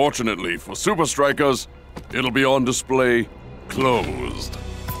 Fortunately for Supa Strikas, it'll be on display closed.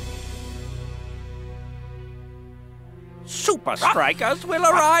 Supa Strikas will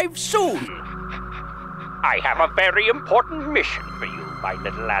arrive soon. I have a very important mission for you, my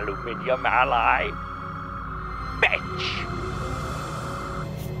little aluminium ally. Fetch.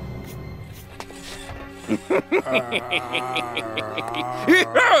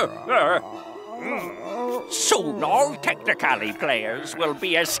 Soon all Technicali players will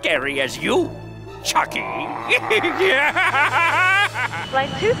be as scary as you, Chucky.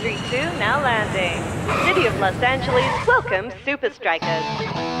 Flight 232 now landing. City of Los Angeles welcomes Supa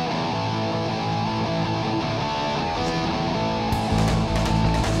Strikas.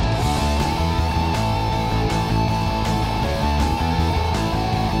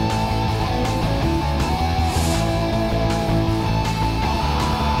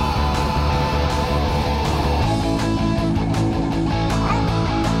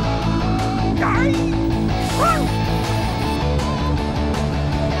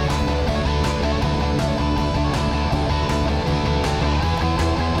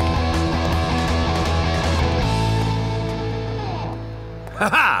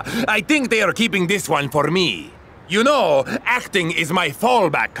 I think they are keeping this one for me. You know, acting is my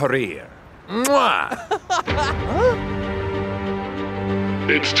fallback career. Mwah!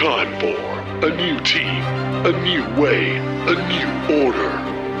 It's time for a new team, a new way, a new order.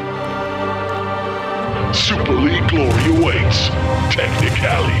 Super League glory awaits.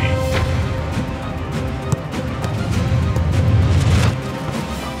 Technicali.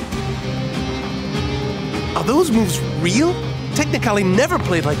 Are those moves real? Technicali never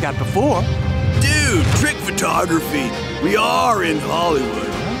played like that before. Dude, trick photography. We are in Hollywood.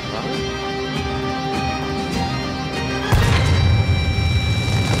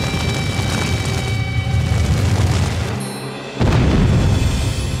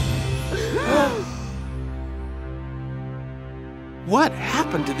 What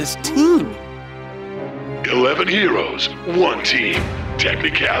happened to this team? 11 heroes, one team.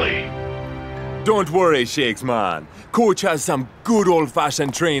 Technicali. Don't worry, Shakes, man. Coach has some good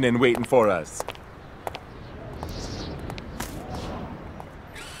old-fashioned training waiting for us.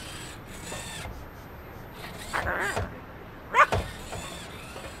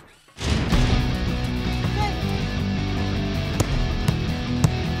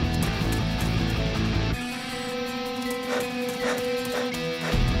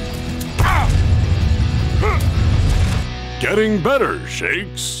 Getting better,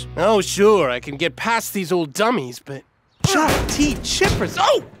 Shakes. Oh, sure, I can get past these old dummies, but... Chuck T. Chippers!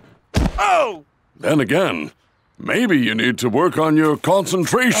 Oh! Oh! Then again, maybe you need to work on your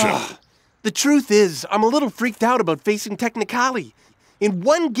concentration. The truth is, I'm a little freaked out about facing Technicali. In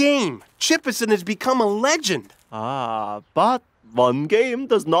one game, Chippison has become a legend. Ah, but one game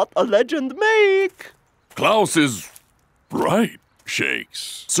does not a legend make. Klaus is right,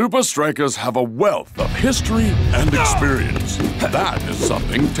 Shakes. Supa Strikas have a wealth of history and experience. That is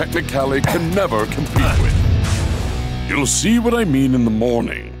something Technicali can never compete with. You'll see what I mean in the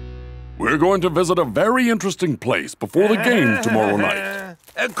morning. We're going to visit a very interesting place before the game tomorrow night.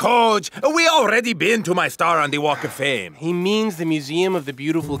 Coach, we already been to my star on the Walk of Fame. He means the Museum of the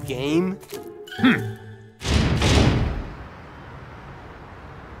Beautiful Game?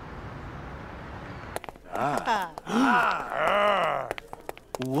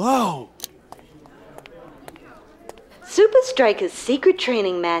 Whoa! Supa Strikas' secret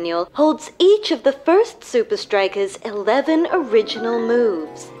training manual holds each of the first Supa Strikas' 11 original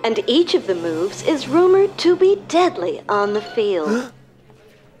moves. And each of the moves is rumored to be deadly on the field.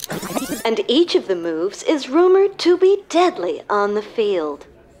 And each of the moves is rumored to be deadly on the field.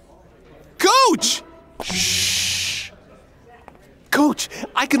 Coach! Shh! Coach,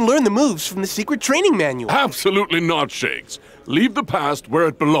 I can learn the moves from the secret training manual. Absolutely not, Shakes. Leave the past where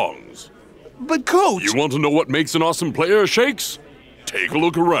it belongs. But, Coach... You want to know what makes an awesome player, Shakes? Take a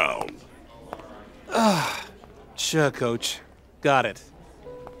look around. Sure, Coach. Got it.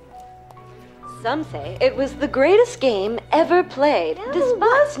 Some say it was the greatest game ever played,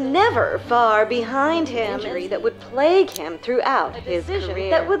 despite never far behind him. Injury that would plague him throughout his career.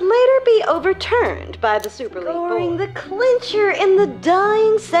 That would later be overturned by the Super League Board. Scoring the clincher in the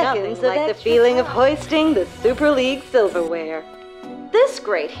dying seconds of like the feeling of hoisting the Super League silverware. This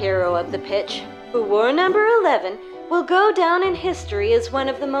great hero of the pitch, who wore number 11, will go down in history as one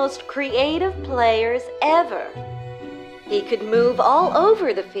of the most creative players ever. He could move all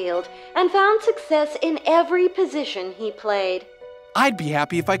over the field and found success in every position he played. I'd be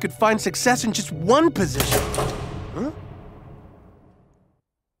happy if I could find success in just one position. Huh?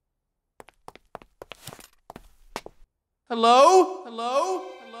 Hello? Hello?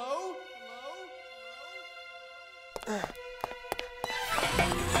 Hello? Hello?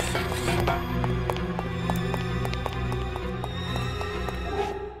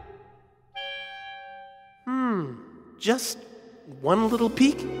 Just one little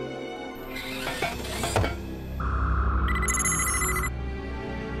peek?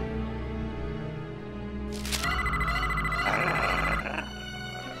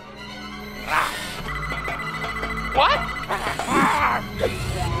 What?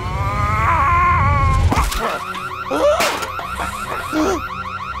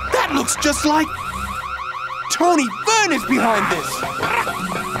 That looks just like... Tony Byrne is behind this!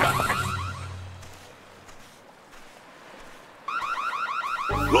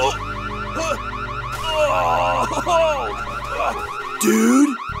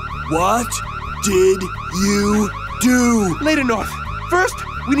 Dude, what did you do? Later, North. First,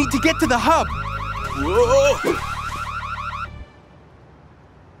 we need to get to the hub. Whoa.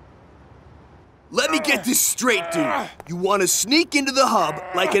 Let me get this straight, dude. You want to sneak into the hub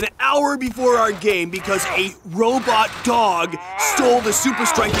like an hour before our game because a robot dog stole the Supa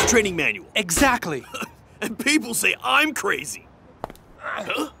Strikas training manual. Exactly. And people say I'm crazy.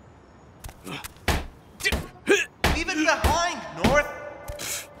 Huh? Leave it behind, North.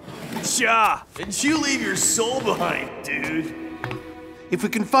 Cha, and you leave your soul behind, dude. If we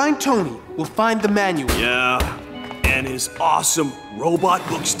can find Tony, we'll find the manual. Yeah, and his awesome robot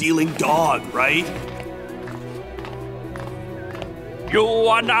book-stealing dog, right? You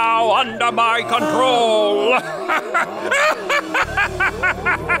are now under my control.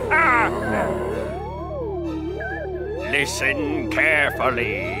 Listen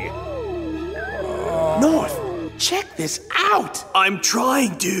carefully. North, check this out! I'm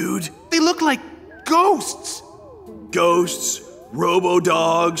trying, dude. They look like ghosts. Ghosts,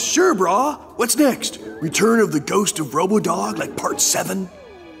 robo-dogs, sure, brah. What's next? Return of the Ghost of Robo-Dog, like part 7?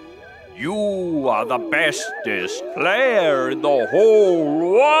 You are the bestest player in the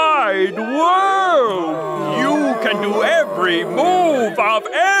whole wide world. You can do every move of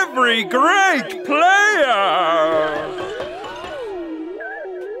every great player.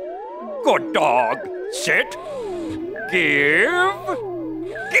 Good dog. Sit. Give.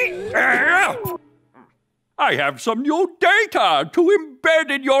 I have some new data to embed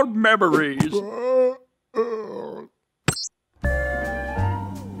in your memories.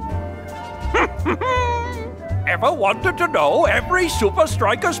 Ever wanted to know every Supa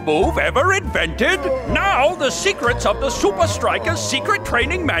Strikas move ever invented? Now the secrets of the Supa Strikas secret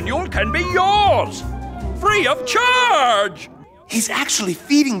training manual can be yours. Free of charge. He's actually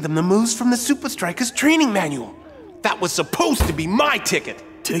feeding them the moves from the Supa Strikas training manual. That was supposed to be my ticket.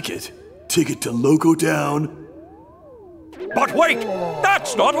 Ticket? ticket to Loco Town. But wait,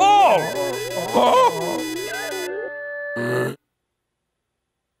 that's not all! Huh?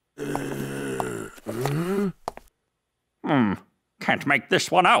 Can't make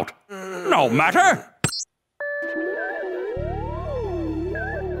this one out. No matter.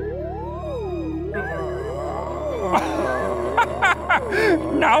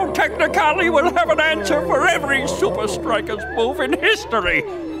 Now Technically will have an answer for every Supa Strikas move in history.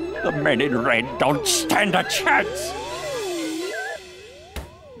 The men in red don't stand a chance.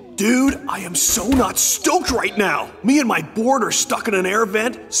 Dude, I am so not stoked right now. Me and my board are stuck in an air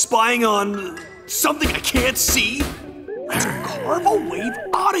vent, spying on something I can't see. Let's carve a wave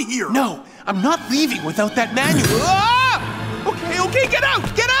out of here. No, I'm not leaving without that manual. Ah! Okay, get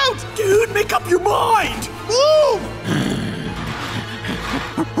out! Get out! Dude, make up your mind! Move!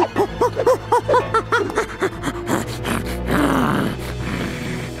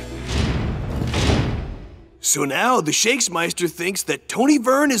 So now the Shakesmeister thinks that Tony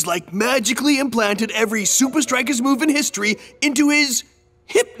Vern has like magically implanted every Supa Strikas move in history into his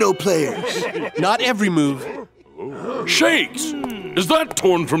hypno players. Not every move. Shakes! Is that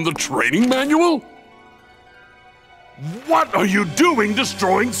torn from the training manual? What are you doing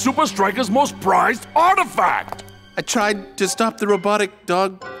destroying Supa Strikas' most prized artifact? I tried to stop the robotic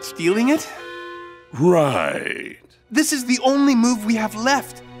dog stealing it. Right. This is the only move we have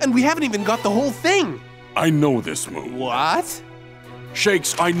left, and we haven't even got the whole thing. I know this move. What?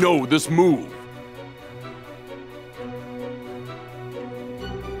 Shakes, I know this move.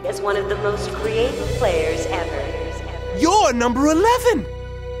 As one of the most creative players ever. You're number 11!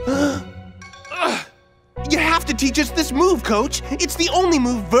 You have to teach us this move, Coach. It's the only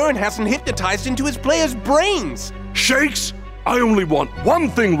move Vern hasn't hypnotized into his players' brains. Shakes, I only want one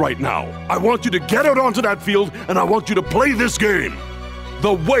thing right now. I want you to get out onto that field, and I want you to play this game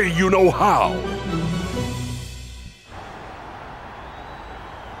the way you know how.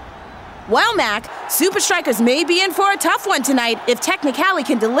 Well, Mac, Supa Strikas may be in for a tough one tonight if Technically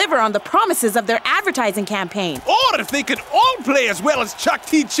can deliver on the promises of their advertising campaign. Or if they could all play as well as Chuck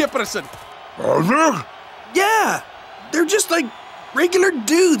T. Chipperson. Are they? Yeah, they're just like regular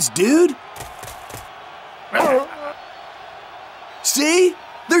dudes, dude. See?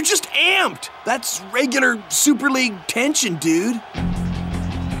 They're just amped. That's regular Super League tension, dude.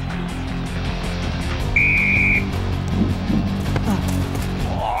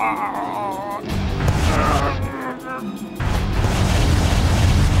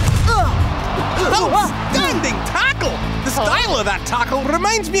 Outstanding tackle! The style of that tackle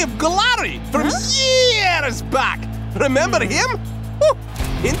reminds me of Galari from years back. Remember him? Oh,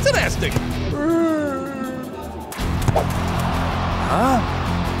 interesting.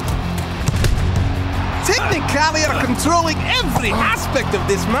 Technically are controlling every aspect of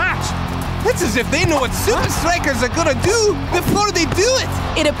this match. It's as if they know what Supa Strikas are gonna do before they do it.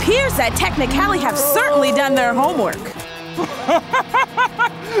 It appears that Technically have certainly done their homework.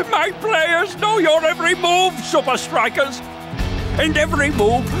 My players know your every move, Supa Strikas. And every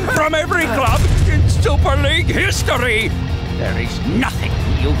move from every club in Super League history. There is nothing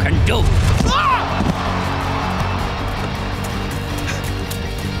you can do.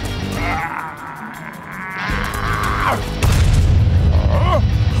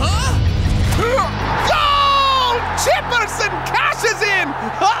 Goal! Chipperson cashes in!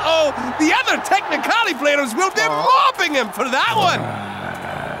 Uh-oh! The other Technically players will be mobbing him for that one!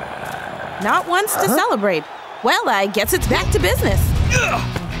 Not once to celebrate. Well, I guess it's back to business.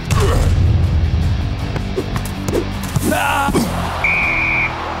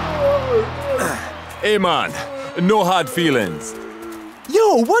 Hey, man, no hard feelings.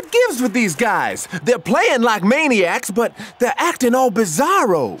 Yo, what gives with these guys? They're playing like maniacs, but they're acting all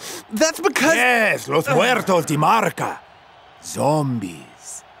bizarro. That's because... Yes, los muertos de marca.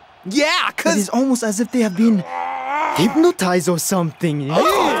 Zombies. Yeah, It is almost as if they have been hypnotized or something.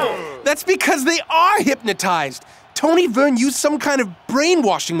 That's because they are hypnotized. Tony Vern used some kind of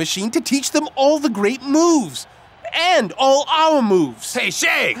brainwashing machine to teach them all the great moves. And all our moves. Hey,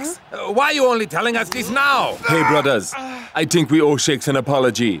 Shakes! Why are you only telling us this now? Hey, brothers. I think we owe Shakes an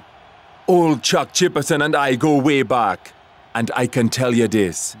apology. Old Chuck Chipperson and I go way back. And I can tell you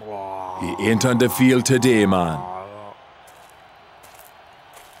this. He ain't on the field today, man.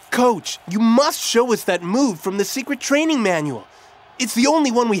 Coach, you must show us that move from the secret training manual. It's the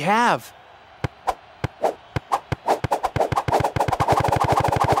only one we have.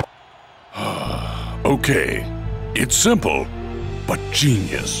 Okay, it's simple, but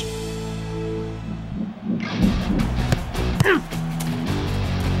genius.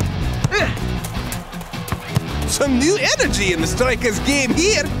 Some new energy in the Strikers game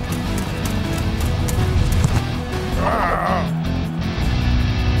here.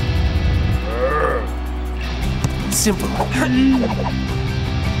 Simple.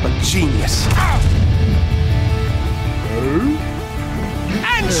 But genius.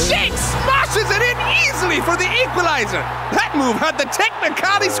 And Shake smashes it in easily for the equalizer. That move had the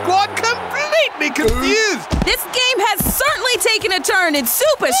Technicali squad completely confused. This game has certainly taken a turn in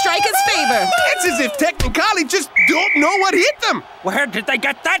Supa Strikas' favor. It's as if Technicali just don't know what hit them. Where did they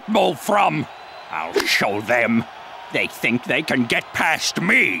get that move from? I'll show them. They think they can get past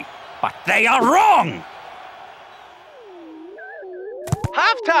me, but they are wrong.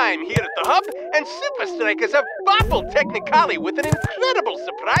 Halftime here at the Hub, and Supa Strikas have baffled Technicali with an incredible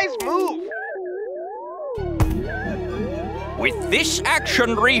surprise move. With this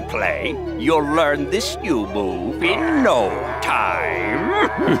action replay, you'll learn this new move in no time.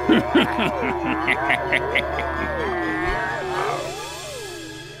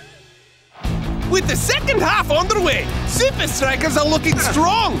 With the second half on their way, Supa Strikas are looking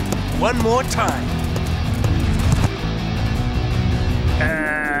strong. One more time.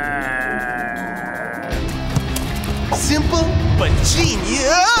 Simple, but genius.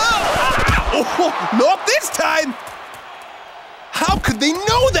 Oh, not this time. How could they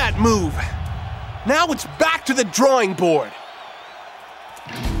know that move? Now it's back to the drawing board.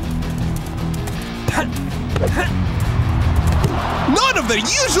 None of their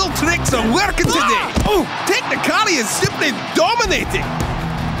usual tricks are working today. Technicali is simply dominating.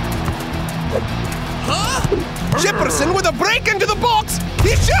 Jefferson with a break into the box.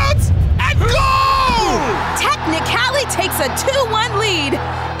 He shoots and goal! Technicali takes a 2-1 lead.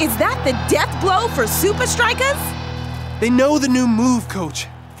 Is that the death blow for Supa Strikas? They know the new move, Coach.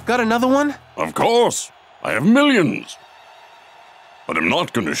 Got another one? Of course. I have millions. But I'm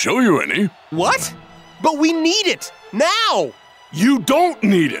not going to show you any. What? But we need it. Now! You don't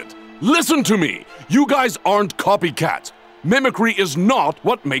need it. Listen to me. You guys aren't copycats. Mimicry is not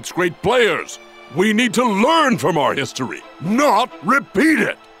what makes great players. We need to learn from our history, not repeat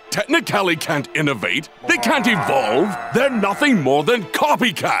it. Technicali can't innovate. They can't evolve. They're nothing more than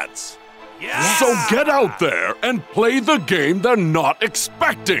copycats. Yes. So get out there and play the game they're not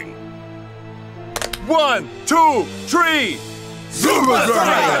expecting. 1, 2, 3. Supa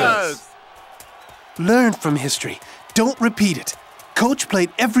Strikas! Learn from history. Don't repeat it. Coach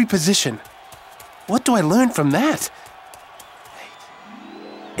played every position. What do I learn from that?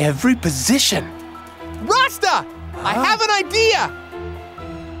 Every position. Rasta! I have an idea!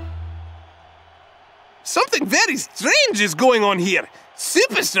 Something very strange is going on here.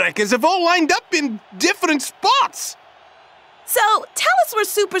 Supa Strikas have all lined up in different spots. So, tell us where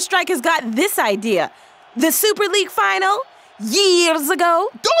Supa Strikas got this idea. The Super League final? Years ago?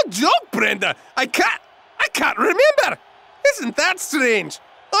 Don't joke, Brenda. I can't remember. Isn't that strange?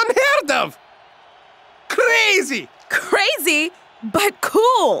 Unheard of. Crazy. Crazy, but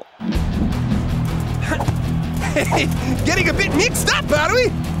cool. Getting a bit mixed up, are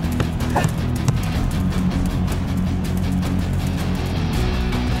we?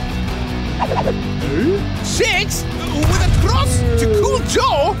 Shakes with a cross to Cool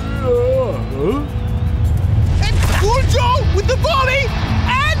Joe. And Cool Joe with the volley.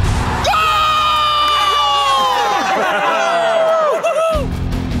 And goal!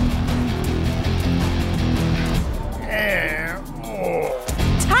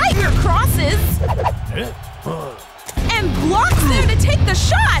 Tiger crosses. And blocks there to take the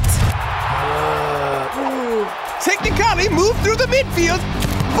shot. Technicali moved through the midfield,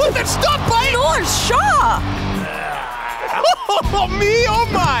 but they're stopped by North Shaw. Oh, me, oh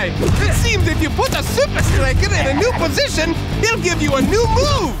my! It seems if you put a Supa Striker in a new position, he'll give you a new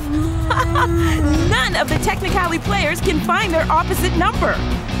move! None of the Technicali players can find their opposite number.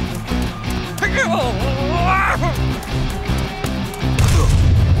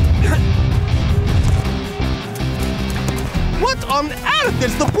 What on earth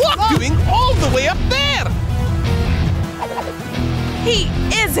is the block doing all the way up there? He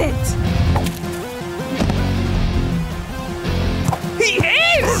isn't! He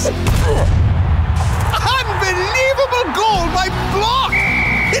is! Unbelievable goal by Block!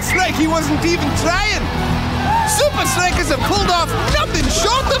 It's like he wasn't even trying. Supa Strikas have pulled off nothing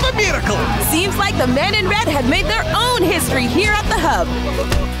short of a miracle. Seems like the men in red have made their own history here at the Hub.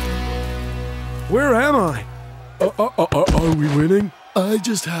 Where am I? Are we winning? I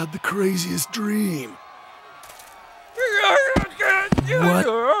just had the craziest dream.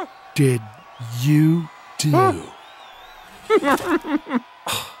 What did you do?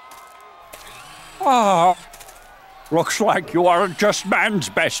 Oh, looks like you aren't just man's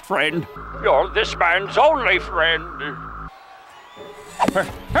best friend. You're this man's only friend.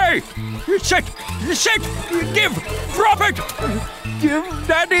 Hey! Sit! Sit! Drop it! Give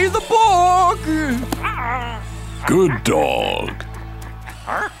Daddy the book! Good dog.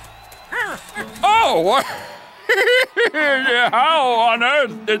 Oh! How on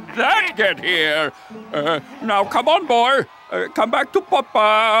earth did that get here? Now, come on, boy. Come back to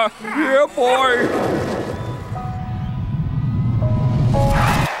Papa. Here, boy.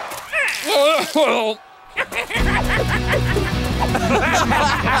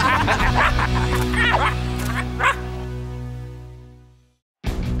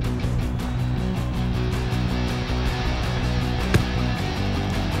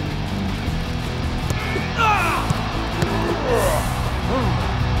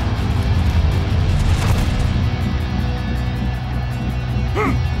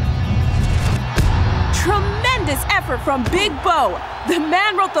 Tremendous effort from Big Bo. The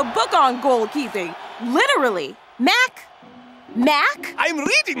man wrote the book on goalkeeping. Literally. Mac? I'm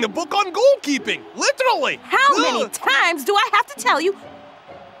reading the book on goalkeeping. Literally. How many times do I have to tell you?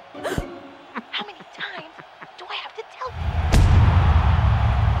 How many times do I have to tell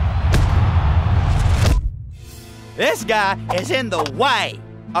you? This guy is in the way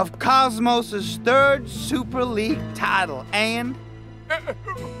of Cosmos' third Super League title and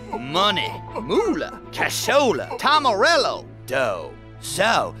money, moolah, cashola, tamarello, dough.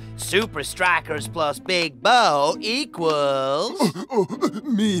 So, Super Strikers plus Big Bo equals...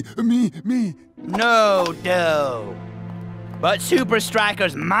 Me. No dough. But Super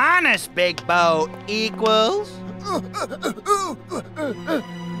Strikers minus Big Bo equals...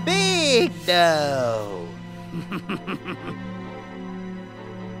 Big dough.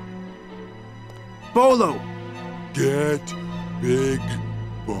 Bolo. Get Big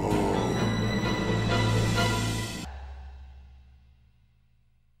Bo.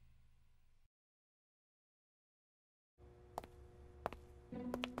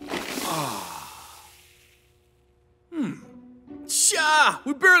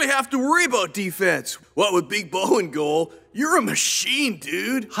 We barely have to worry about defense. What with Big Bo in goal, you're a machine,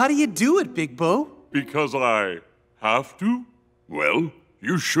 dude. How do you do it, Big Bo? Because I have to? Well,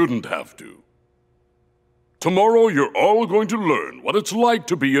 you shouldn't have to. Tomorrow, you're all going to learn what it's like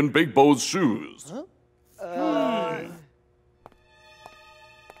to be in Big Bo's shoes.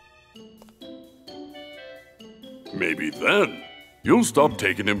 Maybe then, you'll stop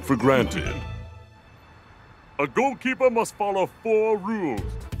taking him for granted. A goalkeeper must follow 4 rules.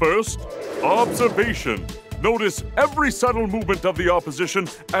 First, observation. Notice every subtle movement of the opposition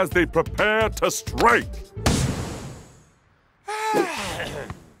as they prepare to strike.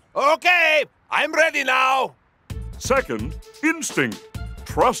 Okay, I'm ready now. Second, instinct.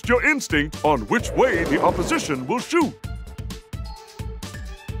 Trust your instinct on which way the opposition will shoot.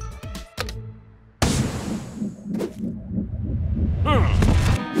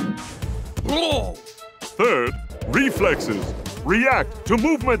 Third, reflexes. React to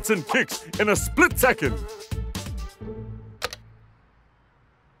movements and kicks in a split second.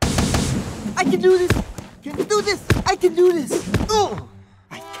 I can do this. I can do this. Oh,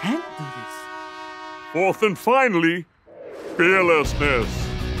 I can't do this. Fourth and finally, fearlessness.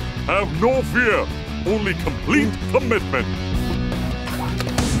 Have no fear, only complete commitment.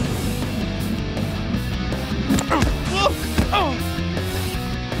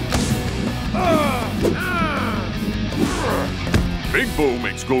 Big Bo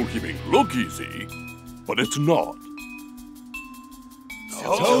makes goalkeeping look easy, but it's not.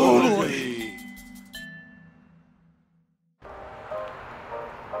 Totally.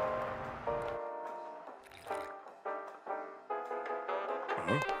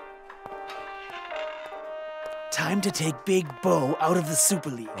 Time to take Big Bo out of the Super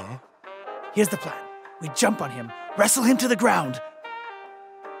League. Here's the plan. We jump on him, wrestle him to the ground.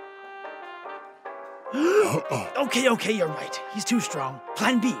 Okay, you're right. He's too strong.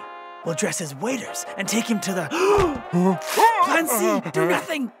 Plan B. We'll dress as waiters and take him to the... Plan C. Do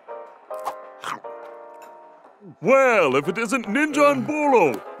nothing. Well, if it isn't Ninja and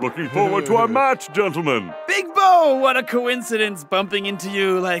Bolo. Looking forward to our match, gentlemen. Big Bo! What a coincidence bumping into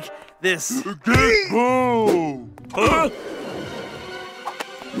you like this. Big Bo! Huh?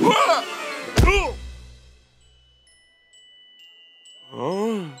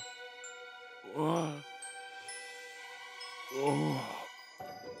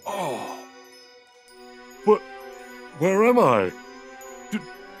 But where am I?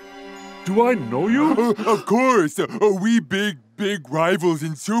 Do I know you? Of course, we big rivals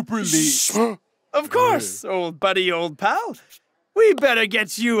in Super League. Of course, old buddy, old pal. We better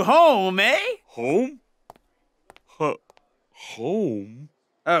get you home, eh? Home? Home?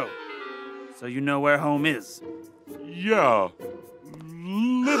 Oh, so you know where home is? Yeah,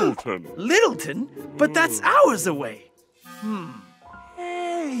 Littleton. Littleton? But that's hours away.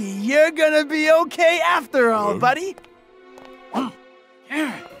 Hey, you're gonna be okay after all, buddy.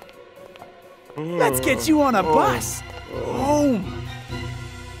 Let's get you on a bus. Home.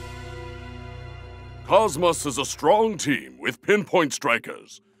 Cosmos is a strong team with pinpoint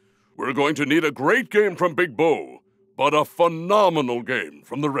strikers. We're going to need a great game from Big Bo, but a phenomenal game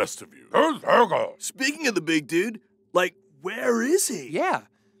from the rest of you. Speaking of the big dude, like, where is he? Yeah.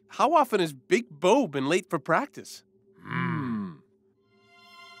 How often has Big Bo been late for practice?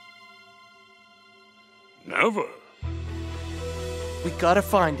 Never. We gotta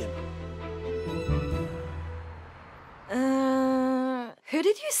find him. Who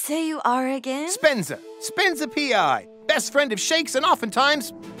did you say you are again? Spencer. Spencer PI. Best friend of Shakes and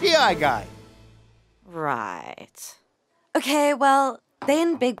oftentimes PI guy. Right. Okay, well,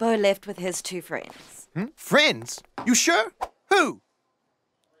 then Big Bo left with his 2 friends. Friends? You sure? Who?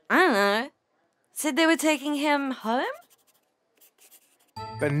 I don't know. Said they were taking him home?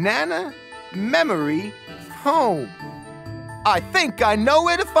 Banana, memory, home. I think I know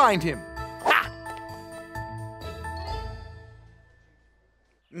where to find him.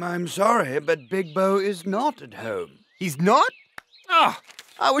 I'm sorry, but Big Bo is not at home. He's not?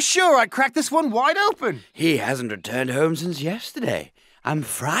 I was sure I'd crack this one wide open. He hasn't returned home since yesterday. I'm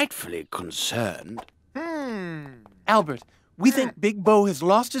frightfully concerned. Albert, we think Big Bo has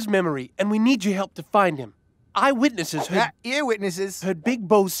lost his memory, and we need your help to find him. Eyewitnesses heard Big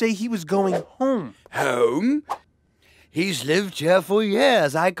Bo say he was going home. Home? He's lived here for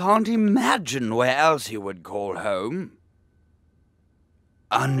years. I can't imagine where else he would call home.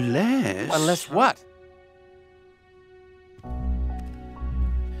 Unless... Unless what?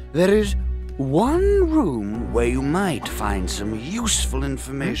 There is one room where you might find some useful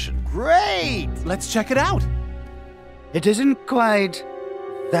information. Great! Let's check it out. It isn't quite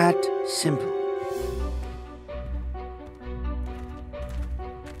that simple.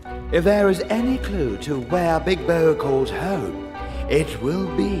 If there is any clue to where Big Bo calls home, it will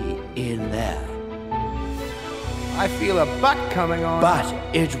be in there. I feel a butt coming on. But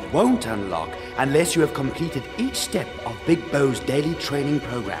it won't unlock unless you have completed each step of Big Bo's daily training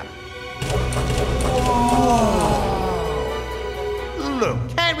program. Look,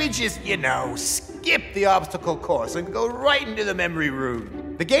 can't we just, skip the obstacle course and go right into the memory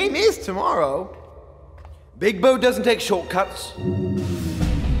room? The game is tomorrow. Big Bo doesn't take shortcuts.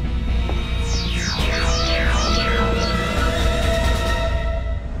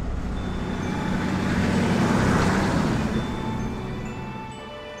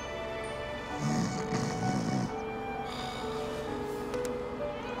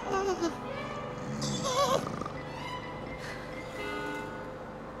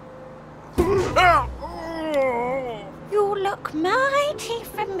 You look mighty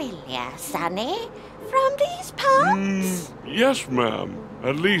familiar, Sonny. From these parts? Yes, ma'am.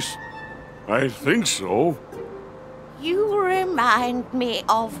 At least, I think so. You remind me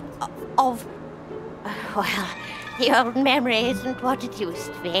of... Well, the old memory isn't what it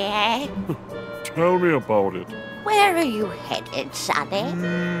used to be, eh? Tell me about it. Where are you headed, Sonny?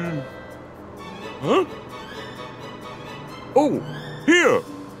 Huh? Oh, here!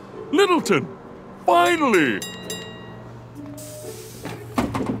 Littleton! Finally!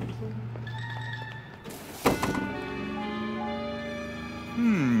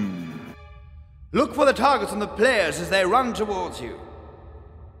 Look for the targets on the players as they run towards you.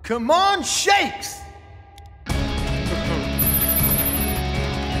 Come on, Shakes!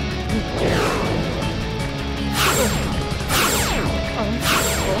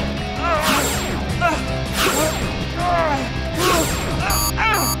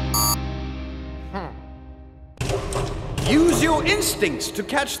 Use your instincts to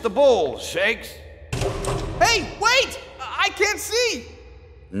catch the ball, Shakes. Hey, wait! I can't see!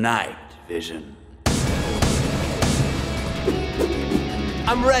 Night vision.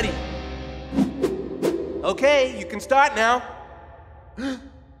 I'm ready. Okay, you can start now.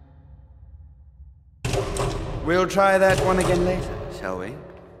 We'll try that one again later, shall we?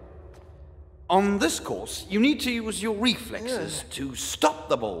 On this course, you need to use your reflexes to stop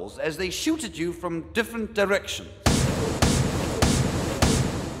the balls as they shoot at you from different directions.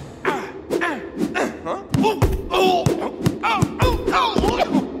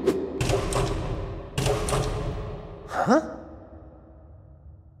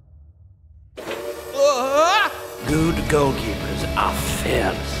 Good goalkeepers are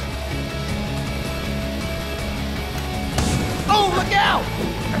fearless. Oh, look out!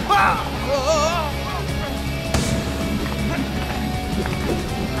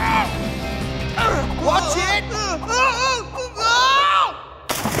 Watch it!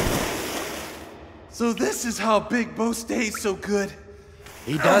 So this is how Big Bo stays so good.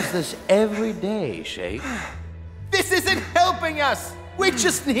 He does this every day, Shake. This isn't helping us! We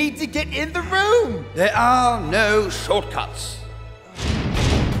just need to get in the room! There are no shortcuts.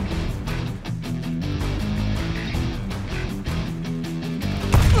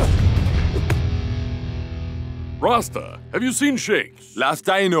 Rasta, have you seen Shakes? Last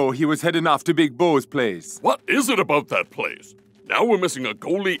I know, he was heading off to Big Bo's place. What is it about that place? Now we're missing a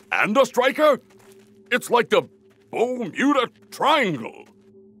goalie and a striker? It's like the Bermuda Triangle.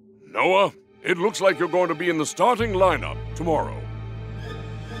 Noah, it looks like you're going to be in the starting lineup tomorrow.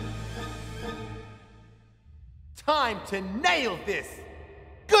 Time to nail this!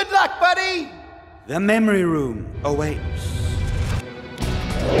 Good luck, buddy! The memory room awaits.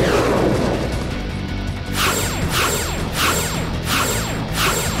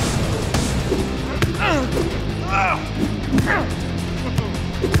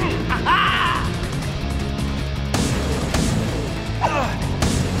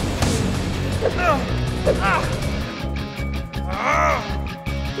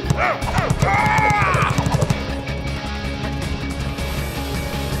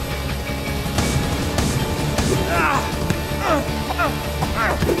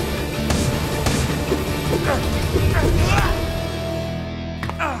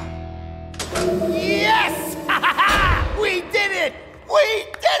 Yes! We did it! We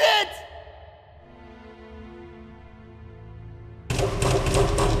did it!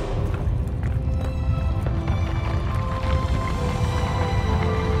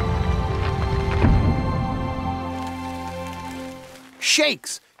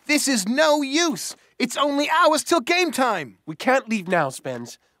 Shakes, this is no use. It's only hours till game time. We can't leave now,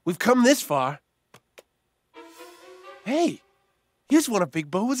 Spence. We've come this far. Hey, here's one of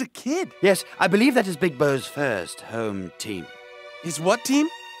Big Bo as a kid. Yes, I believe that is Big Bo's first home team. His what team?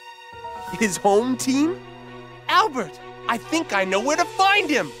 His home team? Albert, I think I know where to find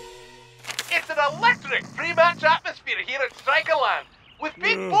him. It's an electric pre-match atmosphere here at Strikerland. With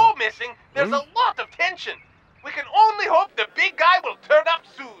Big Bo missing, there's a lot of tension. We can only hope the big guy will turn up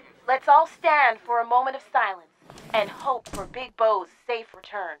soon. Let's all stand for a moment of silence and hope for Big Bo's safe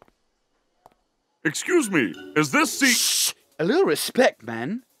return. Excuse me, is this seat... Shh! A little respect,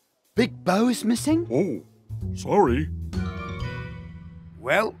 man. Big Bo is missing? Oh, sorry.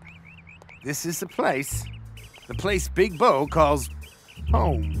 Well, this is the place. The place Big Bo calls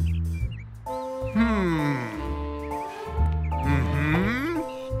home.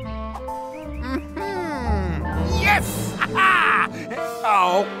 Yes!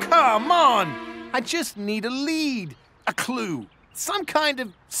 Oh, come on! I just need a lead, a clue, some kind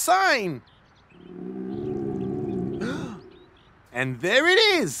of sign. And there it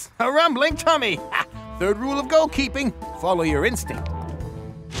is, a rumbling tummy. Third rule of goalkeeping, follow your instinct.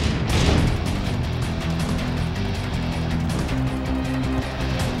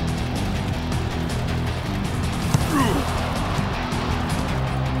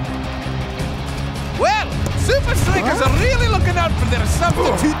 Well, Supa Strikas are really looking out for their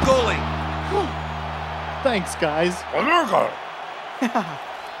substitute goalie. Thanks, guys.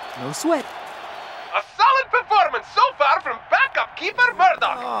 No sweat. A solid performance so far from backup keeper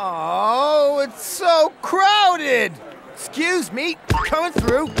Murdoch. Oh, it's so crowded. Excuse me, coming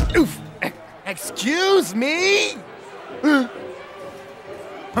through. Oof. Excuse me?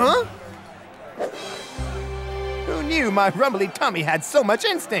 Huh? Who knew my rumbly tummy had so much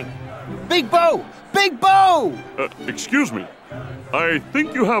instinct? Big Bo! Big Bo! Excuse me. I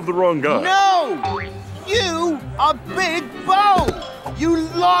think you have the wrong guy. No! You are Big Bo! You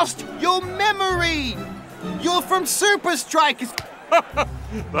lost your memory! You're from Supa Strikas!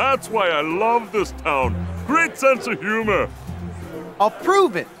 That's why I love this town. Great sense of humor. I'll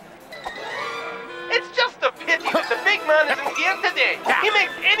prove it. It's just a pity that the big man isn't here today. He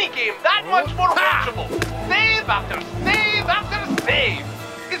makes any game that much more watchable. Save after save after save.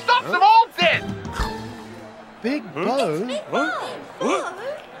 He stops them all dead. Big Bo?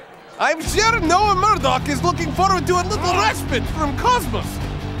 I'm sure Noah Murdoch is looking forward to a little respite from Cosmos.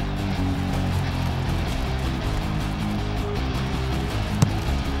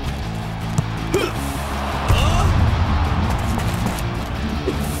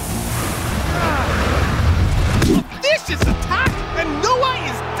 Vicious attack, and Noah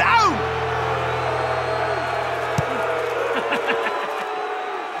is down.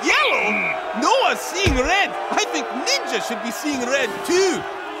 Yellow? Noah's seeing red. I think Ninja should be seeing red too.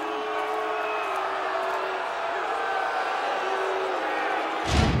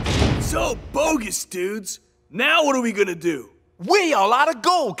 So bogus, dudes. Now what are we gonna do? We are a lot of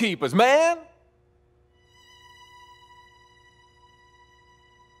goalkeepers, man.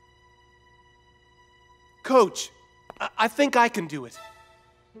 Coach, I think I can do it.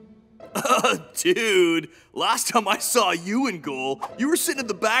 Dude, last time I saw you in goal, you were sitting at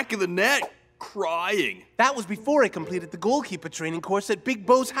the back of the net, crying. That was before I completed the goalkeeper training course at Big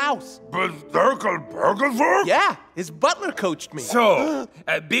Bo's house. Yeah, his butler coached me. So,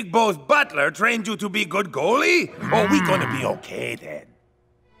 Big Bo's butler trained you to be good goalie? Or we gonna be okay then?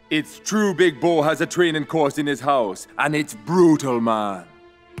 It's true Big Bo has a training course in his house, and it's brutal, man.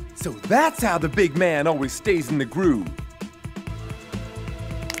 So that's how the big man always stays in the groove.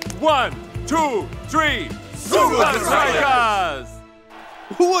 1, 2, 3, Supa Strikas!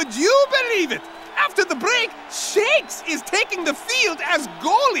 Would you believe it? After the break, Shakes is taking the field as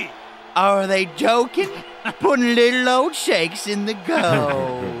goalie. Are they joking? Putting little old Shakes in the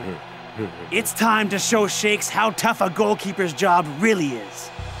goal. It's time to show Shakes how tough a goalkeeper's job really is.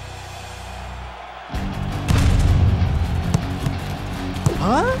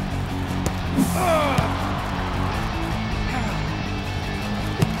 Huh?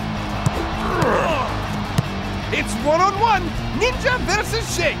 It's one-on-one, Ninja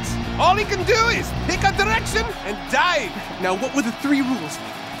versus Shakes. All he can do is pick a direction and dive. Now, what were the 3 rules?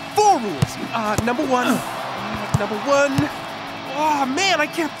 4 rules. Number one. Oh, man, I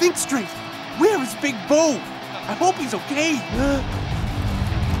can't think straight. Where is Big Bo? I hope he's okay.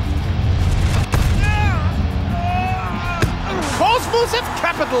 Cosmos have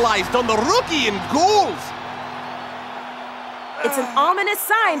capitalized on the rookie in goals. It's an ominous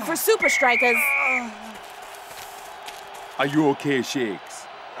sign for Supa Strikas. Are you okay, Shakes?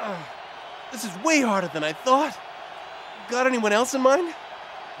 This is way harder than I thought. Got anyone else in mind?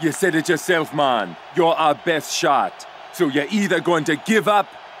 You said it yourself, man. You're our best shot. So you're either going to give up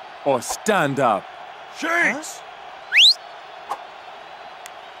or stand up. Shakes!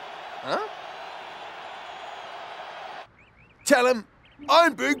 Huh? Tell him,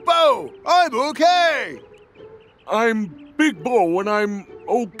 I'm Big Bo. I'm okay. I'm Big Bo and I'm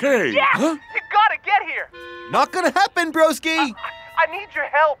okay. Yeah! You gotta get here! Not gonna happen, broski. I need your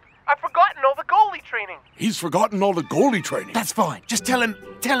help. I've forgotten all the goalie training. He's forgotten all the goalie training. That's fine. Just tell him.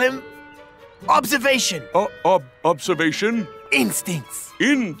 Observation. Observation. Instincts.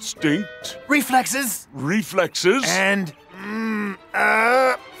 Instinct. Reflexes. Reflexes. And,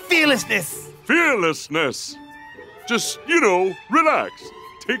 fearlessness. Fearlessness. Just, relax.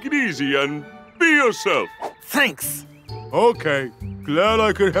 Take it easy and be yourself. Thanks. Okay, glad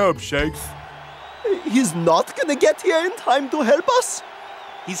I could help, Shakes. He's not gonna get here in time to help us?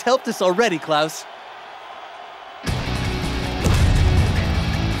 He's helped us already, Klaus.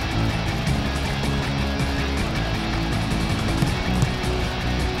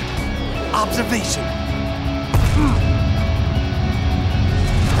 Observation.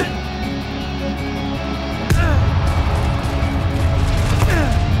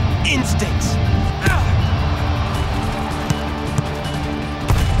 Instincts.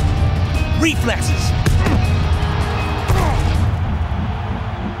 Reflexes.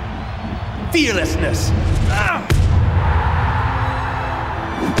 Fearlessness.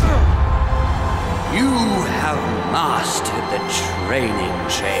 You have mastered the training,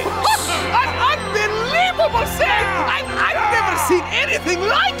 Shakes. Unbelievable, Sam! I've never seen anything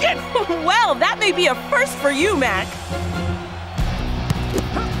like it! Well, that may be a first for you, Mac.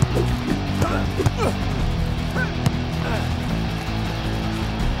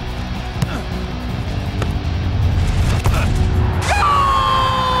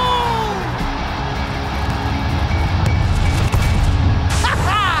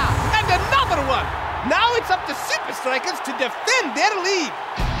 Now it's up to Supa Strikas to defend their lead.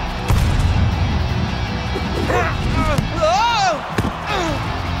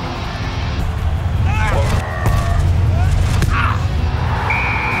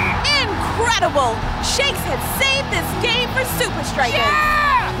 Incredible! Shakes had saved this game for Supa Strikas.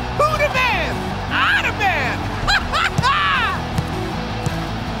 Yeah! Who the man? I the man!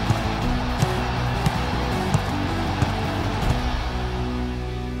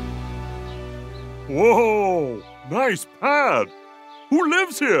 Whoa! Nice pad! Who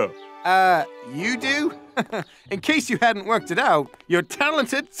lives here? You do? In case you hadn't worked it out, you're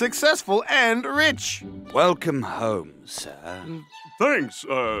talented, successful, and rich. Welcome home, sir. Thanks,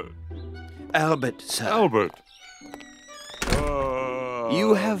 Albert, sir. Albert.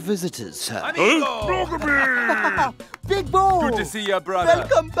 You have visitors, sir. Big Bo! Good to see you, brother.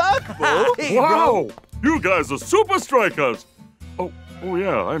 Welcome back, Bo. Hey, Wow! bro. You guys are Supa Strikas! Oh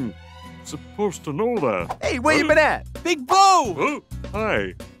yeah, I'm supposed to know that. Hey, where you been at? Big Bo! Oh,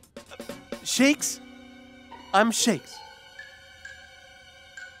 hi. Shakes? I'm Shakes.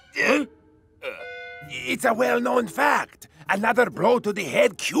 It's a well-known fact. Another blow to the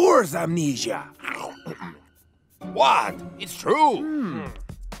head cures amnesia. What? It's true.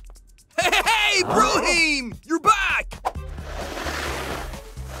 Hey, Brahim! You're back!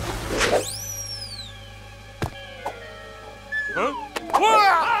 Huh?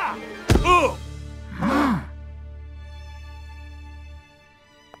 Oh.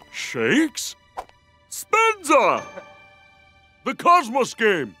 Shakes? Spencer! The Cosmos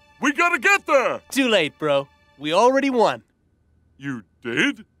game! We gotta get there! Too late, bro. We already won. You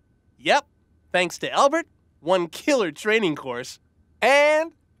did? Yep. Thanks to Albert, one killer training course,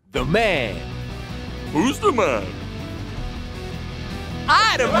 and the man. Who's the man?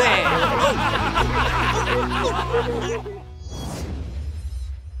 I the man!